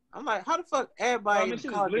 I'm like, how the fuck everybody in the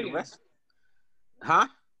car get arrested? Huh?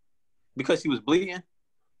 Because she was bleeding?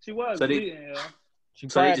 She was bleeding, yo. She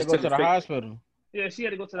had to go to the hospital. Yeah, she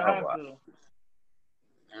had to go to the hospital.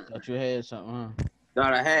 Thought you had something, huh?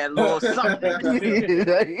 Thought I had a little something.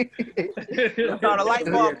 Thought a light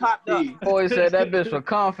bulb popped up. Boy said that bitch for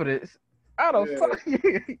confidence. How the fuck?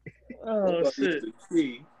 Oh, shit.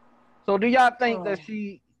 So do y'all think that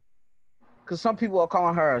she, because some people are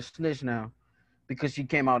calling her a snitch now because she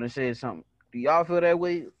came out and said something. Do y'all feel that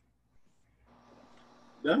way?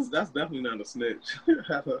 That's definitely not a snitch.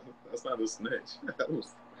 That's not a snitch.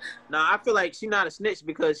 No, I feel like she's not a snitch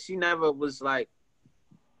because she never was like,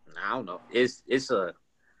 I don't know.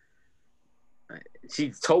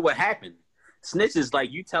 She told what happened. snitch is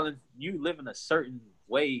like you telling you live in a certain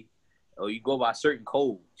way or you go by a certain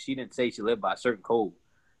code. She didn't say she lived by a certain code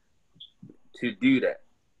to do that.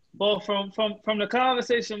 Well, from the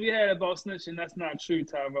conversation we had about snitching, that's not true,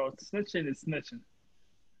 Tyrell. Snitching is snitching.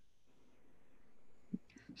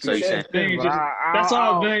 So you saying that's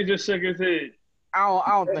all Bang just shook his head. I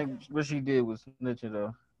don't think what she did was snitching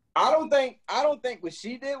though. I don't think what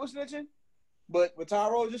she did was snitching. But what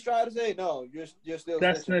Tyrell just tried to say, no, you're still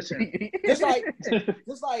that's snitching. just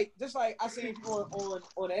like I seen people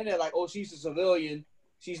on the internet like, oh, she's a civilian,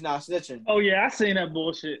 she's not snitching. Oh yeah, I seen that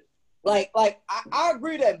bullshit. Like I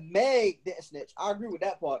agree that Meg didn't snitch. I agree with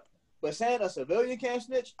that part. But saying a civilian can't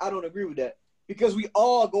snitch, I don't agree with that. Because we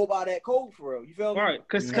all go by that code for real. You feel me? Right.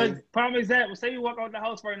 Because prime example, say you walk out the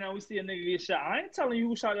house right now, we see a nigga get shot. I ain't telling you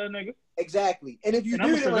who shot that nigga. Exactly. And if you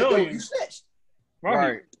do, then like, yo, you snitched.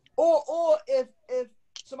 Right. Or if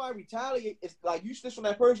somebody retaliate, it's like you snitch on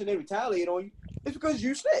that person, they retaliate on you. It's because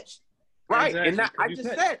you snitched. Right. Exactly.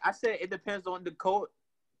 And I said it depends on the code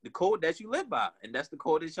that you live by, and that's the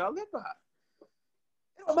code that y'all live by.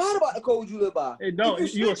 It don't matter about the code you live by. It don't.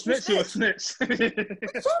 You a snitch. You a snitch. What are you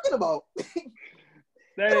talking about?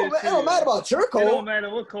 It don't matter about your code. It don't matter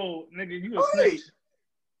what code, nigga. You a snitch.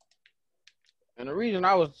 And the reason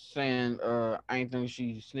I was saying I ain't think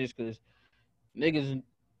she snitched because niggas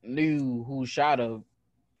knew who shot her,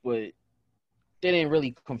 but they didn't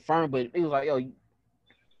really confirm. But it was like, yo,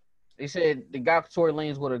 they said they got Tory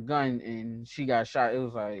Lanez with a gun and she got shot. It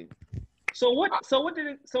was like, so what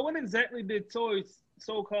exactly did Tory's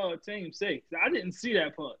so-called team say? I didn't see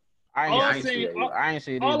that part. I ain't see it.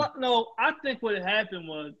 I think what happened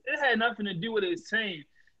was it had nothing to do with his team.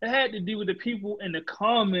 It had to do with the people in the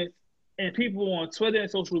comments and people on Twitter and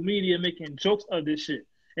social media making jokes of this shit.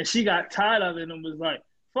 And she got tired of it and was like,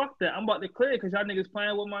 fuck that. I'm about to clear because y'all niggas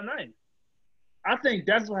playing with my name. I think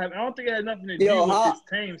that's what happened. I don't think it had nothing to do with his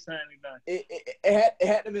team saying anything. It had to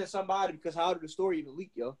have been somebody because how did the story even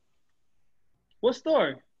leak, yo? What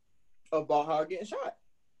story? About her getting shot.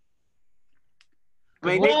 I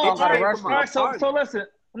mean, all right, so listen.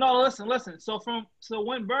 No, listen. So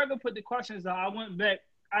when Berger put the questions out, I went back.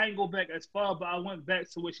 I didn't go back as far, but I went back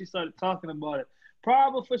to where she started talking about it.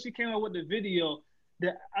 Probably before she came out with the video,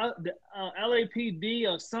 the LAPD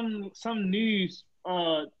or some news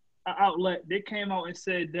outlet, they came out and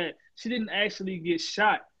said that she didn't actually get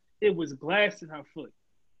shot. It was glass in her foot.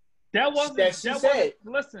 That wasn't.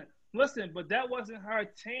 Listen. But that wasn't her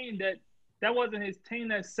team. That wasn't his team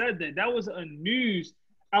that said that. That was a news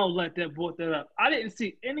outlet that brought that up. I didn't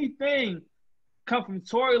see anything come from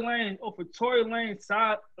Tory Lanez or for Tory Lanez's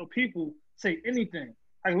side of people say anything.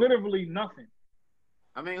 Like literally nothing.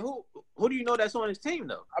 I mean, who do you know that's on his team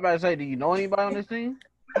though? I'm about to say, do you know anybody on this team?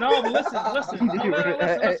 No, but listen.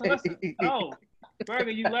 No, Berger,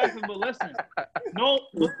 you laughing, but listen. No,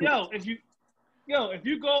 if you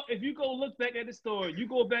go look back at the story, you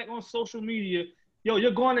go back on social media,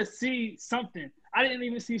 you're going to see something. I didn't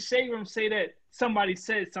even see Shade Room say that somebody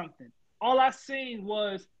said something. All I seen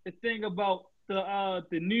was the thing about the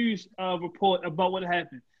news report about what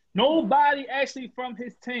happened. Nobody actually from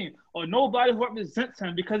his team or nobody who represents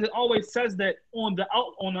him, because it always says that on the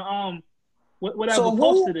whatever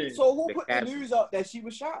post it is. So who put the news up that she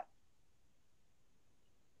was shot?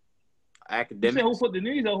 Academics. You said who put the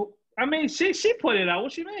news up? I mean, she put it out.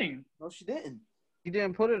 What you mean? No, she didn't. He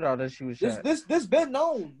didn't put it out that she was shot. This been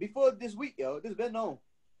known before this week, yo. This been known.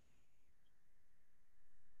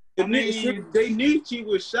 They knew she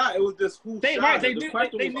was shot. It was just who shot her. They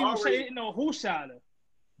didn't know who shot her.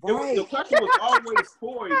 Right. The question was always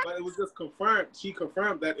Tory, but it was just confirmed. She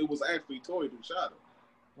confirmed that it was actually Tory who shot her.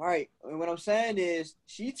 Right. And what I'm saying is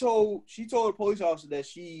she told the police officer that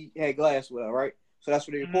she had glass with her, right? So that's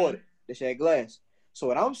what they reported, that she had glass. So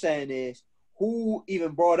what I'm saying is, who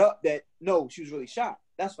even brought up that, no, she was really shot?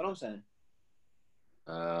 That's what I'm saying.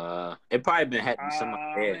 It probably been had to be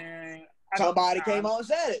somebody. Somebody came out and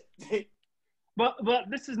said it. But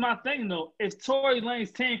this is my thing though. If Tory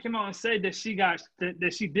Lanez's team came out and said that she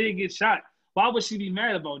did get shot, why would she be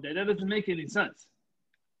mad about that? That doesn't make any sense.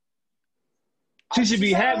 She should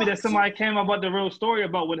be happy that somebody came up about the real story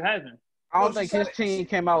about what happened. I don't think his team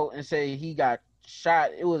came out and said he got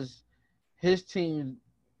shot. It was his team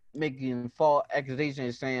making false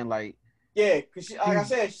accusations, saying like, yeah, because like I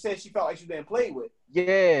said, she said she felt like she was being played with.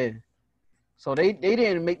 Yeah, so they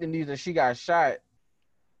didn't make the news that she got shot.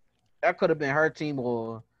 That could have been her team,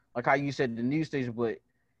 or like how you said, the news station. But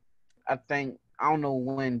I don't know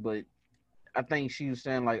when, but I think she was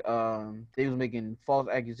saying like they was making false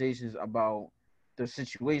accusations about the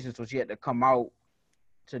situation, so she had to come out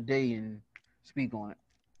today and speak on it.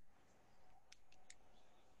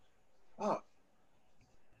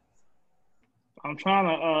 I'm trying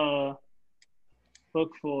to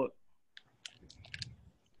look for it.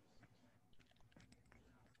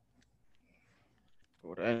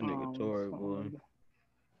 Oh, that nigga Tory, boy.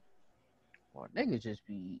 Boy, niggas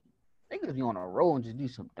be on a roll and just do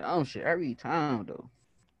some dumb shit every time though.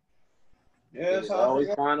 Yeah, Niggas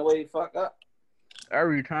always find a way to fuck up.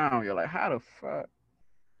 Every time you're like, how the fuck?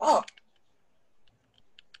 Oh.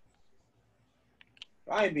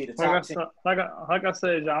 I ain't be the top 10. Like I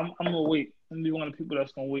said, I'm gonna wait. I'm gonna be one of the people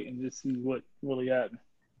that's gonna wait and just see what really happened.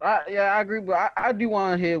 I agree, but I do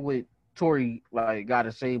want to hear what Tory like got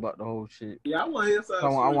to say about the whole shit. Yeah, I want to hear something.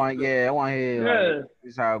 I want to hear like,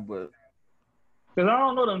 it's how, but because I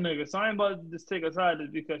don't know them niggas, so I ain't about to just take a side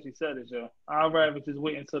just because she said it, yo. I'd rather just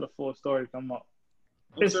wait until the full story come up.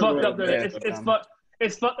 It's fucked up that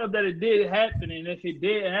it's fucked up that it did happen, and if it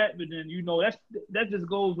did happen, then you know that just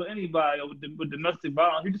goes with anybody with domestic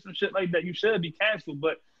violence. You do some shit like that, you should be canceled.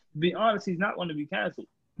 But to be honest, he's not going to be canceled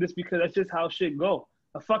just because that's just how shit go.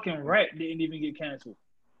 A fucking rat didn't even get canceled.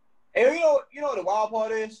 And you know the wild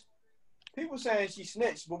part is, people saying she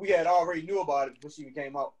snitched, but we had already knew about it before she even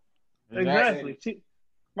came out. Exactly.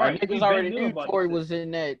 Right. Niggas already knew Tory was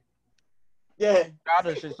in that. Yeah.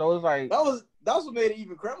 Shit, so it's like that's what made it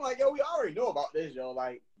even crazy. Like, yo, we already know about this, yo.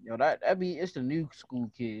 Like, yo, it's the new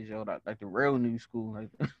school kids, yo. Like the real new school. Like,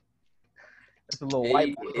 it's a little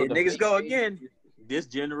white. Niggas go again. This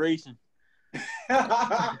generation.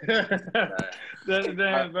 Damn,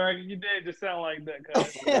 Berg, you did just sound like that,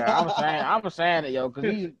 cuz. Yeah, I'm saying it, yo,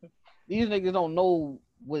 because these niggas don't know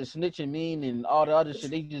what snitching mean and all the other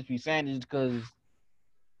shit. They just be saying it because.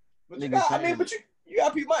 But you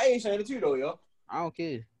got people my age saying it too, though, yo. I don't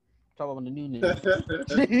care. Talk about the new niggas.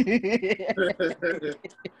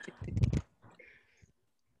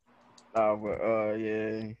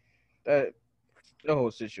 Yeah, that the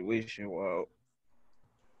whole situation, wow.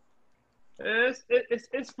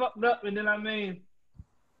 It's fucked up, and then I mean,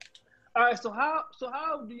 all right. So how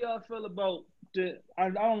do y'all feel about the? I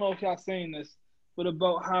don't know if y'all saying this, but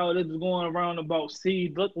about how this is going around about.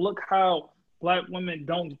 See, look how Black women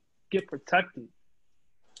don't get protected.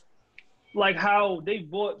 Like how they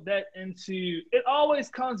brought that into. It always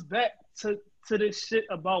comes back to this shit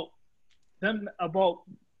about them Black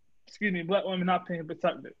women not being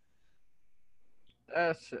protected.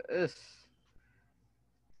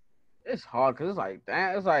 It's hard because it's like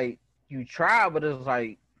that. It's like you try, but it's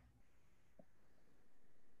like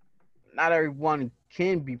not everyone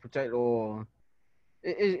can be protected, or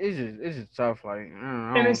it's just tough. Like,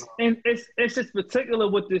 it's just particular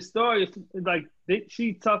with this story. It's like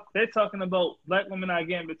they're talking about Black women not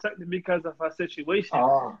getting protected because of our situation.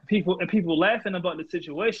 People laughing about the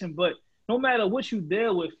situation, but no matter what you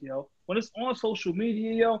deal with, yo, when it's on social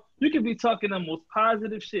media, yo, you can be talking the most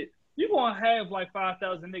positive shit. You're gonna have like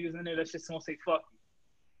 5,000 niggas in there that's just gonna say fuck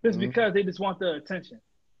you. Just because they just want the attention.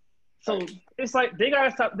 So it's like they gotta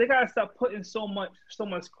stop putting so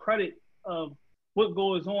much credit of what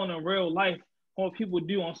goes on in real life on what people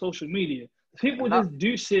do on social media. People just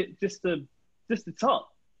do shit just to talk.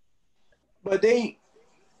 But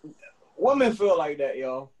women feel like that,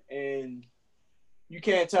 yo, and you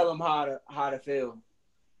can't tell them how to feel.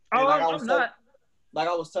 And I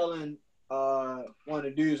was telling one of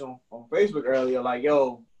the dudes on Facebook earlier, like,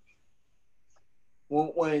 yo,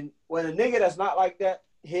 when a nigga that's not like that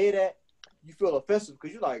hear that, you feel offensive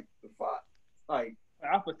because you like, the fuck, like,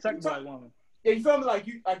 I protect Black woman. Yeah, you feel me? Like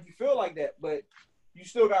you feel like that, but you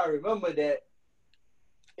still gotta remember that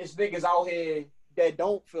it's niggas out here that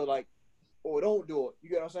don't feel like or don't do it. You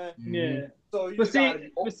get what I'm saying? Yeah. So you but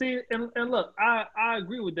see, and look, I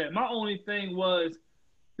agree with that. My only thing was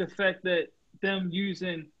the fact that them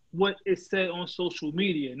using what is said on social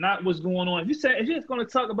media, not what's going on. If you're just going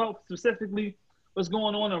to talk about specifically what's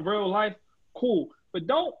going on in real life, cool. But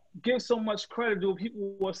don't give so much credit to what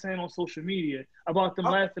people are saying on social media about them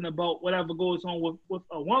laughing about whatever goes on with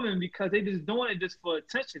a woman because they just doing it just for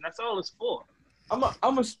attention. That's all it's for. I'm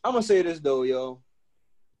gonna say this though, yo.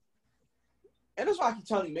 And that's why I keep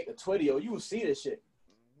telling you, make a Twitter, yo. You will see this shit.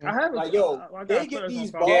 I haven't. Like, yo, they get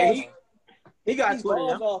these balls. Yeah, he got these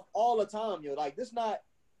Twitter, balls off all the time, yo. Like, this not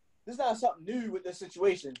something new with this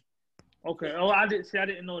situation. Okay. Oh, I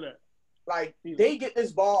didn't know that. Like, they get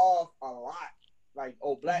this ball off a lot. Like,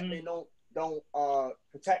 oh, Black men don't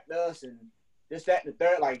protect us and this, that, and the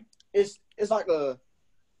third. Like, it's like a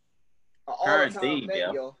all the time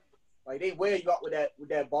thing, yo. Like, they wear you out with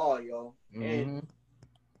that ball, yo. And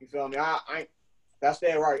you feel me? I that's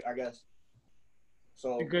their right, I guess.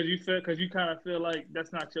 So because you kind of feel like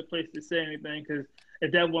that's not your place to say anything. Because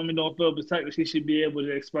if that woman don't feel protected, she should be able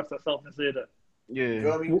to express herself and say that. Yeah. You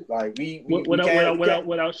feel me? Like we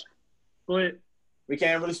without. Go ahead. we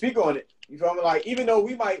can't really speak on it. You feel me? Like, even though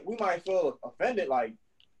we might feel offended, like,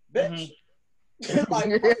 bitch. Like,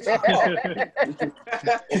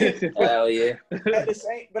 hell yeah. At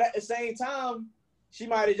the same time, she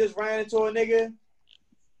might have just ran into a nigga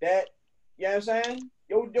that, you know what I'm saying?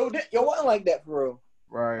 Yo wasn't like that for real.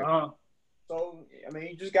 Right. So I mean,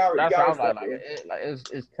 you just got. That's what I was like.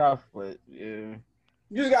 It's tough, but yeah.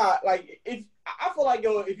 You just got like, if I feel like,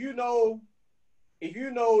 yo, if you know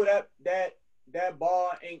that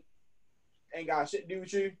ball ain't got shit to do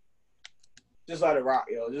with you, just let it rock,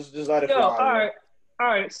 yo. Just let it fly. All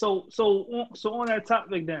right. So on that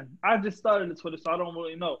topic, then I just started the Twitter, so I don't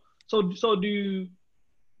really know. So do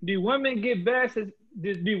women get bashed?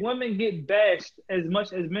 Do women get bashed as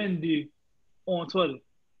much as men do on Twitter?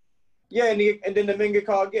 Yeah, and then the men get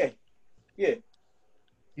called gay. Yeah.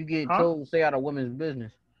 You get told stay out of women's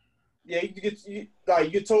business. Yeah, you get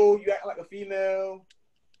told you act like a female.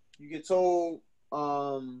 You get told,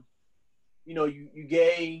 you know, you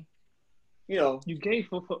gay. You know, you gay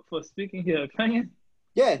for speaking your opinion.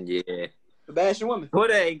 Yeah. Yeah. For bashing women.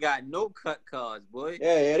 Twitter ain't got no cut cards, boy.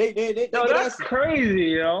 Yeah, they yo, that's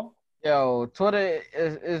crazy, yo. Yo, Twitter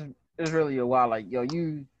is really a wild. Like, yo,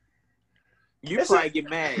 you probably get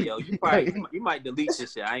mad, yo. You might delete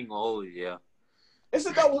this shit. I ain't gonna hold you, yo. It's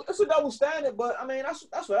a double standard, but I mean that's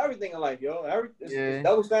for everything in life, yo. It's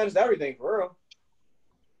double standards to everything for real.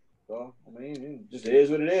 So I mean, it just is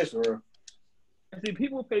what it is for real. See,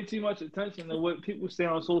 people pay too much attention to what people say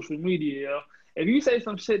on social media, yo. If you say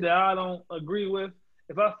some shit that I don't agree with,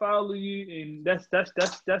 if I follow you and that's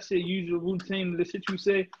your usual routine, the shit you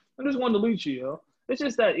say, I just want to delete you, yo. It's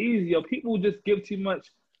just that easy, yo. People just give too much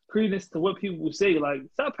credence to what people say. Like,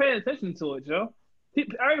 stop paying attention to it, yo.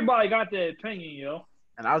 Everybody got their opinion, yo.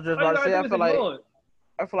 And I was just about to say, I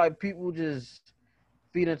feel like people just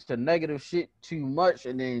feed into negative shit too much,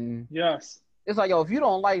 and then it's like, yo, if you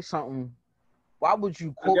don't like something, why would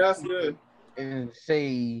you quote it and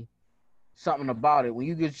say something about it when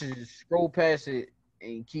you could just scroll past it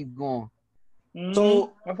and keep going? Mm-hmm.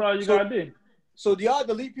 So that's all you gotta do. So do y'all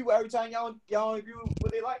delete people every time y'all agree with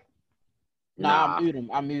what they like? Nah, I mute them.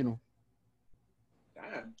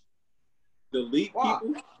 Damn. Delete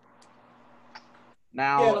people?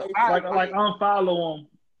 Now, like unfollow them.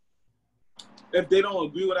 If they don't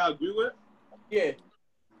agree with what I agree with? Yeah.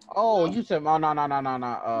 Oh, you said no. I don't.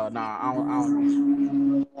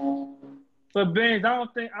 But Ben, I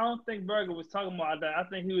don't think Burger was talking about that. I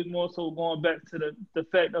think he was more so going back to the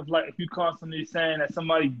fact of, like, if you constantly saying that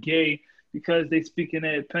somebody gay because they speaking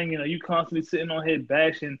their opinion, or you constantly sitting on here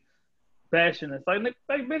bashing us. Like,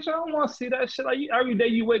 bitch, I don't want to see that shit. Like, every day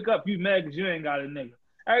you wake up, you mad because you ain't got a nigga.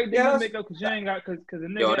 Every day you wake up because you ain't got because a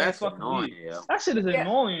nigga ain't fucking annoying, you. That shit is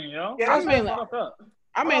annoying, yo. Yeah,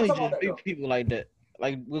 I mainly just meet people like that.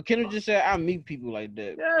 Like what Kendrick just said, I meet people like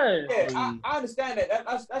that. Yeah, I understand that.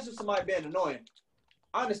 That's just somebody being annoying.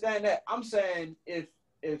 I understand that. I'm saying if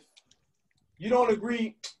you don't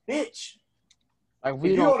agree, bitch. Like if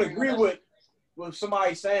you don't agree with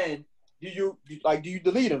somebody saying, do you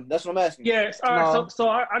delete them? That's what I'm asking. Yes. All right. No. So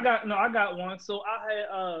I got one. So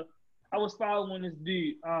I was following this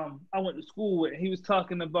dude. I went to school with. And he was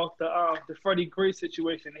talking about the Freddie Gray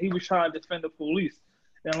situation. He was trying to defend the police,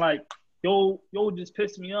 and like. Yo just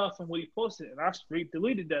pissed me off from what he posted, and I straight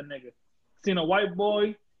deleted that nigga. Seen a white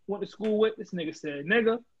boy, went to school with, this nigga said,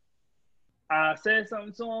 nigga. I said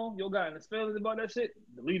something to him, yo got in his feelings about that shit,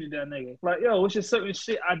 deleted that nigga. Like, yo, it's just certain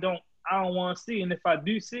shit I don't want to see, and if I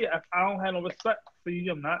do see it, I don't have no respect for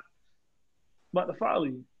you. I'm not about to follow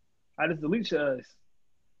you. I just delete your ass.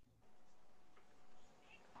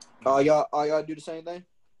 Y'all do the same thing?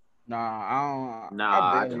 Nah, I don't.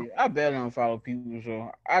 Nah, I barely don't follow people,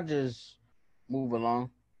 so I just move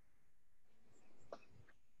along.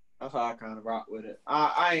 That's how I kind of rock with it.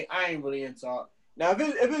 I ain't really into it. Now, if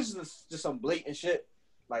it's just some blatant shit,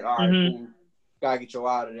 like, all right, cool, gotta get you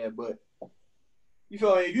out of there. But you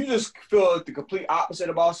feel me? If you just feel like the complete opposite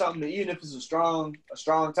about something, even if it's a strong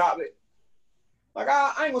topic, like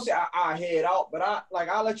I ain't gonna say I head out, but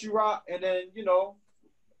I'll let you rock, and then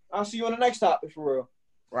I'll see you on the next topic for real.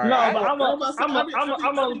 Right. No, but everybody's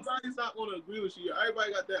not gonna agree with you.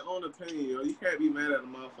 Everybody got their own opinion, yo. You can't be mad at a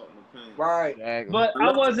motherfucking opinion. Right. Exactly. But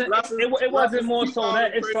I wasn't. It wasn't more so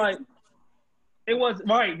that it's like it was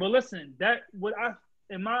right. But listen,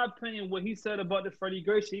 in my opinion, what he said about the Freddie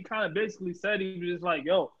Gray shit, he kind of basically said he was just like,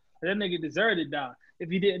 yo, that nigga deserved to die. If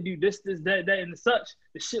he didn't do this, that, and such,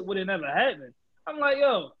 the shit would have never happened. I'm like,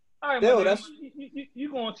 yo. All right, man,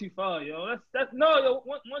 you going too far, yo. Yo.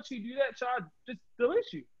 Once you do that, y'all just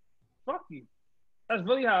delete you. Fuck you. That's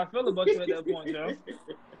really how I feel about you at that point, yo.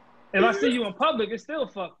 If I see you in public, it's still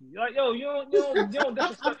fuck you. Like, yo, you don't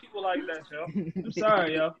disrespect people like that, yo. I'm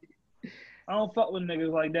sorry, yo. I don't fuck with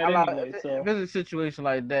niggas like that anyway. So if it's a situation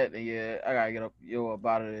like that, then yeah, I gotta get up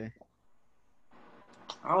out of there.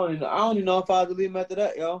 I don't even know if I delete him after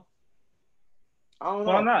that, yo. I don't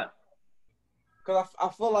know. Why not? Cause I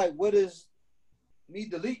feel like what is me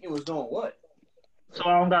deleting you was doing what? So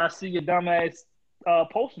I don't gotta see your dumb ass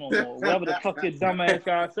post no more. Whatever the fuck your dumb ass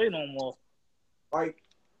gotta say no more. Like,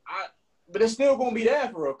 but it's still gonna be there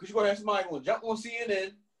for real. Cause you're gonna have somebody gonna jump on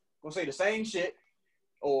CNN, gonna say the same shit,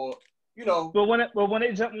 or you know. But when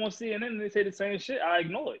they jump on CNN and they say the same shit, I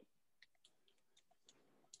ignore it.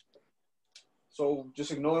 So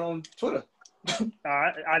just ignore it on Twitter.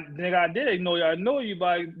 I did ignore you. I ignore you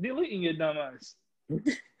by deleting your dumb ass.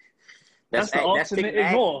 That's the ultimate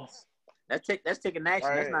ignore. That's taking action.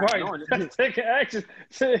 Right. That's not Right. ignoring it. That's taking action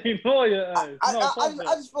to ignore your ass. I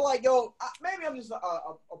just feel like, yo, maybe I'm just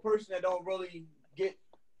a person that don't really get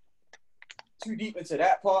too deep into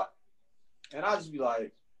that part, and I just be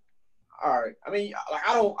like, all right. I mean, like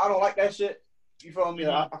I don't like that shit. You feel me?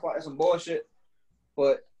 I thought that's some bullshit.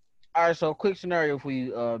 But all right, so quick scenario for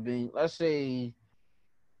you, Bean. Let's say,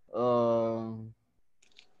 a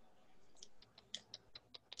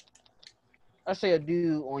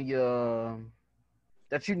dude on your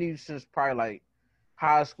that you knew since probably like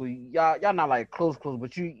high school. Y'all not like close,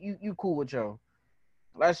 but you cool with yo.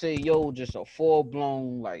 Let's say yo just a full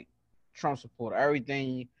blown like Trump supporter.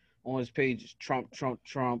 Everything on his page is Trump,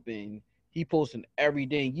 and he posting every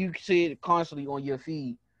day. You see it constantly on your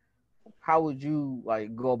feed. How would you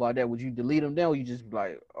like go about that? Would you delete them then, or you just be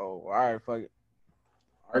like, oh, all right, fuck it?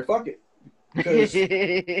 All right, fuck it. Because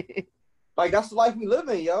like that's the life we live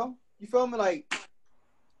in, yo. You feel me? Like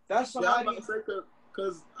that's somebody. Yeah, I'm about to say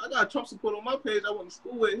because I got Trump support on my page. I went to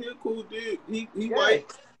school with. He a cool dude. He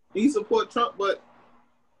white. He support Trump, but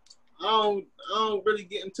I don't really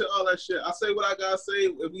get into all that shit. I say what I gotta say.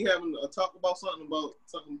 If we having a talk about something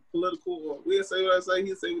political, or we say what I say,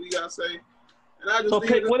 he say what he gotta say. And I just so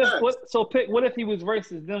pick what if he was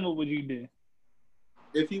racist? Then what would you do?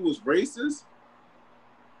 If he was racist,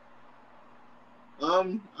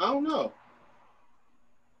 I don't know.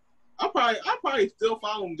 I probably still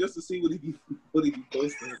follow him just to see what he be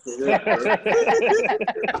posting. That's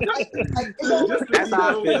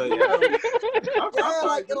how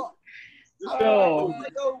I feel.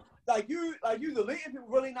 Like you deleting people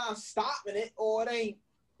really not stopping it, or it ain't.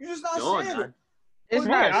 You just not saying it. It's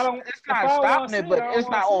not stopping it, but it's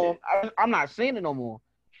not on. I'm not seeing it no more.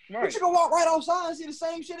 Right. But you can walk right outside and see the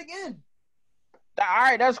same shit again. All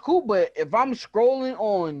right, that's cool. But if I'm scrolling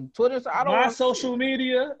on Twitter, so I don't my social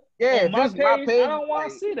media. Yeah, on my page, I don't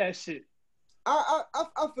want to see that shit. I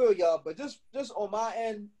feel y'all, but just on my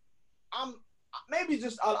end, I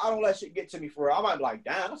don't let shit get to me for real. I might be like,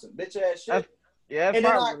 damn, that's some bitch ass shit. And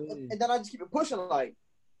then I just keep it pushing. Like,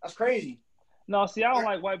 that's crazy. No, see, I don't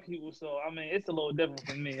like white people, so I mean, it's a little different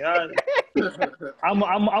for me. I'm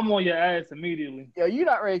on your ass immediately. Yo, you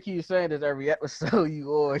not ready to keep saying this every episode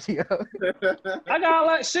you on, yo. I got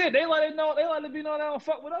like shit. They let it know. They let it be known they don't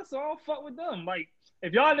fuck with us, so I don't fuck with them. Like,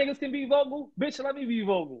 if y'all niggas can be vocal, bitch, let me be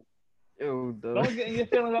vocal. Ew, don't get in your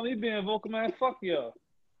feelings about me being vocal, man. Fuck y'all,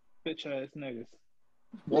 bitch ass niggas.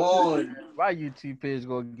 Boy, my YouTube page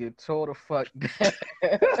gonna get tore the fuck down.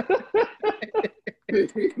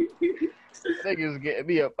 Niggas getting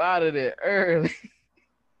me up out of there early.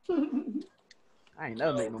 I ain't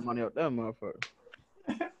never make no money off that motherfucker.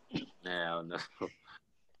 Hell no.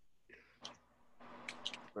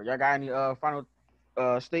 So y'all got any final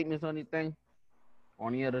statements on anything?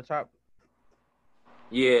 On the other topic?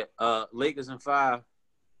 Yeah, Lakers in 5.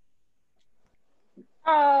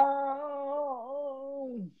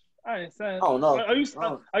 Oh, I ain't saying. Oh no. Are you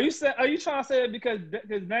trying to say it because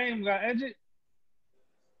his name got injured?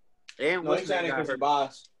 And no, he's saying it because of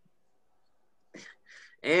bias.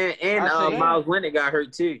 And Miles Leonard got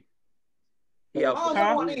hurt too. Yeah,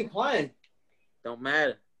 Miles Leonard ain't playing. Don't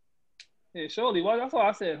matter. Yeah, surely. Well, that's all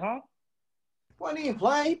I said, huh? Wasn't even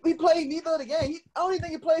playing. He played neither of the game. I don't even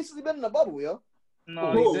think he played since he been in the bubble, yo.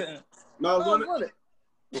 No, he didn't. Miles Leonard.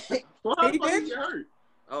 Well, he did get hurt.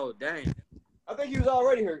 Oh, dang. I think he was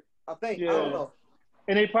already hurt. I think. Yeah. I don't know.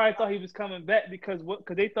 And they probably thought he was coming back because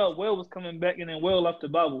they thought Will was coming back, and then Will left the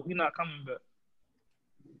bubble. He not coming back.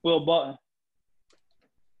 Will Barton.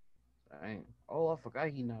 Dang. Oh, I forgot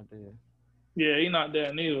he not there. Yeah, he not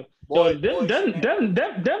there neither.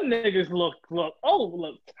 Them niggas look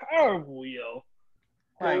terrible, yo.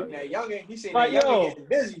 Like, that youngin, he said like, that youngin getting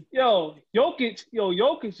busy.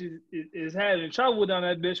 Jokic is having trouble down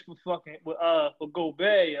that bitch for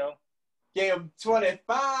Gobert, yo. Gave him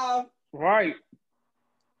 25. Right.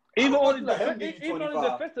 Even on Even on the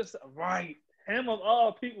 25. defensive side, right? Him of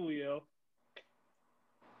all people, yo.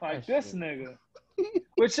 Like this nigga.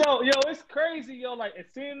 But yo, it's crazy, yo. Like as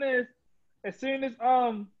soon as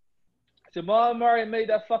Jamal Murray made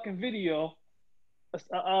that fucking video,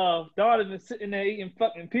 Donovan sitting there eating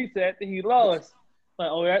fucking pizza after he lost. Like,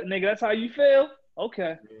 oh, that nigga, that's how you feel?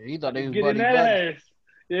 Okay. Yeah, he thought they was Get in buddy that buddy. ass.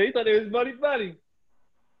 Yeah, he thought they was buddy.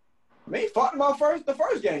 I mean, he fought him out the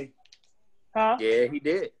first game. Huh? Yeah, he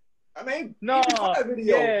did. I mean, No, even before that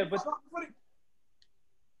video. yeah, but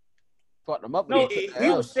Fucked him up. No, when he took the He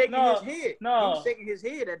L. was shaking No, his head. no. He was shaking his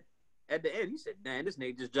head at the end. He said, "Damn, this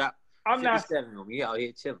nigga just dropped I'm not 57 on me. He out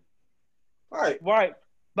here chilling." right. right.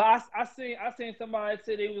 But I seen somebody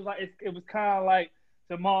say it was like it was kind of like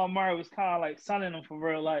Jamal Murray was kind of like sunning him for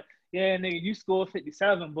real. Like, yeah, nigga, you scored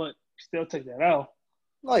 57, but you still took that out.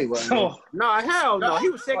 No, he wasn't. So No, hell no. He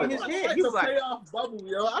was shaking his head. He was like, playoff bubble,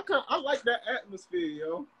 yo. I like that atmosphere,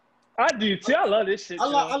 yo. I do too. I love this shit. I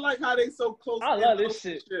yo. like how they so close. I love this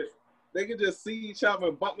shit. They can just see each other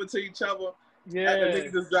and bump into each other. Yeah. And the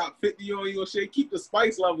niggas just drop 50 on you and shit. Keep the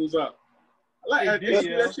spice levels up. I like that. They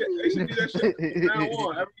do, That shit. They should do that shit from now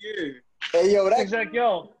on every year. Hey, yo, that Exactly,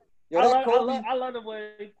 yo. yo, that Kobe. I love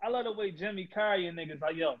the way Jimmy Curry and niggas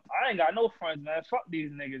like, yo, I ain't got no friends, man. Fuck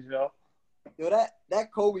these niggas, yo. Yo,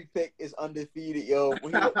 that Kobe pick is undefeated, yo.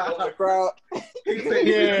 When he looked on the crowd,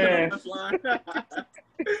 Yeah.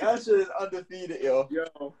 that shit is undefeated, yo.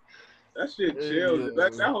 Yo, that shit chills.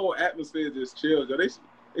 That whole atmosphere just chills. Yo, they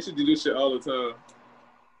should do this shit all the time.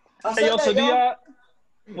 I Hey, yo, said so that, do yo. y'all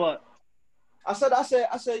what? I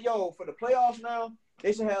said, yo, for the playoffs now,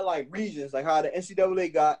 they should have like regions, like how the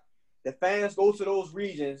NCAA got. The fans go to those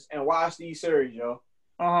regions and watch these series, yo.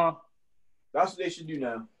 Uh-huh. That's what they should do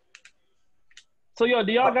now. So yo,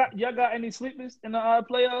 do y'all got any sleepers in the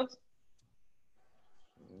playoffs?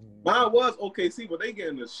 Mine was OKC, but they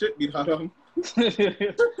getting the shit beat out of them.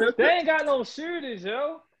 They ain't got no shooters,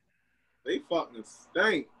 yo. They fucking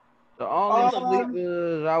stink. The only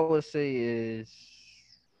sleepers I would say is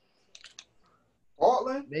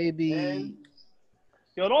Portland, maybe. and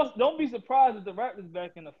Yo, don't be surprised if the Raptors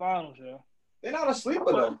back in the finals, yo. they're not a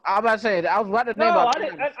sleeper though. I was about to say I was about to think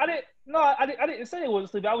No, about. I didn't say it was a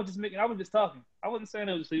sleeper. I was just talking. I wasn't saying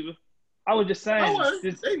it was a sleeper. I was just saying.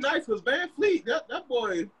 They nice because Van Fleet, that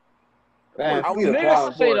boy. Man, I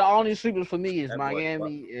would say the only sleepers for me is That boy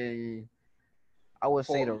Miami and I would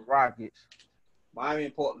say the Rockets. Miami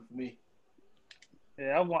and Portland for me.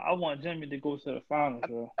 Yeah, I want Jimmy to go to the finals,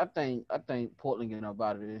 bro. I think Portland getting up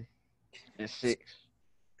out of there in 6.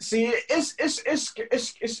 See, it's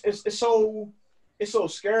so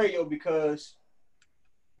scary, yo, because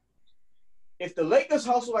if the Lakers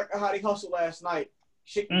hustle like how they hustled last night,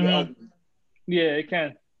 shit can get ugly. Yeah, it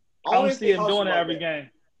can. I Only don't if see they him hustle doing it like every that. game.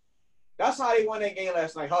 That's how they won that game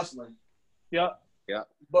last night, hustling. Yep.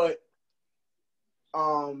 But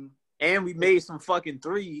and we made some fucking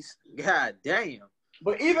threes. God damn.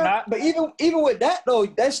 But even with that though,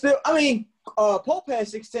 that's still. I mean, Pope had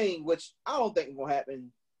 16, which I don't think is gonna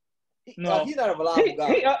happen. No, he's not a reliable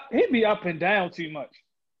guy. He be up and down too much.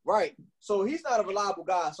 Right. So he's not a reliable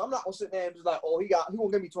guy. So I'm not gonna sit there and just like, oh, he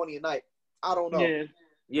gonna give me 20 a night. I don't know.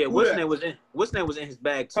 Yeah. What's name was in his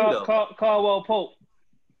bag too though. Caldwell Pope.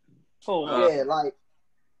 Yeah,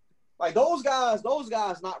 like those guys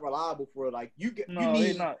not reliable for it. Like you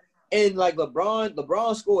need not. And like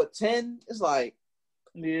LeBron scored 10. It's like,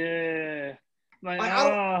 yeah, like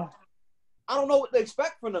I don't know what to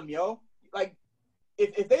expect from them, yo. Like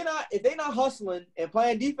if they not hustling and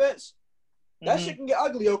playing defense, that shit can get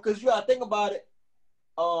ugly, yo. Because you gotta think about it.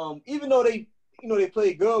 Even though they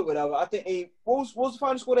played good, whatever. I think what was the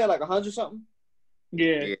final score there, like 100 something?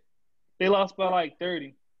 Yeah, they lost by like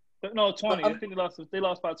 30. No, 20. I think they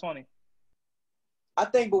lost by 20. I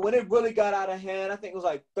think, but when it really got out of hand, I think it was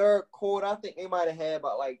like third quarter. I think they might have had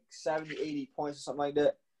about like 70, 80 points or something like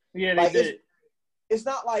that. Yeah, they did. It's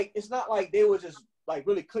not like they were just like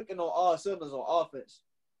really clicking on all cylinders on offense.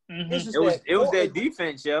 Mm-hmm. It's just it was their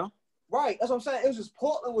defense, yo. Right, that's what I'm saying. It was just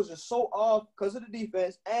Portland was just so off because of the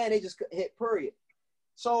defense, and they just couldn't hit period.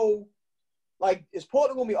 So, like, is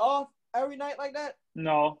Portland gonna be off every night like that?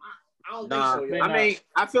 No, I don't think so. I mean,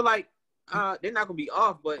 I feel like they're not gonna be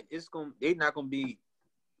off, but they're not gonna be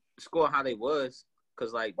scoring how they was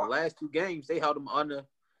because like the last 2 games they held them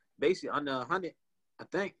basically under 100, I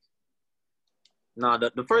think. No,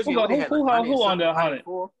 the first game they had who under 100?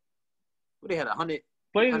 Well, they had 100.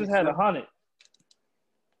 Blazers had 100.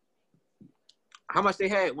 How much they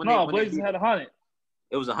had when Blazers had 100.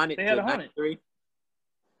 It was 100. They had 100.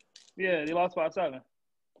 Yeah, they lost by 7.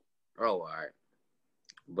 Oh, all right.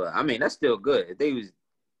 But I mean, that's still good. If they was,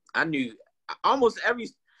 I knew almost every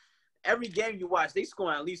every game you watch, they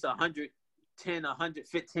scoring at least 110,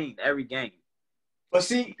 115 every game. But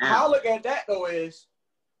see, how I look at that though is,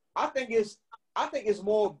 I think it's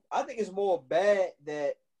more bad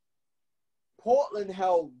that Portland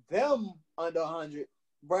held them under 100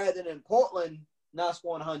 rather than Portland not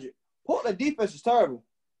scoring 100. Portland defense is terrible.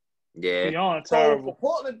 Yeah, beyond So terrible.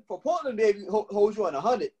 for Portland, baby, hold you on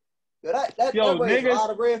 100. That Yo, raises a niggas- lot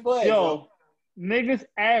of red flags. Yo, niggas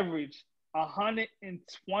average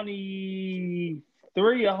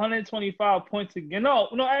 123, 125 points again. No,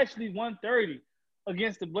 actually 130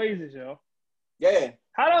 against the Blazers, yo. Yeah.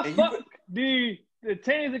 How the And you fuck do the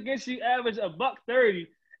teams against you average $130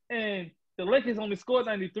 and the Lakers only scored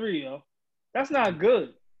 93, yo? That's not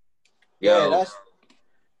good. Yeah, yo, that's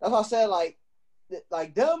what I said. Like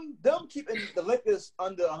them keeping the Lakers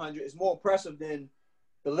under 100 is more impressive than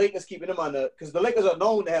the Lakers keeping them under, because the Lakers are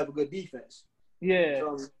known to have a good defense. Yeah.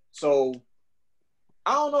 So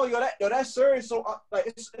I don't know, that series so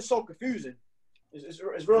it's so confusing. It's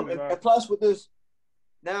real. And plus with this,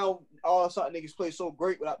 now all of a sudden niggas play so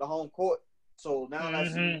great without the home court. So now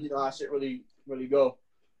that's how shit really go.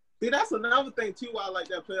 See, that's another thing too. Why I like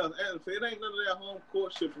that playoffs atmosphere. It ain't none of that home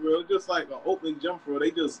court shit for real. It's just like an opening jump for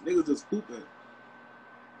real. Niggas just hooping.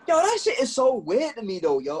 Yo, that shit is so weird to me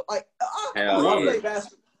though, yo. Like I love play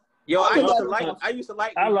basketball. yo, I used to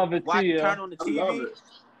like. I love it watch, too, yo. Turn on the I love TV. it.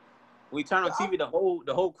 We turn on TV, the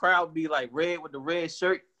whole crowd be like red with the red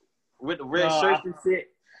shirt, shirts and shit.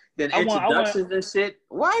 Then introductions and shit.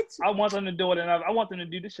 What? I want them to do it I want them to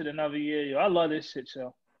do this shit another year, yo. I love this shit,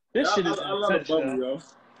 yo. This shit is I love the intense, bubble, yo.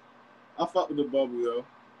 I fuck with the bubble, yo.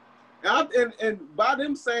 And by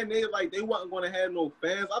them saying they wasn't going to have no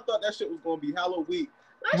fans, I thought that shit was going to be Halloween.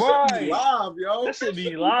 That shit be live, yo. That shit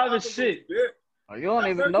be live as shit. Oh, you don't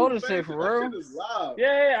even notice it for real. That shit is live.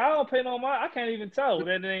 Yeah, I don't pay no mind. I can't even tell that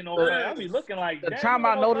it ain't no fan. I be looking like The damn, time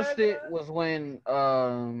I no noticed fans, it was when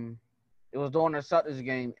it was during the Celtics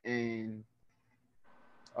game and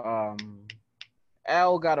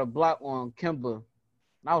Al got a block on Kimba.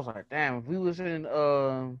 And I was like, damn, if we was in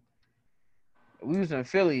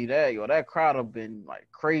Philly, that crowd have been like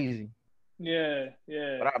crazy. Yeah.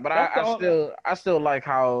 But I still like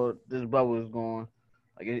how this bubble is going.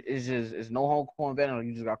 Like it's no home court advantage.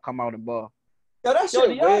 You just gotta come out and ball. Yo, that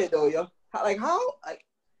shit weird though, yo. I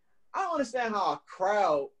don't understand how a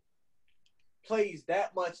crowd plays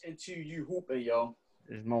that much into you hooping, yo.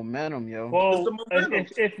 There's momentum, yo. Well, momentum.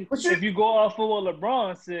 if you go off of what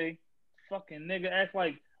LeBron say, fucking nigga act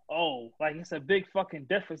like it's a big fucking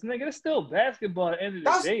difference. Nigga, it's still basketball at the end of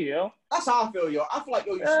the day, yo. That's how I feel, yo. I feel like,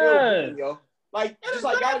 yo, you still hooping, yo. Like, just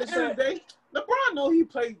like y'all just said. LeBron know he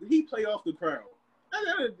play off the crowd.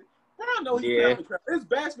 LeBron know he play off the crowd. It's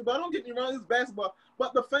basketball. Don't get me wrong, it's basketball.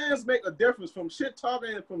 But the fans make a difference from shit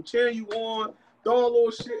talking and from cheering you on, throwing a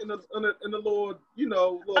little shit in the little,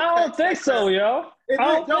 little. I don't think so, yo. I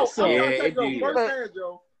don't think so. Firsthand,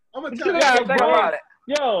 Joe. I'm gonna tell you.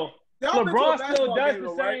 Yo, LeBron still does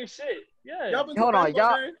the same shit. Yeah. Y'all been to a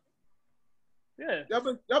basketball game? Yeah. Y'all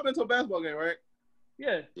been to a basketball game, right?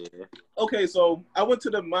 Yeah. Okay, so I went to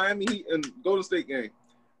the Miami Heat and Golden State game.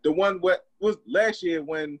 The one what was last year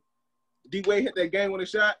when D-Wade hit that game-winning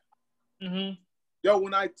shot. Mm-hmm. Yo,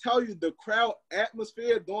 when I tell you the crowd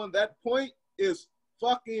atmosphere during that point is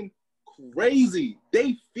fucking crazy.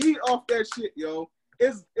 They feed off that shit, yo.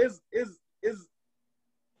 It's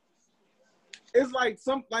like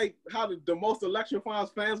how the most electrifying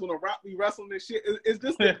fans when a Rock be wrestling this shit. It's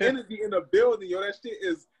just the energy in the building, yo. That shit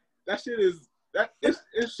is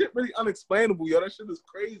shit really unexplainable, yo. That shit is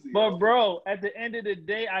crazy. But yo. bro, at the end of the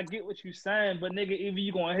day, I get what you saying, but nigga, either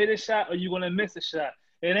you gonna hit a shot or you gonna miss a shot.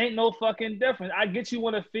 It ain't no fucking difference. I get you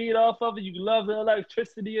want to feed off of it. You love the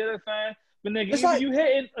electricity of the fan, but nigga, either you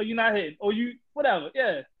hitting or you not hitting or you whatever.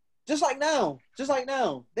 Yeah. Just like now,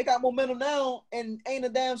 they got momentum now and ain't a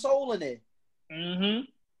damn soul in it. Mm-hmm.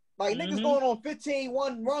 Like niggas going on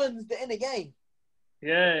 15-1 runs to end the game.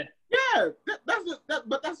 Yeah. Yeah,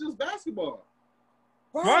 but that's just basketball.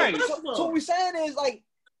 Right. So what we're saying is like,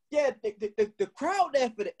 yeah, the crowd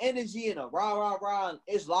there for the energy and the rah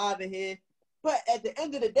is live in here. But at the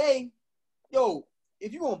end of the day, yo,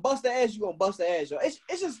 if you gonna bust the ass, you gonna bust the ass, yo. It's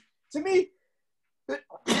just to me.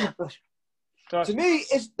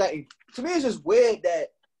 It's just weird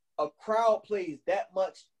that a crowd plays that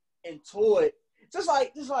much into it. Just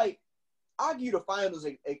like I'll give you the finals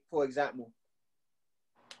for example.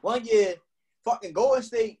 One year, fucking Golden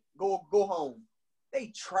State go home.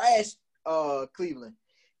 They trash Cleveland.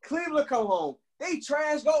 Cleveland come home. They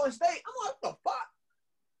trash Golden State. I'm like, what the fuck?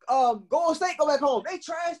 Golden State go back home. They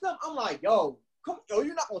trash them. I'm like, yo,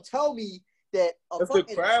 you're not gonna tell me that That's the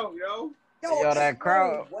crowd, yo. Yo, that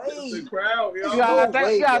crowd. The crowd, yo. You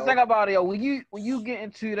gotta think about it, yo. When you get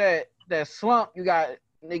into that slump, you got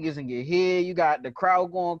niggas and get hit. You got the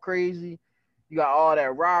crowd going crazy. You got all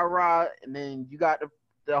that rah, and then you got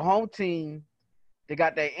the home team. They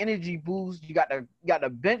got that energy boost. You got the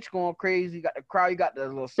bench going crazy. You got the crowd. You got the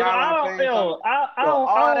little sideline fans.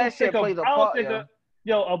 All that shit plays a part.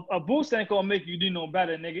 A boost ain't gonna make you do no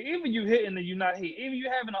better, nigga. Even you hitting you not hit. Even you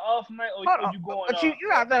having an off night or you going. But you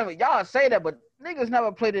gotta think, y'all say that, but niggas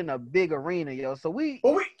never played in a big arena, yo. So we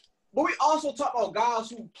also talk about guys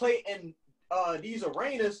who play in these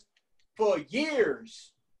arenas for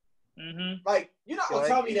years. Mm-hmm. Like, you're not gonna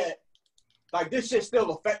tell me that like this shit's still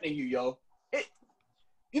affecting you, yo.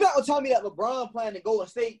 You're not gonna tell me that LeBron playing in Golden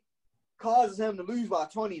State causes him to lose by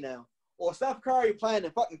 20 now, or Steph Curry playing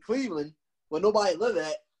in fucking Cleveland where nobody live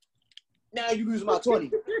at. Now you losing by 20.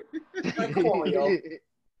 Like, come on, yo.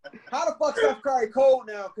 How the fuck Steph Curry cold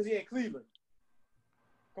now because he in Cleveland?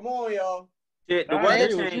 Come on, yo. Shit,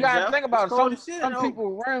 you gotta think about some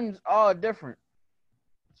people rims are different.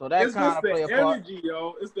 So that kind of play a part. Energy,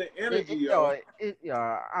 yo. It's the energy, yo.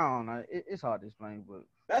 I don't know. It's hard to explain, but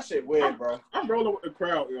that shit weird, bro. I'm rolling with the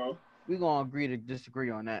crowd, yo. We gonna agree to disagree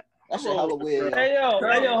on that. That shit hella weird. Hey yo,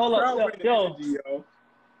 hold up, yo.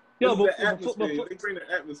 Yo, they bring the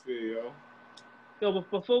atmosphere, yo. Yo, but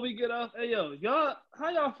before we get off, hey yo, y'all, how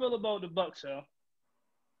y'all feel about the Bucks, yo?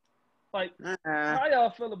 Like, how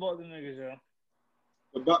y'all feel about the niggas, yo?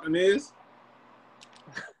 The Buccaneers?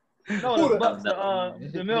 No, the Bucks,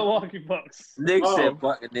 the Milwaukee Bucks. Nick said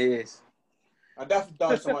Buccaneers. I definitely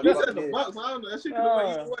thought somebody you said the Bucks. I don't know. That shit could have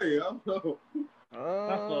went either way. I don't know.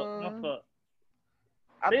 My fault.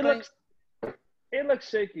 They look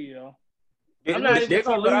shaky, yo. They're gonna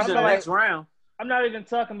lose in the next round. I'm not even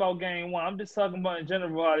talking about game one. I'm just talking about in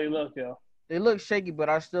general how they look, yo. They look shaky, but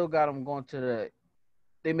I still got them going to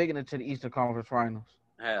they making it to the Eastern Conference Finals.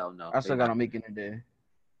 Hell no. I still got them making it there.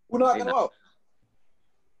 Who knocked them out?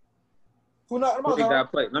 Who knocked them out? They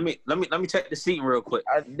got play. Let me check the seating real quick.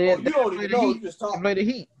 They play the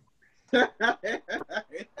Heat.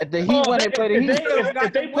 At the Heat when they play the Heat.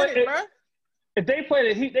 If they play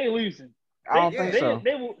the Heat, they losing. I don't think so.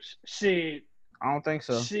 They will shit. I don't think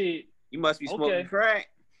so. Shit. You must be smoking crack.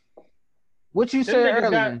 What you said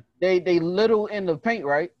earlier? They little in the paint,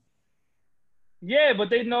 right? Yeah, but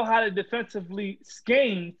they know how to defensively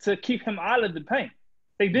scheme to keep him out of the paint.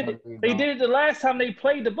 They did it. They did it the last time they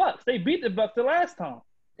played the Bucks. They beat the Bucks the last time.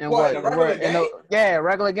 And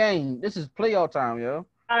regular game. This is playoff time, yo.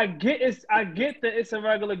 I get that it's a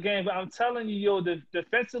regular game, but I'm telling you, yo, their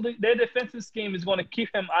defensive scheme is going to keep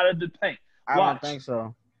him out of the paint. I don't think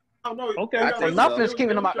so. Oh, no, okay. I think nothing's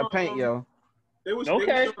keeping them out the paint, yo. They was showing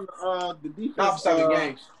the defense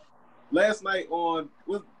games. Last night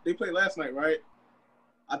they played last night, right?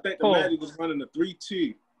 I think the Magic was running a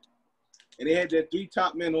 3-2. And they had that 3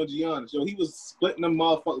 top men on Giannis. Yo, he was splitting them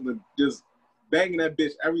motherfuckers and just banging that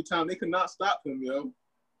bitch every time. They could not stop him, yo.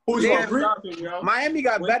 Miami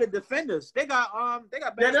got better defenders. They got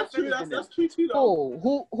better defenders. That's true too, though.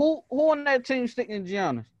 Who on that team sticking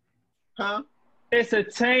Giannis? Huh? It's a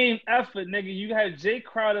team effort, nigga. You had Jay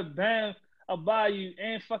Crowder, Bam Adebayo,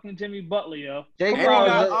 and fucking Jimmy Butler, yo. Jay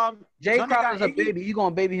Crowder's a baby. You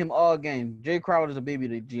gonna baby him all game. Jay Crowder's a baby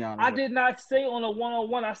to Giannis. I did not say on a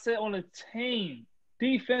one-on-one. I said on a team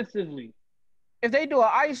defensively. If they do an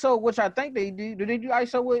ISO, which I think they do they do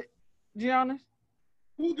ISO with Giannis?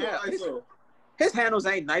 Who do ISO? His handles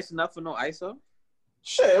ain't nice enough for no ISO.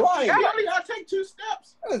 Shit, why ain't he only gotta take 2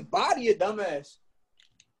 steps? His body a dumbass.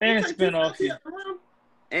 And spin off you.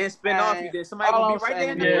 And spin off you. Then somebody gonna be right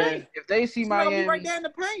there in the paint. If they see Miami, right there in the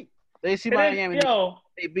paint. They see Miami.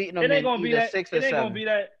 They beating them. It ain't gonna be that. 6 or 7.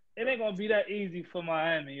 It ain't gonna be that easy for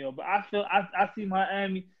Miami, yo. But I see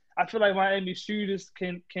Miami. I feel like Miami shooters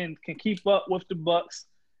can keep up with the Bucks,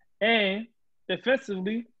 and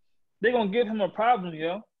defensively, they're gonna give him a problem,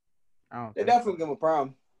 yo. They definitely give him a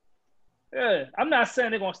problem. Yeah, I'm not saying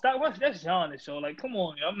they're gonna stop. That's Giannis, yo. Like, come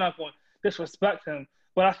on, yo. I'm not gonna disrespect him,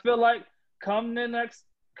 but I feel like come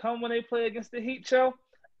when they play against the Heat, yo,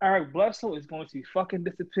 Eric Bledsoe is going to fucking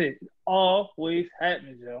disappear. It always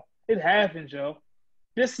happens, yo. It happens, yo.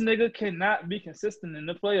 This nigga cannot be consistent in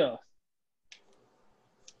the playoffs.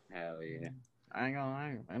 Hell yeah. I ain't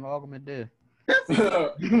no argument there.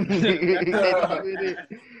 But,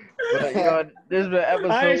 this is the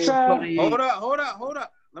episode. Hold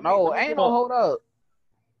up. Ain't no hold up.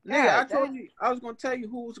 Yeah, I told you I was gonna tell you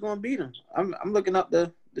who was gonna beat him. I'm looking up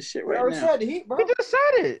the shit right now. Said the Heat, bro. We just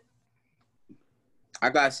said it. I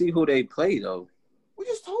gotta see who they play though. We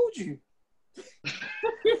just told you.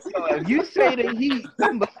 So if you say the Heat,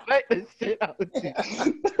 I'ma smack the shit out of you.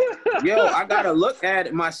 Yo, I gotta look at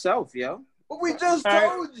it myself, yo. But we just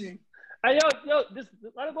told you. Hey, yo, just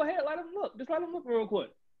let him go ahead. Let him look. Just let him look real quick.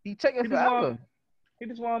 He taking forever. He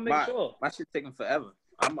just want to make sure. My shit taking forever.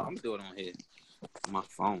 I'm doing it on here. My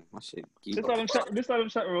phone. My shit. Just let him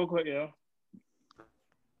check real quick, yo.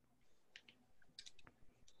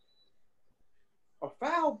 A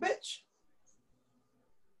foul, bitch.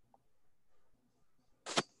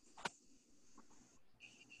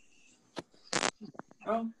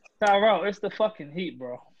 Tyrell, it's the fucking Heat,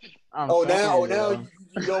 bro. Now you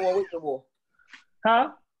don't want to no more. Huh?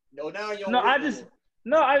 No, now you don't. I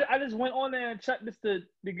just went on there and checked this to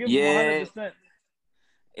give him 100%.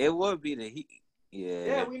 It would be the Heat. Yeah.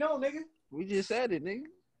 Yeah, we know, nigga. We just said it, nigga.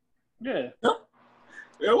 Yeah.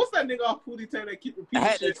 Yeah, what's that nigga off Pootie Tang that keep repeating I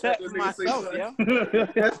had to shit? check for myself, yo.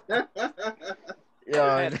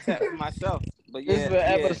 I had to check for myself. But yeah, this is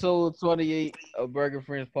episode 28 of Burger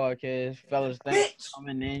Friends Podcast. Fellas, thanks for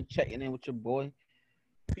coming in, checking in with your boy.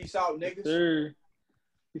 Peace out, niggas. Sir.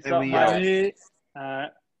 Peace out, my head. All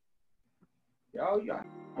right. Yo,